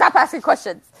you this. Stop asking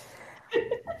questions.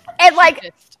 And,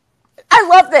 like, I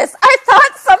love this. I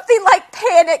thought something like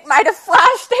panic might have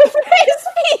flashed over his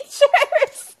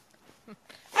features.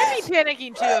 I'd be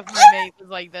panicking too if my mate was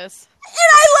like this. And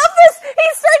I love this. He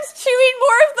starts chewing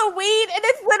more of the weed, and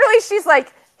it's literally, she's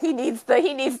like, he needs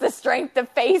the strength to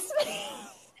face me.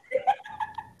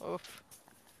 Oof.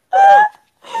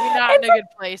 We're not in a good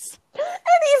place. And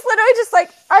he's literally just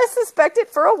like, I suspected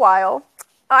for a while.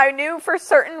 I knew for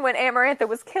certain when Amarantha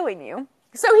was killing you.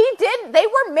 So they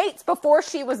were mates before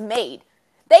she was made.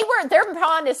 Their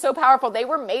bond is so powerful. They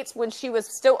were mates when she was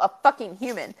still a fucking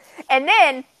human. And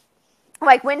then,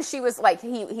 like, when she was, like,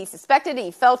 he suspected it,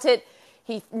 he felt it,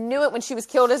 he knew it when she was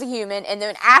killed as a human, and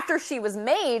then after she was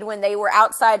made, when they were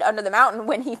outside under the mountain,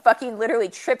 when he fucking literally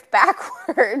tripped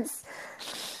backwards,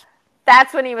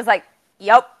 that's when he was like,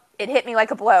 yep, it hit me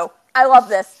like a blow. I love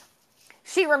this.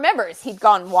 She remembers he'd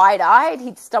gone wide-eyed,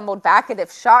 he'd stumbled back as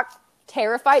if shocked,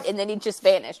 terrified, and then he just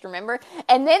vanished, remember?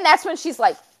 And then that's when she's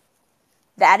like,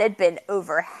 that had been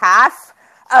over half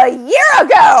a year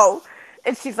ago!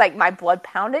 And she's like, my blood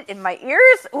pounded in my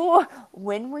ears. Ooh,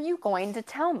 when were you going to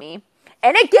tell me?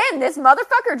 And again, this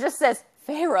motherfucker just says,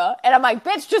 Feyre. And I'm like,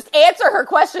 bitch, just answer her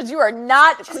questions. You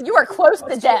are close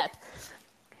to death.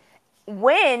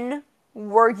 When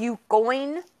were you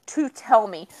going to tell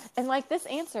me? And like this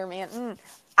answer, man,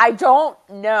 I don't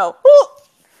know. Ooh,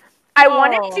 I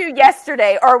wanted to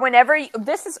yesterday or whenever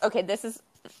this is. I mean, this is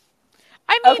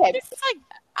like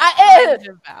kind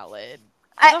of valid.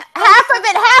 Half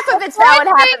of it's valid,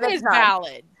 half of it's not.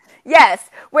 Valid. Yes,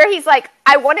 where he's like,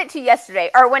 I wanted to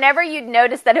yesterday, or whenever you'd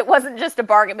notice that it wasn't just a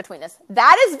bargain between us.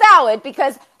 That is valid,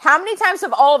 because how many times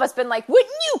have all of us been like,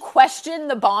 wouldn't you question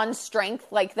the bond strength,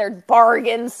 like their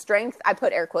bargain strength? I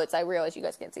put air quotes, I realize you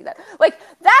guys can't see that. Like,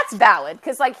 that's valid,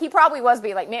 because like, he probably was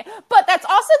being like, man, but that's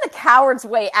also the coward's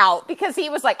way out, because he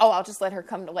was like, oh, I'll just let her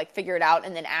come to like figure it out,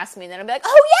 and then ask me, and then I'll be like,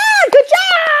 oh yeah, good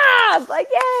job! Like,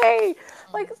 yay!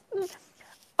 Like,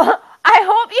 I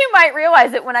hope you might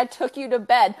realize it when I took you to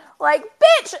bed. Like,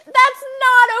 bitch, that's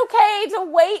not okay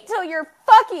to wait till you're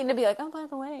fucking to be like, oh, by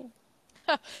the way.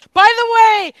 By the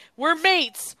way, we're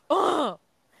mates. Ugh.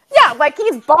 Yeah, like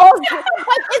he's balls deep. Like,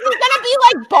 is he gonna be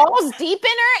like balls deep in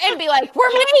her and be like, we're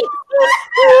mates?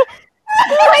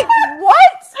 Like,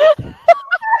 what?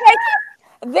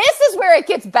 Like, this is where it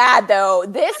gets bad,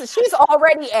 though. She's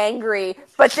already angry,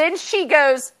 but then she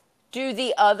goes, do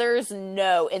the others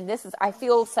know? And this is, I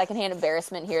feel secondhand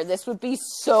embarrassment here. This would be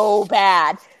so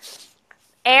bad.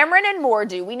 Amren and Mor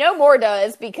do. We know Mor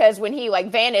does because when he like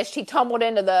vanished, he tumbled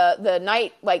into the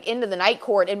night, like into the night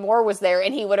court, and Mor was there,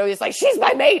 and he would always like, she's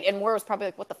my mate, and Mor was probably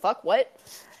like, what the fuck, what?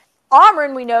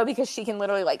 Amren we know because she can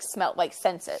literally like smell, like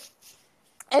sense it.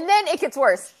 And then it gets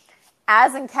worse.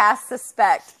 Az and Cass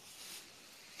suspect.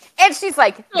 And she's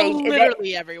like,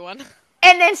 literally everyone.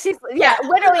 And then she's, yeah,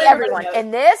 literally everyone.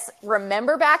 And this,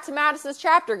 remember back to Mattis's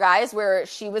chapter, guys, where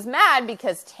she was mad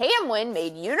because Tamlin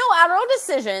made unilateral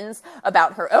decisions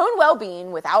about her own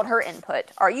well-being without her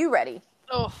input. Are you ready?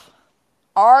 Oh.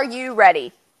 Are you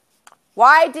ready?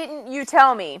 Why didn't you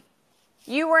tell me?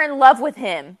 You were in love with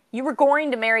him. You were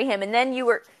going to marry him, and then you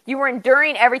were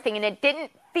enduring everything, and it didn't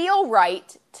feel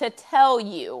right to tell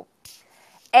you.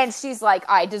 And she's like,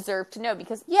 I deserve to know,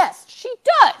 because yes, she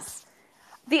does.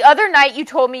 The other night you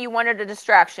told me you wanted a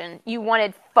distraction. You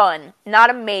wanted fun, not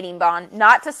a mating bond,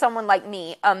 not to someone like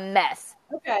me, a mess.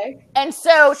 Okay. And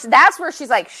so that's where she's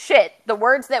like, shit, the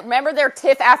words that, remember their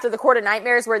tiff after the Court of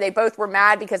Nightmares where they both were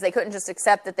mad because they couldn't just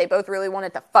accept that they both really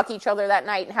wanted to fuck each other that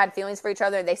night and had feelings for each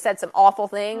other, and they said some awful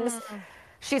things.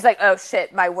 She's like, oh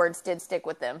shit, my words did stick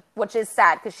with them, which is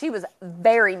sad because she was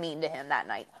very mean to him that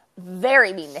night.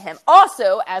 very mean to him.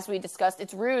 Also, as we discussed,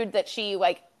 it's rude that she,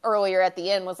 like, earlier at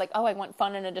the end was like, oh, I want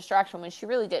fun and a distraction, when she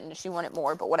really didn't. She wanted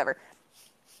more, but whatever.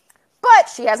 But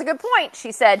she has a good point.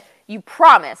 She said, you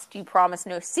promised. You promised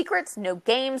no secrets, no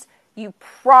games. You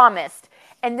promised.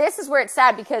 And this is where it's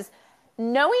sad, because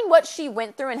knowing what she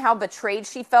went through and how betrayed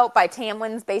she felt by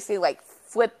Tamlin's basically, like,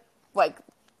 flip, like,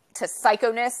 to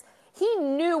psychoness, he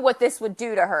knew what this would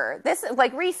do to her. This,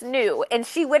 like, Rhys knew. And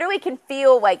she literally can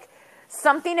feel, like,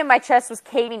 something in my chest was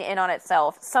caving in on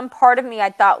itself. Some part of me I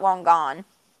thought long gone.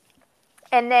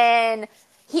 And then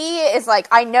he is like,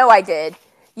 I know I did.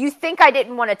 You think I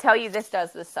didn't want to tell you this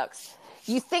sucks.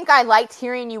 You think I liked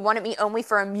hearing you wanted me only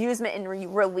for amusement and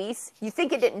release? You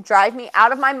think it didn't drive me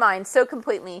out of my mind so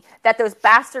completely that those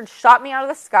bastards shot me out of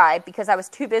the sky because I was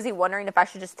too busy wondering if I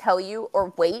should just tell you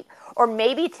or wait, or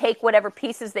maybe take whatever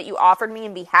pieces that you offered me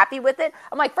and be happy with it?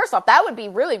 I'm like, first off, that would be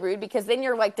really rude, because then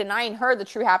you're, like, denying her the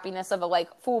true happiness of a, like,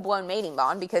 full-blown mating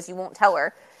bond because you won't tell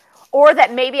her. Or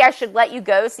that maybe I should let you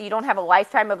go so you don't have a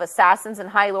lifetime of assassins and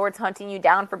high lords hunting you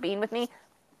down for being with me.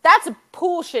 That's a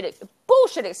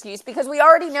bullshit excuse, because we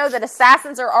already know that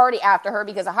assassins are already after her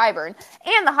because of Hybern,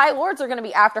 and the High Lords are going to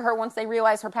be after her once they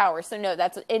realize her power. So no,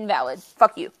 that's invalid.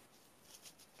 Fuck you.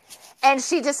 And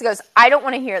she just goes, I don't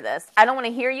want to hear this. I don't want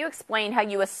to hear you explain how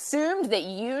you assumed that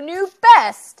you knew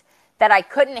best, that I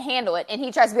couldn't handle it. And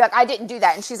he tries to be like, I didn't do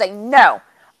that. And she's like, no,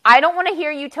 I don't want to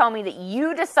hear you tell me that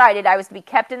you decided I was to be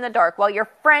kept in the dark while your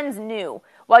friends knew,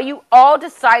 while you all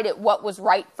decided what was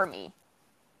right for me.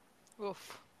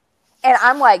 Oof. And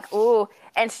I'm like, ooh.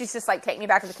 And she's just like, take me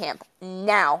back to the camp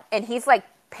now. And he's like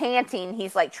panting.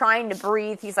 He's like trying to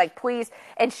breathe. He's like, please.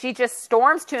 And she just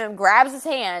storms to him, grabs his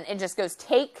hand, and just goes,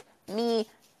 take me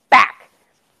back.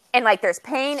 And like, there's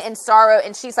pain and sorrow.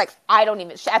 And she's like, I don't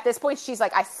even, at this point, she's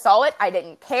like, I saw it. I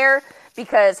didn't care,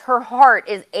 because her heart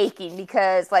is aching,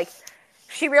 because like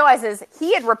she realizes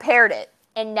he had repaired it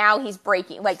and now he's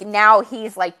breaking. Like, now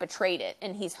he's like betrayed it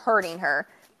and he's hurting her.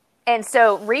 And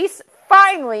so Rhys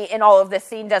finally, in all of this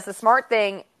scene, does the smart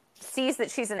thing, sees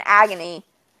that she's in agony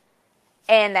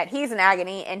and that he's in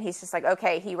agony, and he's just like,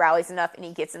 okay, he rallies enough and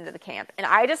he gets him to the camp. And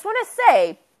I just want to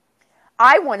say,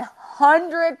 I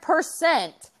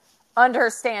 100%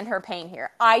 understand her pain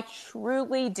here. I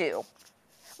truly do.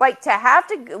 Like, to have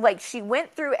to, like, she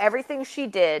went through everything she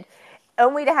did,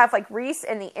 only to have, like, Rhys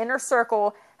and the inner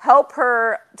circle help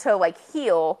her to, like,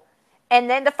 heal. And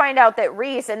then to find out that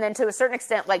Rhys, and then to a certain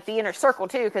extent, like, the inner circle,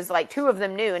 too, because, like, 2 of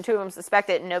them knew and 2 of them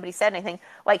suspected and nobody said anything,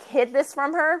 like, hid this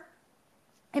from her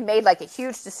and made, like, a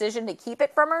huge decision to keep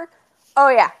it from her. Oh,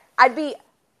 yeah. I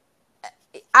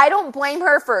don't blame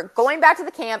her for going back to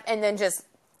the camp and then just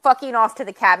fucking off to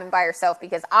the cabin by herself,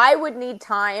 because I would need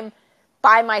time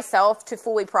by myself to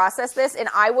fully process this, and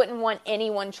I wouldn't want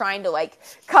anyone trying to, like,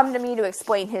 come to me to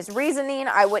explain his reasoning.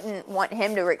 I wouldn't want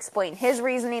him to explain his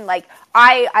reasoning. Like,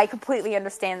 I completely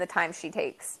understand the time she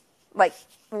takes. Like,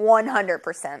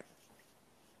 100%.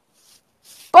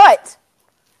 But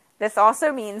this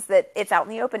also means that it's out in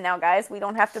the open now, guys. We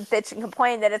don't have to bitch and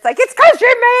complain that it's like, it's 'cause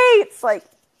you're mates! Like,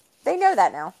 they know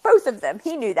that now. Both of them.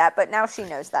 He knew that, but now she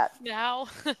knows that. Now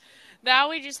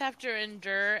we just have to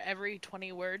endure every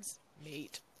 20 words.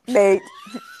 Mate.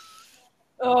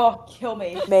 Oh, kill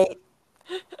me. Mate.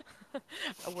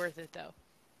 Worth it, though.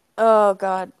 Oh,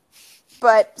 God.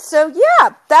 But, so,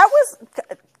 yeah, that was,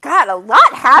 God, a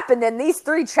lot happened in these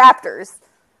 3 chapters.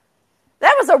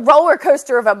 That was a roller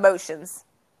coaster of emotions.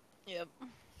 Yep.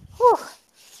 Whew.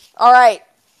 All right.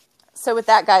 So with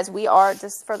that, guys, we are,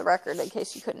 just for the record, in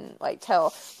case you couldn't, like,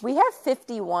 tell, we have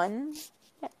 51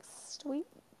 next week.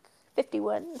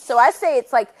 51. So I say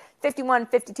it's, like, 51,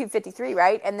 52, 53,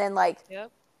 right? And then, like, yep.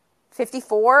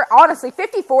 54. Honestly,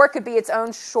 54 could be its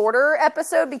own shorter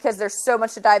episode because there's so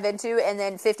much to dive into. And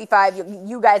then 55,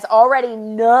 you guys already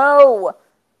know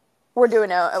we're doing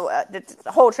a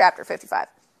whole chapter 55.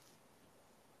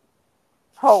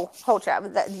 Whole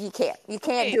chapter. You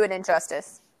can't do it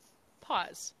injustice.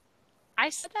 Pause. I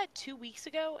said that 2 weeks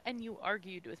ago, and you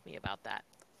argued with me about that.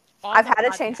 I've had a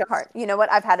change of heart. You know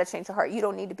what? I've had a change of heart. You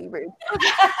don't need to be rude. Go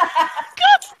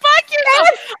fuck yourself!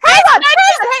 Hang on. And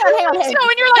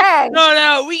you're like,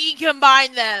 no, we can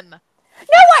combine them. No,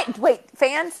 wait,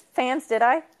 fans, did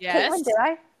I? Yes. Caitlin, did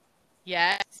I?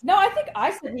 Yes. No, I think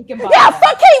I said we combine. Yeah,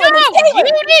 fuck Caitlin. No, Caitlin. you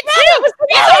did too.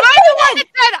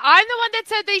 I'm the one that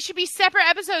said they should be separate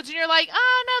episodes, and you're like,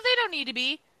 oh no, they don't need to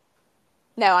be.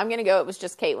 No, I'm gonna go. It was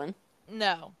just Caitlin.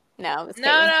 No. No, it's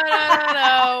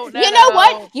No. You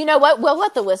know what? We'll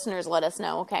let the listeners let us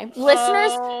know, okay?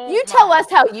 Listeners, you tell us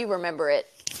how you remember it.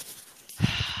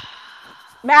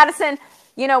 Madison,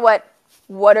 you know what?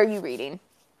 What are you reading?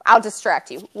 I'll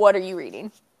distract you. What are you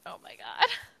reading? Oh my God.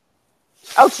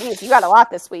 Oh, geez, you got a lot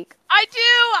this week. I do.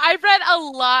 I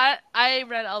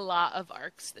read a lot of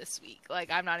arcs this week.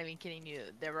 Like, I'm not even kidding you.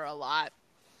 There were a lot.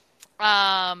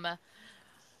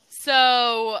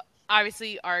 So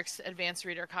obviously arcs, advanced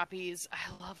reader copies. I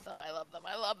love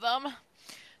them.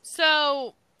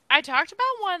 So I talked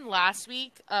about one last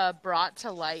week, Brought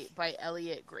to Light by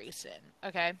Elliot Grayson.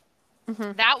 Okay.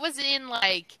 Mm-hmm. That was in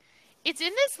it's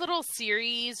in this little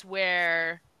series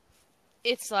where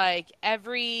it's like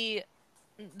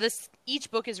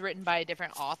each book is written by a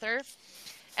different author.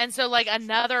 And so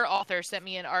another author sent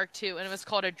me an arc too, and it was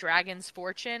called A Dragon's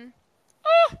Fortune.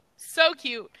 Oh, so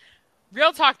cute.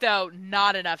 Real talk though,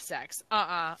 not enough sex.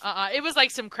 It was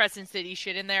some Crescent City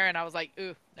shit in there, and I was like,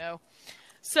 ooh, no.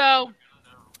 So,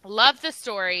 love the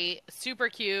story. Super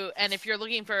cute. And if you're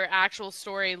looking for actual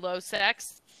story, low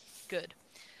sex, good.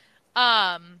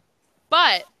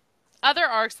 But other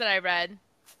arcs that I read,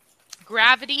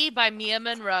 Gravity by Mia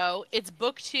Monroe. It's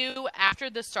book 2 After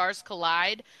the Stars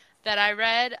Collide that I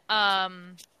read. I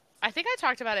think I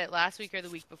talked about it last week or the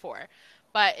week before,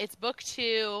 but it's book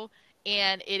 2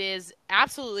 and it is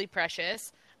absolutely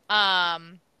precious.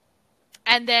 And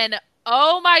then,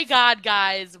 oh my God,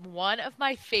 guys, one of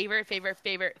my favorite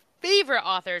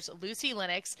authors, Lucy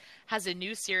Lennox, has a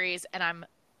new series, and I'm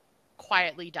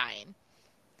quietly dying.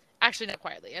 Actually, not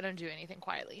quietly. I don't do anything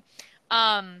quietly.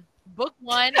 Book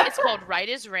 1 is called Right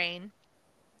as Rain,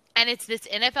 and it's this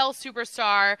NFL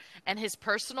superstar and his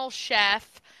personal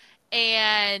chef,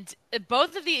 and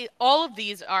all of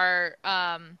these are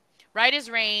Right as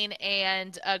Rain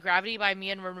and Gravity by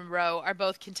Mia Monroe are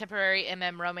both contemporary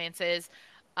romances.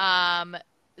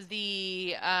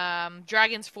 The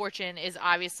Dragon's Fortune is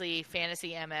obviously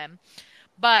fantasy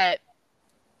but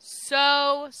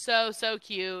so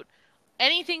cute.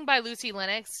 Anything by Lucy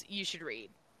Lennox, you should read.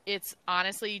 It's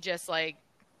honestly just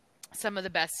some of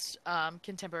the best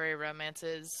contemporary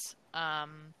romances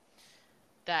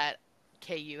that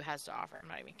KU has to offer. I'm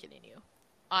not even kidding you.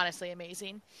 Honestly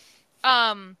amazing.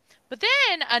 But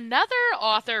then another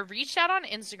author reached out on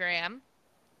Instagram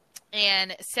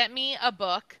and sent me a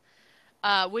book,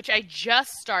 which I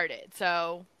just started.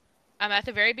 So I'm at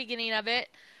the very beginning of it.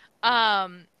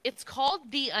 It's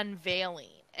called The Unveiling,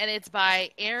 and it's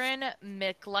by Erin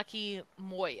McLucky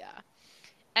Moya.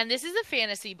 And this is a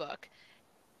fantasy book,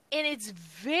 and it's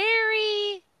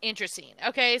very interesting.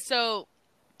 Okay, so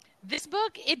this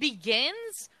book, it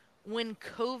begins when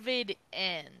COVID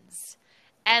ends.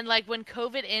 And when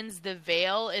COVID ends, the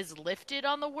veil is lifted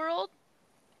on the world.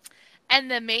 And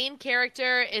the main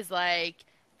character is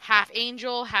half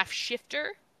angel, half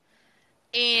shifter.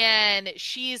 And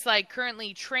she's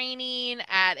currently training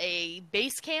at a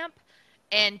base camp.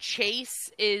 And Chase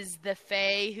is the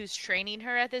fae who's training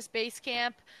her at this base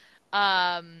camp.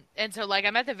 And so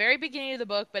I'm at the very beginning of the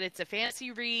book, but it's a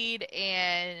fantasy read,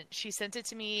 and she sent it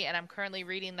to me, and I'm currently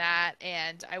reading that,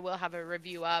 and I will have a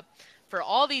review up for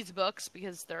all these books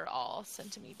because they're all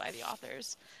sent to me by the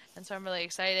authors. And so I'm really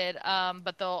excited.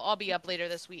 But they'll all be up later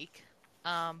this week.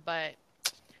 But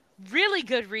really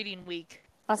good reading week.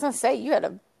 I was going to say, you had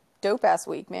a dope-ass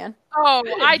week, man. Oh,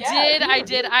 I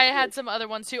did. I had some other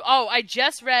ones, too. Oh, I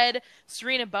just read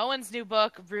Serena Bowen's new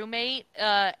book, Roommate,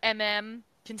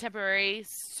 contemporary.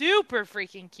 Super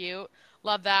freaking cute.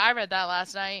 Love that. I read that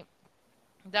last night.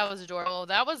 That was adorable.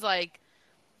 That was I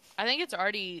think it's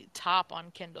already top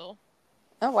on Kindle.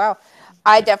 Oh, wow.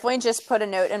 I definitely just put a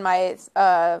note in my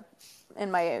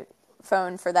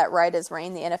phone for that Right as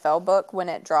Rain, the NFL book, when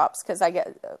it drops, because I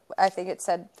think it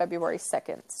said February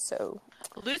 2nd, so.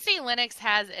 Lucy Lennox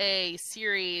has a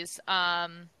series,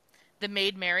 the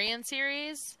Maid Marian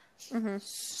series. Mm-hmm.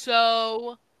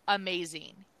 So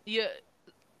amazing.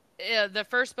 The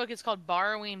first book is called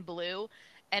Borrowing Blue,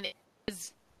 and it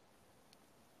is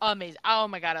amazing. Oh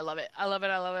my God, I love it. I love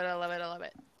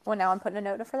it. Well, now I'm putting a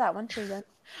note for that one too, then.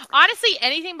 Honestly,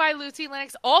 anything by Lucy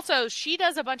Lennox. Also, she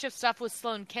does a bunch of stuff with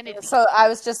Sloane Kennedy. So I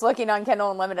was just looking on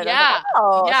Kindle Unlimited. Yeah,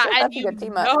 yeah, shit, and you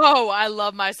know I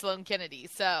love my Sloane Kennedy.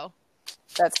 So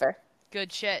that's fair.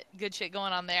 Good shit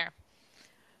going on there.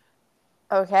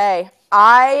 Okay,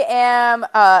 I am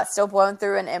still blowing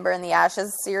through an Ember in the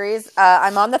Ashes series.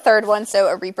 I'm on the third one, so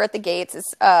A Reaper at the Gates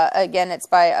is it's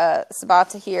by Sabat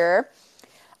Tahir.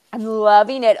 I'm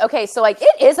loving it. Okay, so it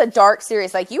is a dark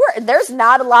series. There's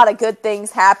not a lot of good things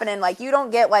happening. You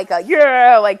don't get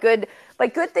good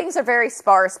things are very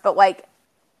sparse, but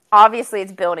obviously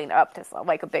it's building up to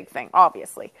a big thing,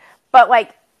 obviously.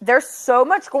 But there's so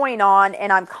much going on,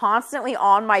 and I'm constantly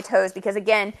on my toes because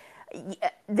again,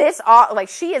 this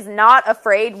she is not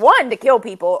afraid, one, to kill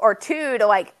people, or two,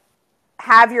 to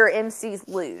have your MCs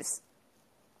lose.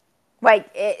 Like,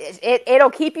 it'll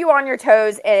keep you on your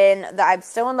toes, and I'm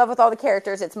still in love with all the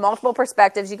characters. It's multiple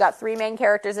perspectives. You got 3 main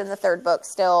characters in the 3rd book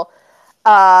still.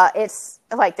 It's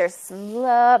like there's some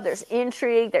love, there's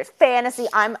intrigue, there's fantasy.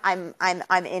 I'm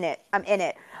in it. I'm in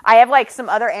it. I have like some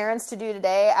other errands to do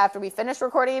today after we finish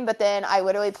recording, but then I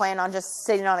literally plan on just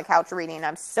sitting on the couch reading.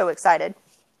 I'm so excited.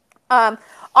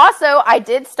 Also, I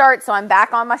did start, so I'm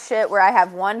back on my shit where I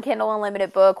have 1 Kindle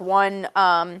Unlimited book, one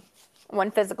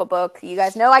physical book. You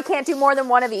guys know I can't do more than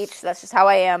 1 of each. That's just how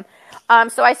I am.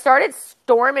 So I started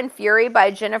Storm and Fury by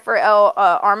Jennifer L.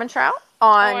 Armentrout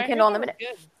on Kindle Unlimited.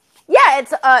 Yeah,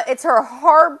 it's her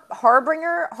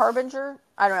Harbinger,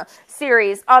 I don't know,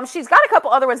 series. She's got a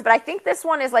couple other ones, but I think this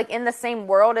one is like in the same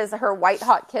world as her White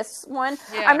Hot Kiss one.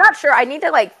 Yeah. I'm not sure. I need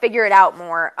to like figure it out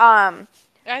more. I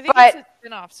think it's a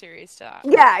spin-off series to that.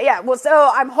 Yeah. Well, so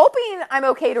I'm hoping I'm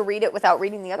okay to read it without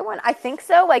reading the other one. I think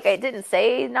so. Like, it didn't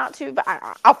say not to, but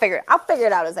I'll figure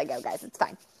it out as I go, guys. It's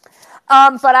fine.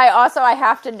 But I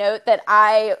have to note that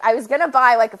I was going to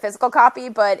buy like a physical copy,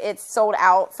 but it's sold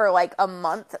out for like a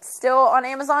month still on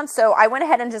Amazon. So I went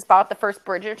ahead and just bought the first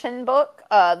Bridgerton book,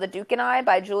 The Duke and I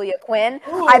by Julia Quinn.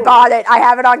 Ooh. I bought it. I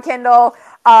have it on Kindle.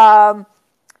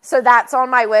 So that's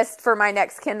on my list for my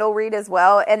next Kindle read as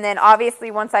well. And then obviously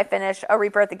once I finish A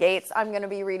Reaper at the Gates, I'm going to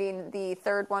be reading the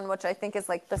 3rd one, which I think is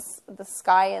like the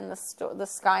Sky in the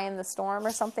Storm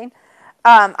or something.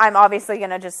 I'm obviously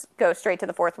going to just go straight to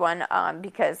the 4th one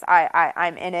because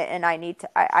I'm in it and I need to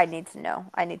know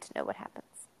what happens.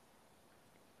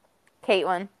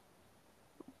 Caitlin,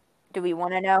 do we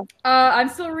want to know? I'm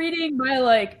still reading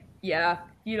my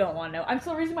you don't want to know. I'm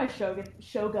still reading my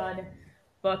Shogun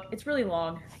book. It's really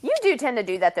long. You do tend to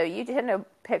do that though. You tend to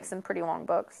pick some pretty long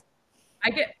books. I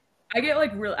get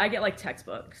like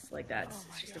textbooks like that's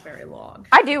just a very long.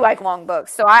 I do like long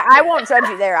books, so I won't judge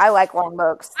you there. I like long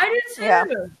books. I do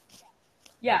too.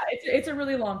 Yeah, it's a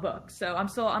really long book, so I'm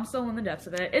still in the depths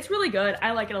of it. It's really good.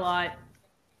 I like it a lot.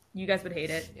 You guys would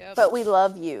hate it, but we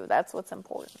love you. That's what's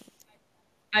important.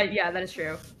 Yeah, that is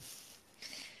true.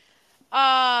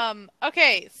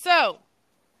 Okay, so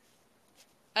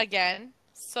again,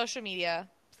 social media.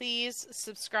 Please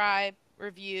subscribe,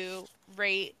 review,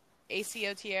 rate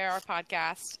ACOTR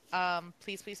podcast.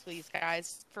 Please,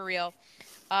 guys, for real.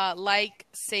 Like,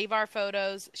 save our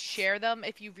photos, share them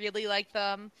if you really like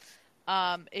them.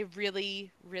 It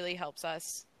really, really helps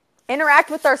us. Interact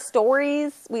with our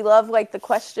stories. We love like the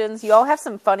questions. You all have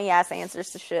some funny ass answers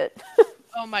to shit.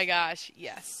 Oh my gosh,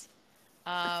 yes.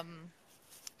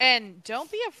 And don't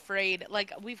be afraid.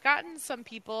 Like, we've gotten some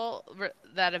people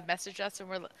that have messaged us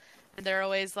and they're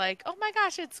always like, "Oh my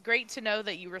gosh, it's great to know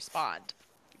that you respond."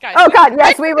 Guys,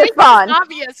 yes, we respond.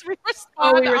 Obvious, we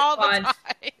respond all the time.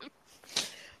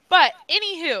 But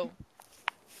anywho,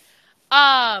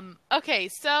 okay,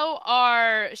 so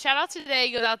our shout out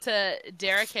today goes out to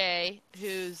Derek A,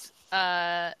 who's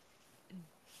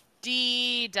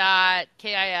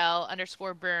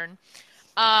d.kil_burn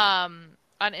on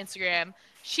Instagram.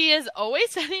 She is always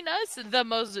sending us the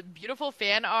most beautiful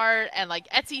fan art and like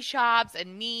Etsy shops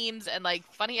and memes and like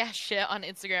funny ass shit on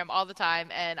Instagram all the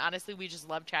time. And honestly, we just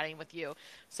love chatting with you.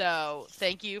 So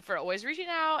thank you for always reaching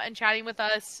out and chatting with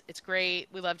us. It's great.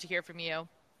 We love to hear from you.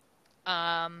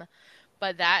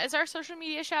 But that is our social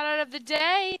media shout out of the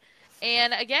day.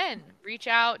 And again, reach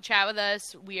out, chat with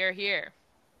us. We are here.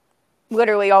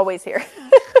 Literally always here.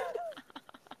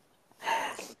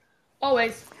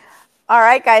 Always. All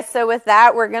right, guys. So with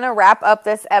that, we're going to wrap up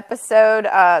this episode.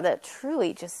 That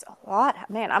truly just a lot.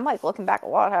 Man, I'm like looking back, a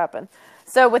lot happened.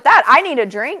 So with that, I need a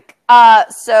drink.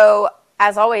 So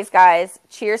as always, guys,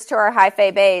 cheers to our high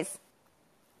fae bays.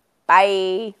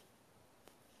 Bye.